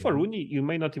maybe for Rooney, you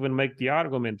may not even make the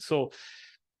argument. So,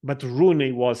 but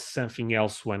Rooney was something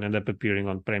else when ended up appearing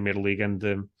on Premier League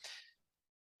and.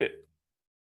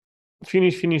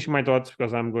 Finish my thoughts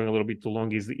because I'm going a little bit too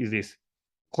long. Is this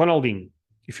Ronaldinho?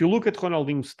 If you look at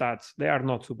Ronaldinho's stats, they are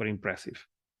not super impressive.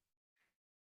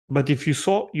 But if you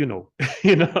saw, you know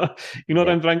what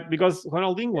I'm trying, because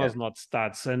Ronaldinho was not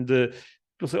stats, and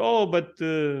people say, but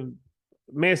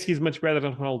Messi is much better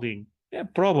than Ronaldinho. Yeah,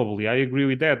 probably, I agree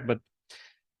with that. But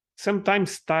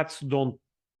sometimes stats don't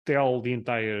tell the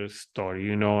entire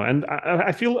story, and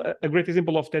I feel a great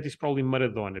example of that is probably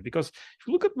Maradona, because if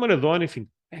you look at Maradona, you think,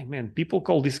 hey man, people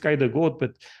call this guy the GOAT,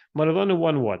 but Maradona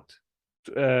won what?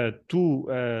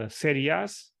 2 Serie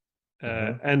A's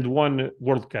and 1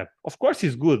 World Cup. Of course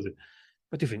he's good,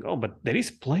 but you think, but there is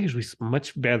players with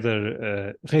much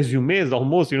better resumes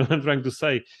almost, what I'm trying to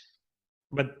say.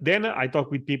 But then I talk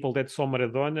with people that saw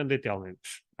Maradona and they tell me,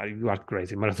 you are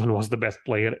crazy. Maradona was the best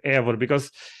player ever,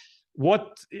 because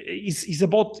what is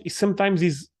about sometimes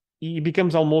he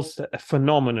becomes almost a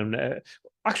phenomenon.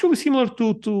 Actually, similar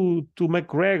to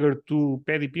McGregor, to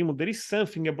Paddy Pimble, there is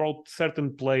something about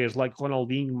certain players like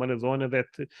Ronaldinho, Maradona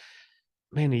that,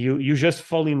 man, you just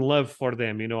fall in love for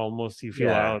them. Almost you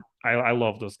feel I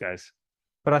love those guys.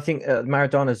 But I think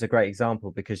Maradona is a great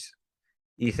example because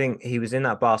you think he was in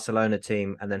that Barcelona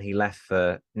team and then he left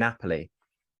for Napoli,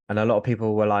 and a lot of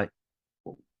people were like,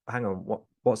 hang on,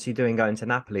 what's he doing going to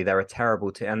Napoli? They're a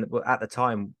terrible team, and at the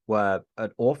time were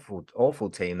an awful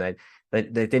team. They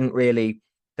didn't really.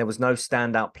 There was no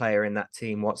standout player in that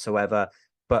team whatsoever.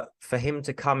 But for him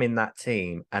to come in that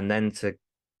team and then for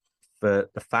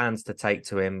the fans to take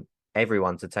to him,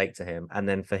 everyone to take to him, and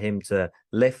then for him to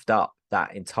lift up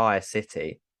that entire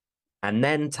city and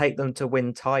then take them to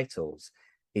win titles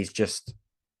is just.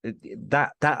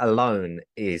 That alone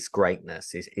is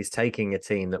greatness. Is taking a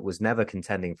team that was never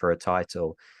contending for a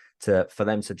title for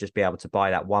them to just be able to buy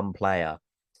that one player,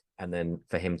 and then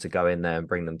for him to go in there and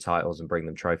bring them titles and bring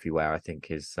them trophy-ware, I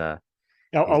think is. I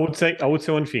would say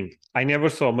one thing. I never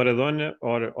saw Maradona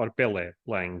or Pelé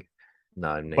playing.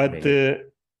 No, but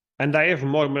and I have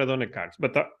more Maradona cards.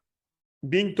 But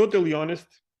being totally honest,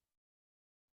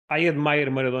 I admire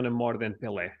Maradona more than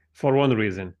Pelé for one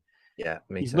reason. Yeah,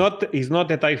 me it's too. It's not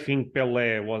that I think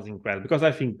Pelé was incredible, because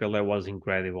I think Pelé was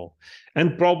incredible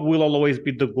and probably will always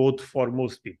be the GOAT for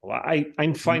most people.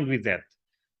 I'm fine with that.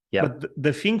 Yeah. But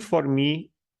the thing for me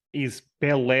is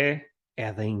Pelé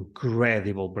had an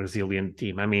incredible Brazilian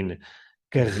team. I mean,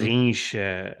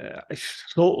 Garrincha,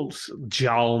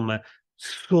 Djalma,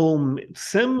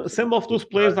 some of those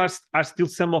players are still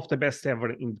some of the best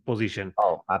ever in the position.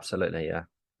 Oh, absolutely, yeah.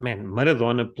 Man,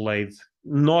 Maradona played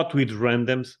not with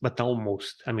randoms, but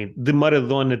almost. I mean, the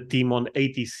Maradona team on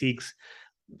 86.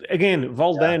 Again,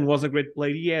 Valdan was a great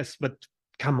player, yes, but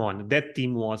come on, that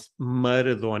team was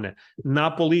Maradona.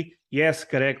 Napoli, yes,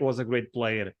 Careca was a great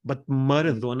player, but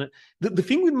Maradona. The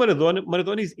thing with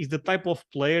Maradona is the type of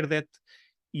player that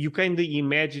you kind of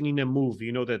imagine in a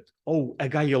movie, that, a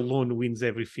guy alone wins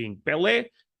everything. Pelé,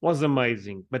 was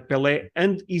amazing. But Pelé,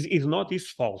 and is not his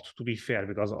fault, to be fair,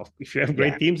 because if you have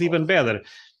great Yeah, teams, even better.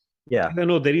 yeah, I don't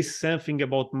know. There is something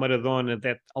about Maradona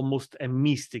that almost a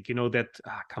mystic, that,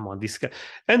 come on, this guy.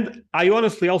 And I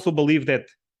honestly also believe that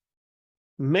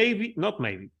not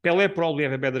maybe, Pelé probably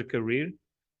have a better career,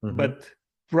 but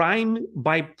prime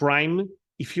by prime,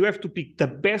 if you have to pick the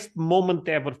best moment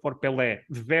ever for Pelé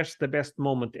versus the best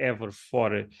moment ever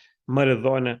for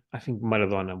Maradona, I think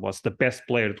Maradona was the best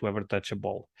player to ever touch a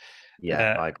ball.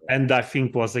 yeah. I agree. And I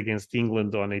think was against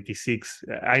England on '86.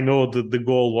 I know the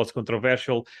goal was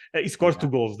controversial. He scored two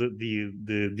goals: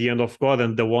 the end of God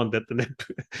and the one that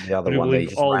The other one that dribbling he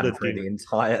just all ran the through team. the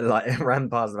entire, like ran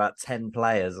past about 10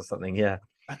 players or something. Yeah,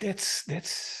 But that's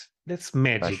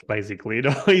magic, special. basically.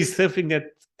 It's something that,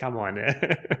 come on.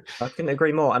 I couldn't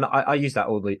agree more. And I use that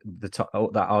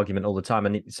that argument all the time.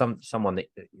 And someone that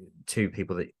two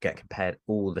people that get compared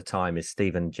all the time is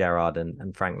Steven Gerrard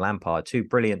and Frank Lampard, two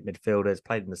brilliant midfielders,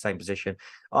 played in the same position,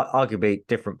 arguably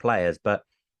different players. But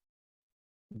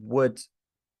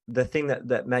the thing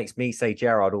that makes me say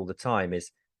Gerrard all the time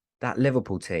is that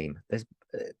Liverpool team. There's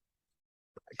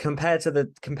compared to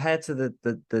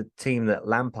the team that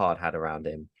Lampard had around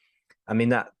him. I mean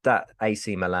that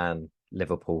AC Milan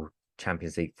Liverpool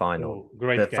Champions League final.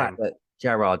 Great The game. fact that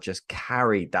Gerrard just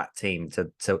carried that team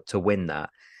to win that,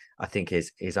 I think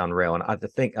is unreal. And I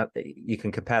think you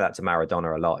can compare that to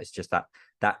Maradona a lot. It's just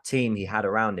that team he had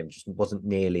around him just wasn't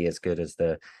nearly as good as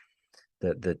the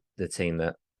team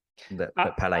that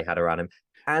Pelé had around him.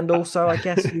 And also, I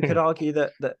guess you could argue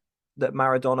that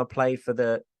Maradona played for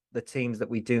the teams that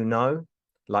we do know,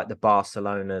 like the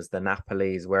Barcelonas, the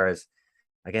Napolis, whereas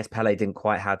I guess Pelé didn't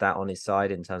quite have that on his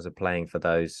side in terms of playing for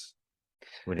those.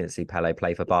 We didn't see Pelé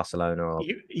play for Barcelona.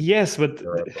 Yes, but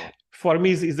for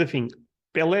me is the thing.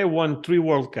 Pelé won 3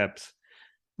 World Cups.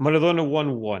 Maradona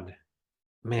won 1.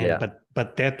 Man, Yeah.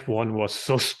 but that one was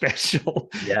so special.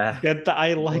 Yeah. That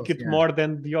I like it more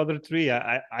than the other 3.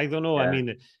 I don't know. Yeah. I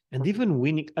mean, and even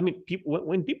winning. I mean,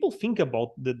 when people think about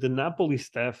the Napoli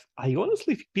stuff, I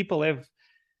honestly think people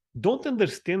don't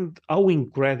understand how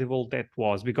incredible that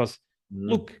was, because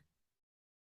look,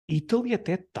 Italy at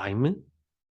that time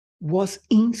was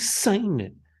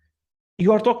insane.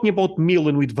 You are talking about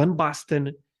Milan with Van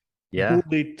Basten,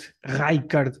 Gullit,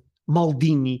 Rijkaard,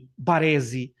 Maldini,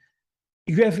 Baresi.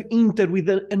 You have Inter with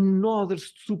another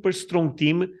super strong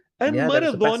team, and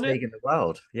Maradona, the best league in the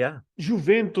world. Yeah,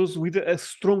 Juventus with a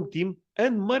strong team,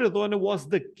 and Maradona was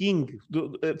the king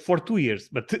for 2 years.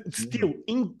 But still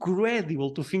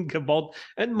incredible to think about.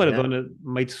 And Maradona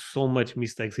made so much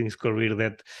mistakes in his career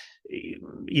that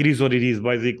it is what it is,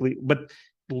 basically. But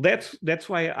that's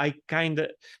why I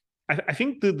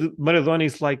think the Maradona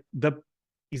is like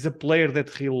is a player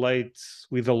that relates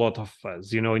with a lot of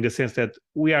us, in the sense that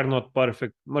we are not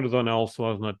perfect. Maradona also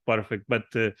was not perfect, but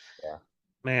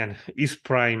man, his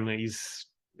prime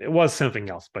was something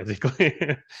else, basically.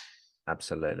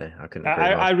 Absolutely, I couldn't agree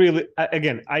more. I really,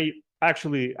 again, I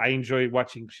enjoy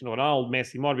watching Cristiano Ronaldo,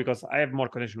 Messi more, because I have more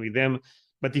connection with them.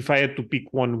 But if I had to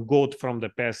pick one GOAT from the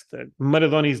past,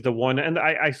 Maradona is the one. And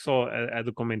I saw a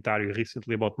documentary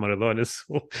recently about Maradona,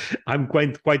 so I'm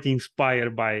quite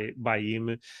inspired by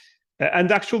him.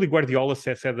 And actually, Guardiola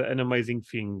said an amazing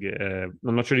thing.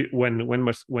 I'm not sure when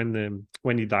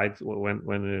he died, when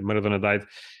Maradona died.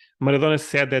 Maradona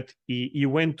said that he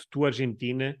went to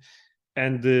Argentina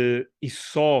and he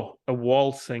saw a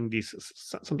wall saying this,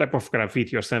 some type of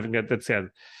graffiti or something that said,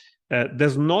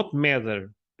 does not matter.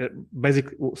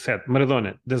 Basically said,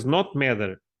 Maradona, does not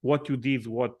matter what you did,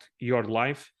 what your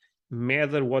life,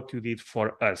 matter what you did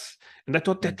for us. And I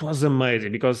thought that was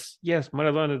amazing, because yes,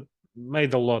 Maradona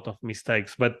made a lot of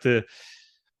mistakes, but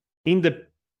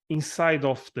inside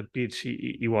of the pitch,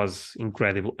 he was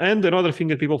incredible. And another thing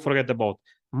that people forget about,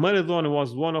 Maradona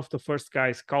was one of the first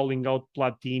guys calling out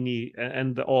Platini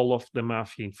and all of the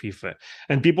mafia in FIFA.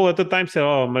 And people at the time said,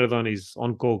 oh, Maradona is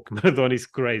on coke, Maradona is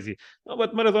crazy. No,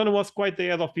 but Maradona was quite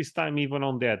ahead of his time even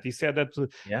on that. He said that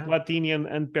Platini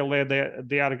and Pelé,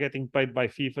 they are getting paid by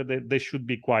FIFA, they should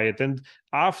be quiet. And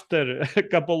after a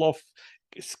couple of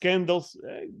scandals,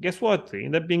 guess what? They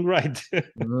end up being right.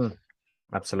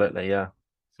 Absolutely, yeah.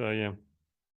 So, yeah.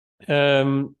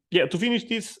 To finish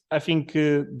this, I think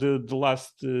the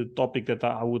last topic that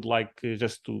I would like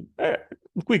just to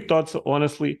quick thoughts,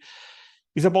 honestly,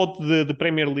 is about the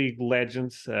Premier League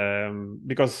legends,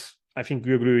 because I think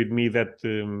you agree with me that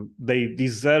they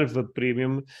deserve a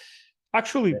premium.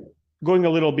 Actually, going a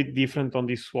little bit different on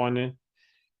this one,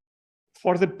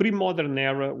 for the pre-modern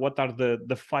era, what are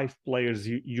the 5 players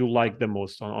you like the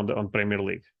most on Premier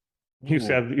League? You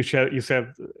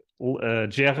said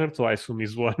Gerrard, so I assume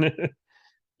he's one.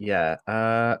 Yeah.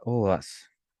 That's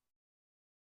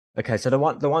okay. So the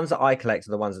ones that I collect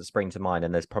are the ones that spring to mind,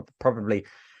 and there's probably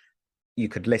you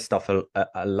could list off a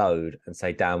load and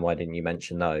say, Dan, why didn't you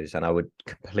mention those? And I would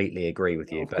completely agree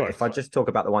with you. Of But course. if I just talk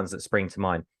about the ones that spring to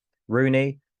mind,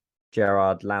 Rooney,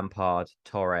 Gerrard, Lampard,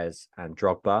 Torres, and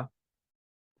Drogba,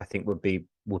 I think would be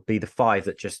the five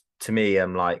that just to me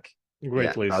I'm like,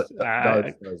 Great list.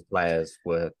 those players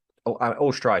were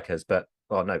all strikers, but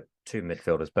well, no, two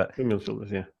midfielders, but Two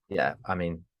midfielders, yeah. yeah, I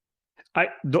mean,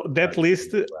 that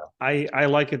list, I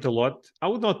like it a lot. I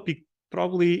would not pick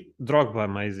probably Drogba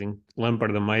amazing,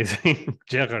 Lampard amazing,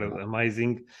 Gerrard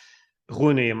amazing,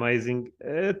 Rooney amazing.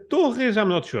 Torres, I'm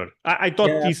not sure. I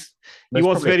thought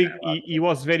he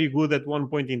was very good at one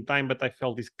point in time, but I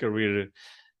felt his career.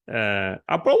 I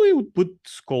probably would put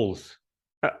Scholes.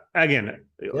 Again,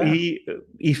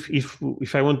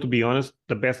 if I want to be honest,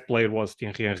 the best player was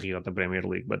Thierry Henry at the Premier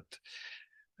League, but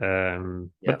I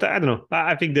don't know.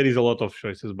 I think there is a lot of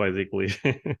choices basically.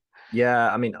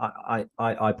 Yeah, I mean,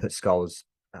 I put Scholes.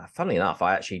 Funnily enough,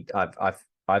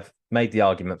 I've made the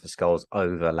argument for Scholes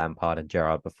over Lampard and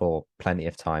Gerrard before plenty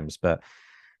of times, but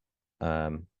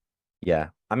yeah,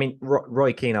 I mean,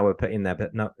 Roy Keane I would put in there,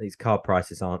 but no, these card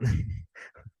prices aren't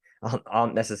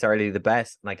necessarily the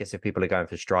best. And I guess if people are going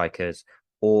for strikers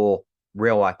or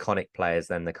real iconic players,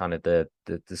 then the kind of the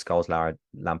Scholes,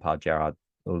 Lampard, Gerrard,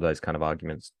 all those kind of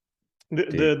arguments.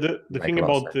 The thing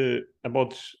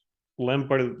about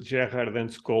Lampard, Gerrard, and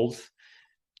Scholes.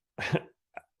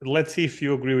 Let's see if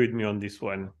you agree with me on this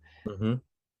one. Mm-hmm.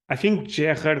 I think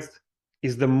Gerrard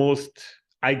is the most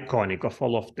iconic of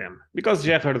all of them because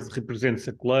Gerrard represents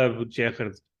a club.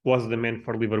 Gerrard was the man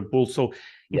for Liverpool. So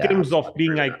in terms of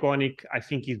being iconic, I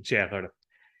think it's Gerrard.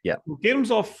 Yeah. In terms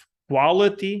of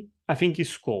quality, I think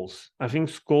it's Scholes. I think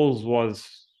Scholes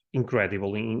was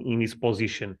incredible in his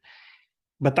position.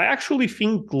 But I actually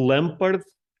think Lampard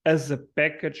as a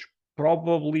package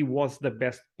probably was the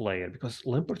best player because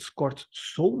Lampard scored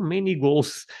so many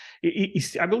goals.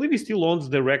 I believe he still owns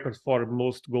the record for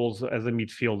most goals as a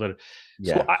midfielder.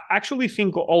 Yeah. So I actually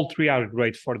think all three are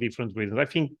great for different reasons. I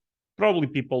think probably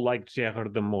people like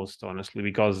Gerrard the most, honestly,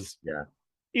 because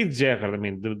it's Gerrard. I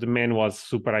mean, the man was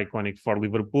super iconic for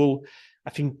Liverpool. I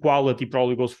think quality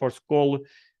probably goes for Scholes.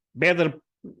 Better,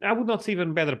 I would not say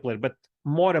even better player, but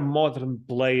more a modern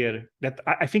player that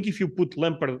I think if you put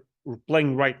Lampard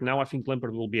playing right now, I think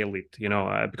Lampard will be elite,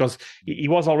 because he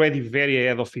was already very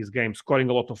ahead of his game, scoring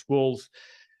a lot of goals.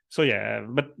 So yeah,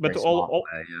 but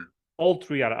all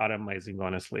three are amazing,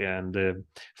 honestly. And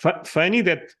funny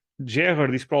that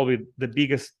Gerrard is probably the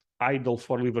biggest idol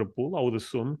for Liverpool, I would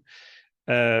assume.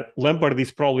 Lampard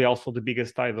is probably also the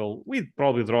biggest idol, with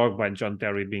probably Drogba and John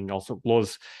Terry being also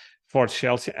close for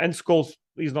Chelsea. And Scholes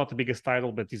is not the biggest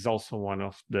idol, but he's also one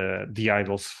of the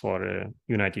idols for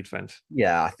United fans.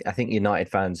 Yeah, I think United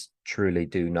fans truly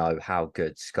do know how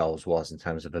good Scholes was in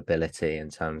terms of ability, in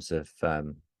terms of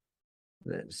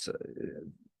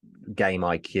game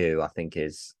IQ. I think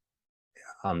is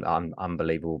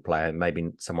unbelievable player.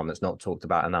 Maybe someone that's not talked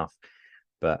about enough.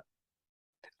 But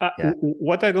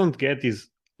what I don't get is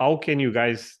how can you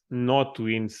guys not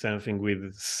win something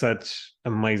with such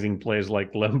amazing players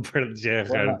like Lampard,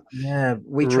 Gerrard?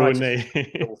 We tried to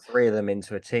put all three of them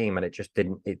into a team, and it just did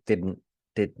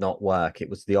not work. It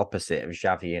was the opposite of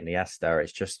Xavi and Iniesta.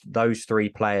 It's just those three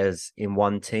players in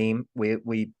one team. It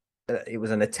was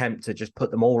an attempt to just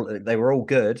put them all. They were all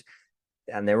good,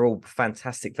 and they're all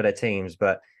fantastic for their teams.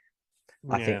 But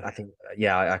I think,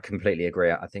 I completely agree.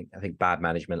 I think bad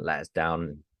management let us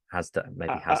down. Has done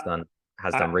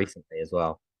recently as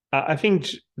well. I think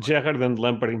Gerrard and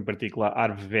Lampard in particular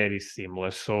are very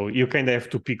similar. So you kind of have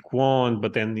to pick one,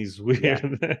 but then it's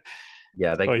weird.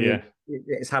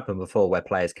 It's happened before where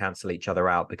players cancel each other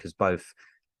out because both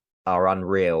are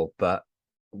unreal, but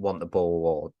want the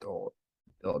ball or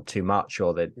too much,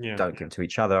 or they don't give to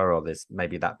each other, or there's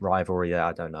maybe that rivalry there.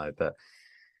 I don't know, but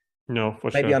no,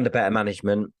 for maybe sure. under better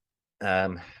management. I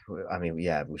mean,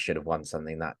 we should have won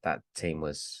something. That team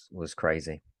was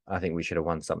crazy. I think we should have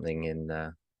won something in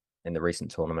the recent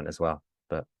tournament as well.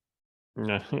 But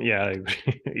yeah, I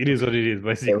agree. It is what it is.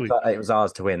 Basically, it was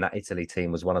ours to win. That Italy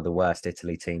team was one of the worst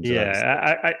Italy teams.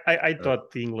 Yeah, I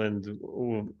thought England,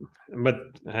 but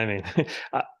I mean,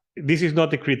 this is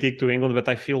not a critique to England, but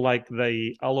I feel like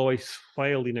they always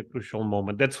fail in a crucial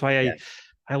moment. That's why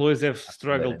I always have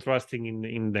struggled trusting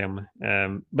in them.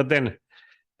 But then.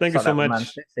 Thank you so much. Man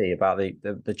City about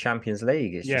the Champions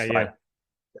League. It's just like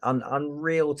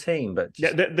unreal team, but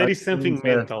there is something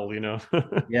mental,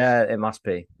 Yeah, it must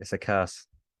be. It's a curse.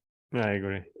 I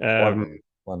agree.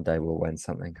 One day we'll win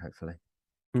something, hopefully.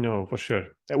 No, for sure.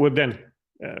 Well, then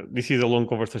this is a long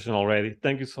conversation already.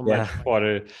 Thank you so much Yeah.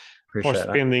 for Appreciate that.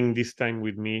 spending this time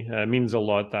with me. Means a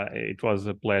lot. It was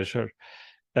a pleasure.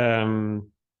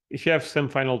 If you have some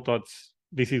final thoughts,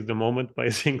 this is the moment,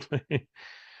 basically.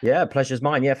 Yeah, pleasure's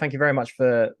mine. Yeah, thank you very much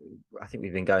for. I think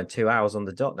we've been going 2 hours on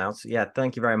the dot now. So yeah,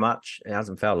 thank you very much. It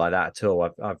hasn't felt like that at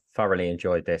all. I've thoroughly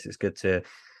enjoyed this. It's good to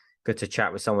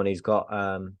chat with someone who's got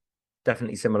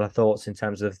definitely similar thoughts in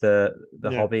terms of the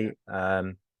Yeah. hobby.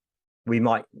 We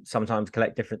might sometimes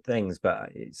collect different things,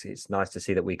 but it's nice to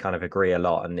see that we kind of agree a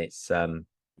lot, and it's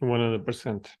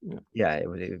 100%. yeah, it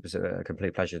was a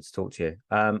complete pleasure to talk to you.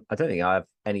 I don't think I have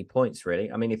any points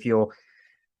really. I mean, if your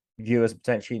viewers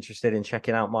potentially interested in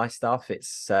checking out my stuff,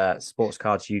 it's Sports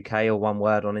Cards UK, or one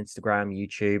word, on Instagram,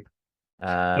 YouTube.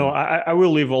 No, I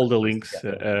will leave all the links.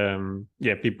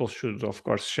 Yeah, people should of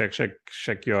course check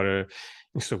your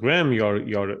Instagram,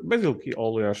 your basically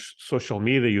all your social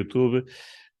media, YouTube.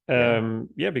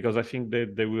 Yeah, because I think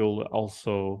that they will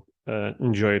also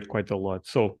enjoy it quite a lot.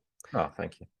 So, oh,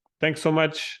 thank you. Thanks so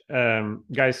much,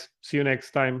 guys. See you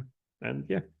next time, and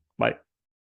yeah, bye.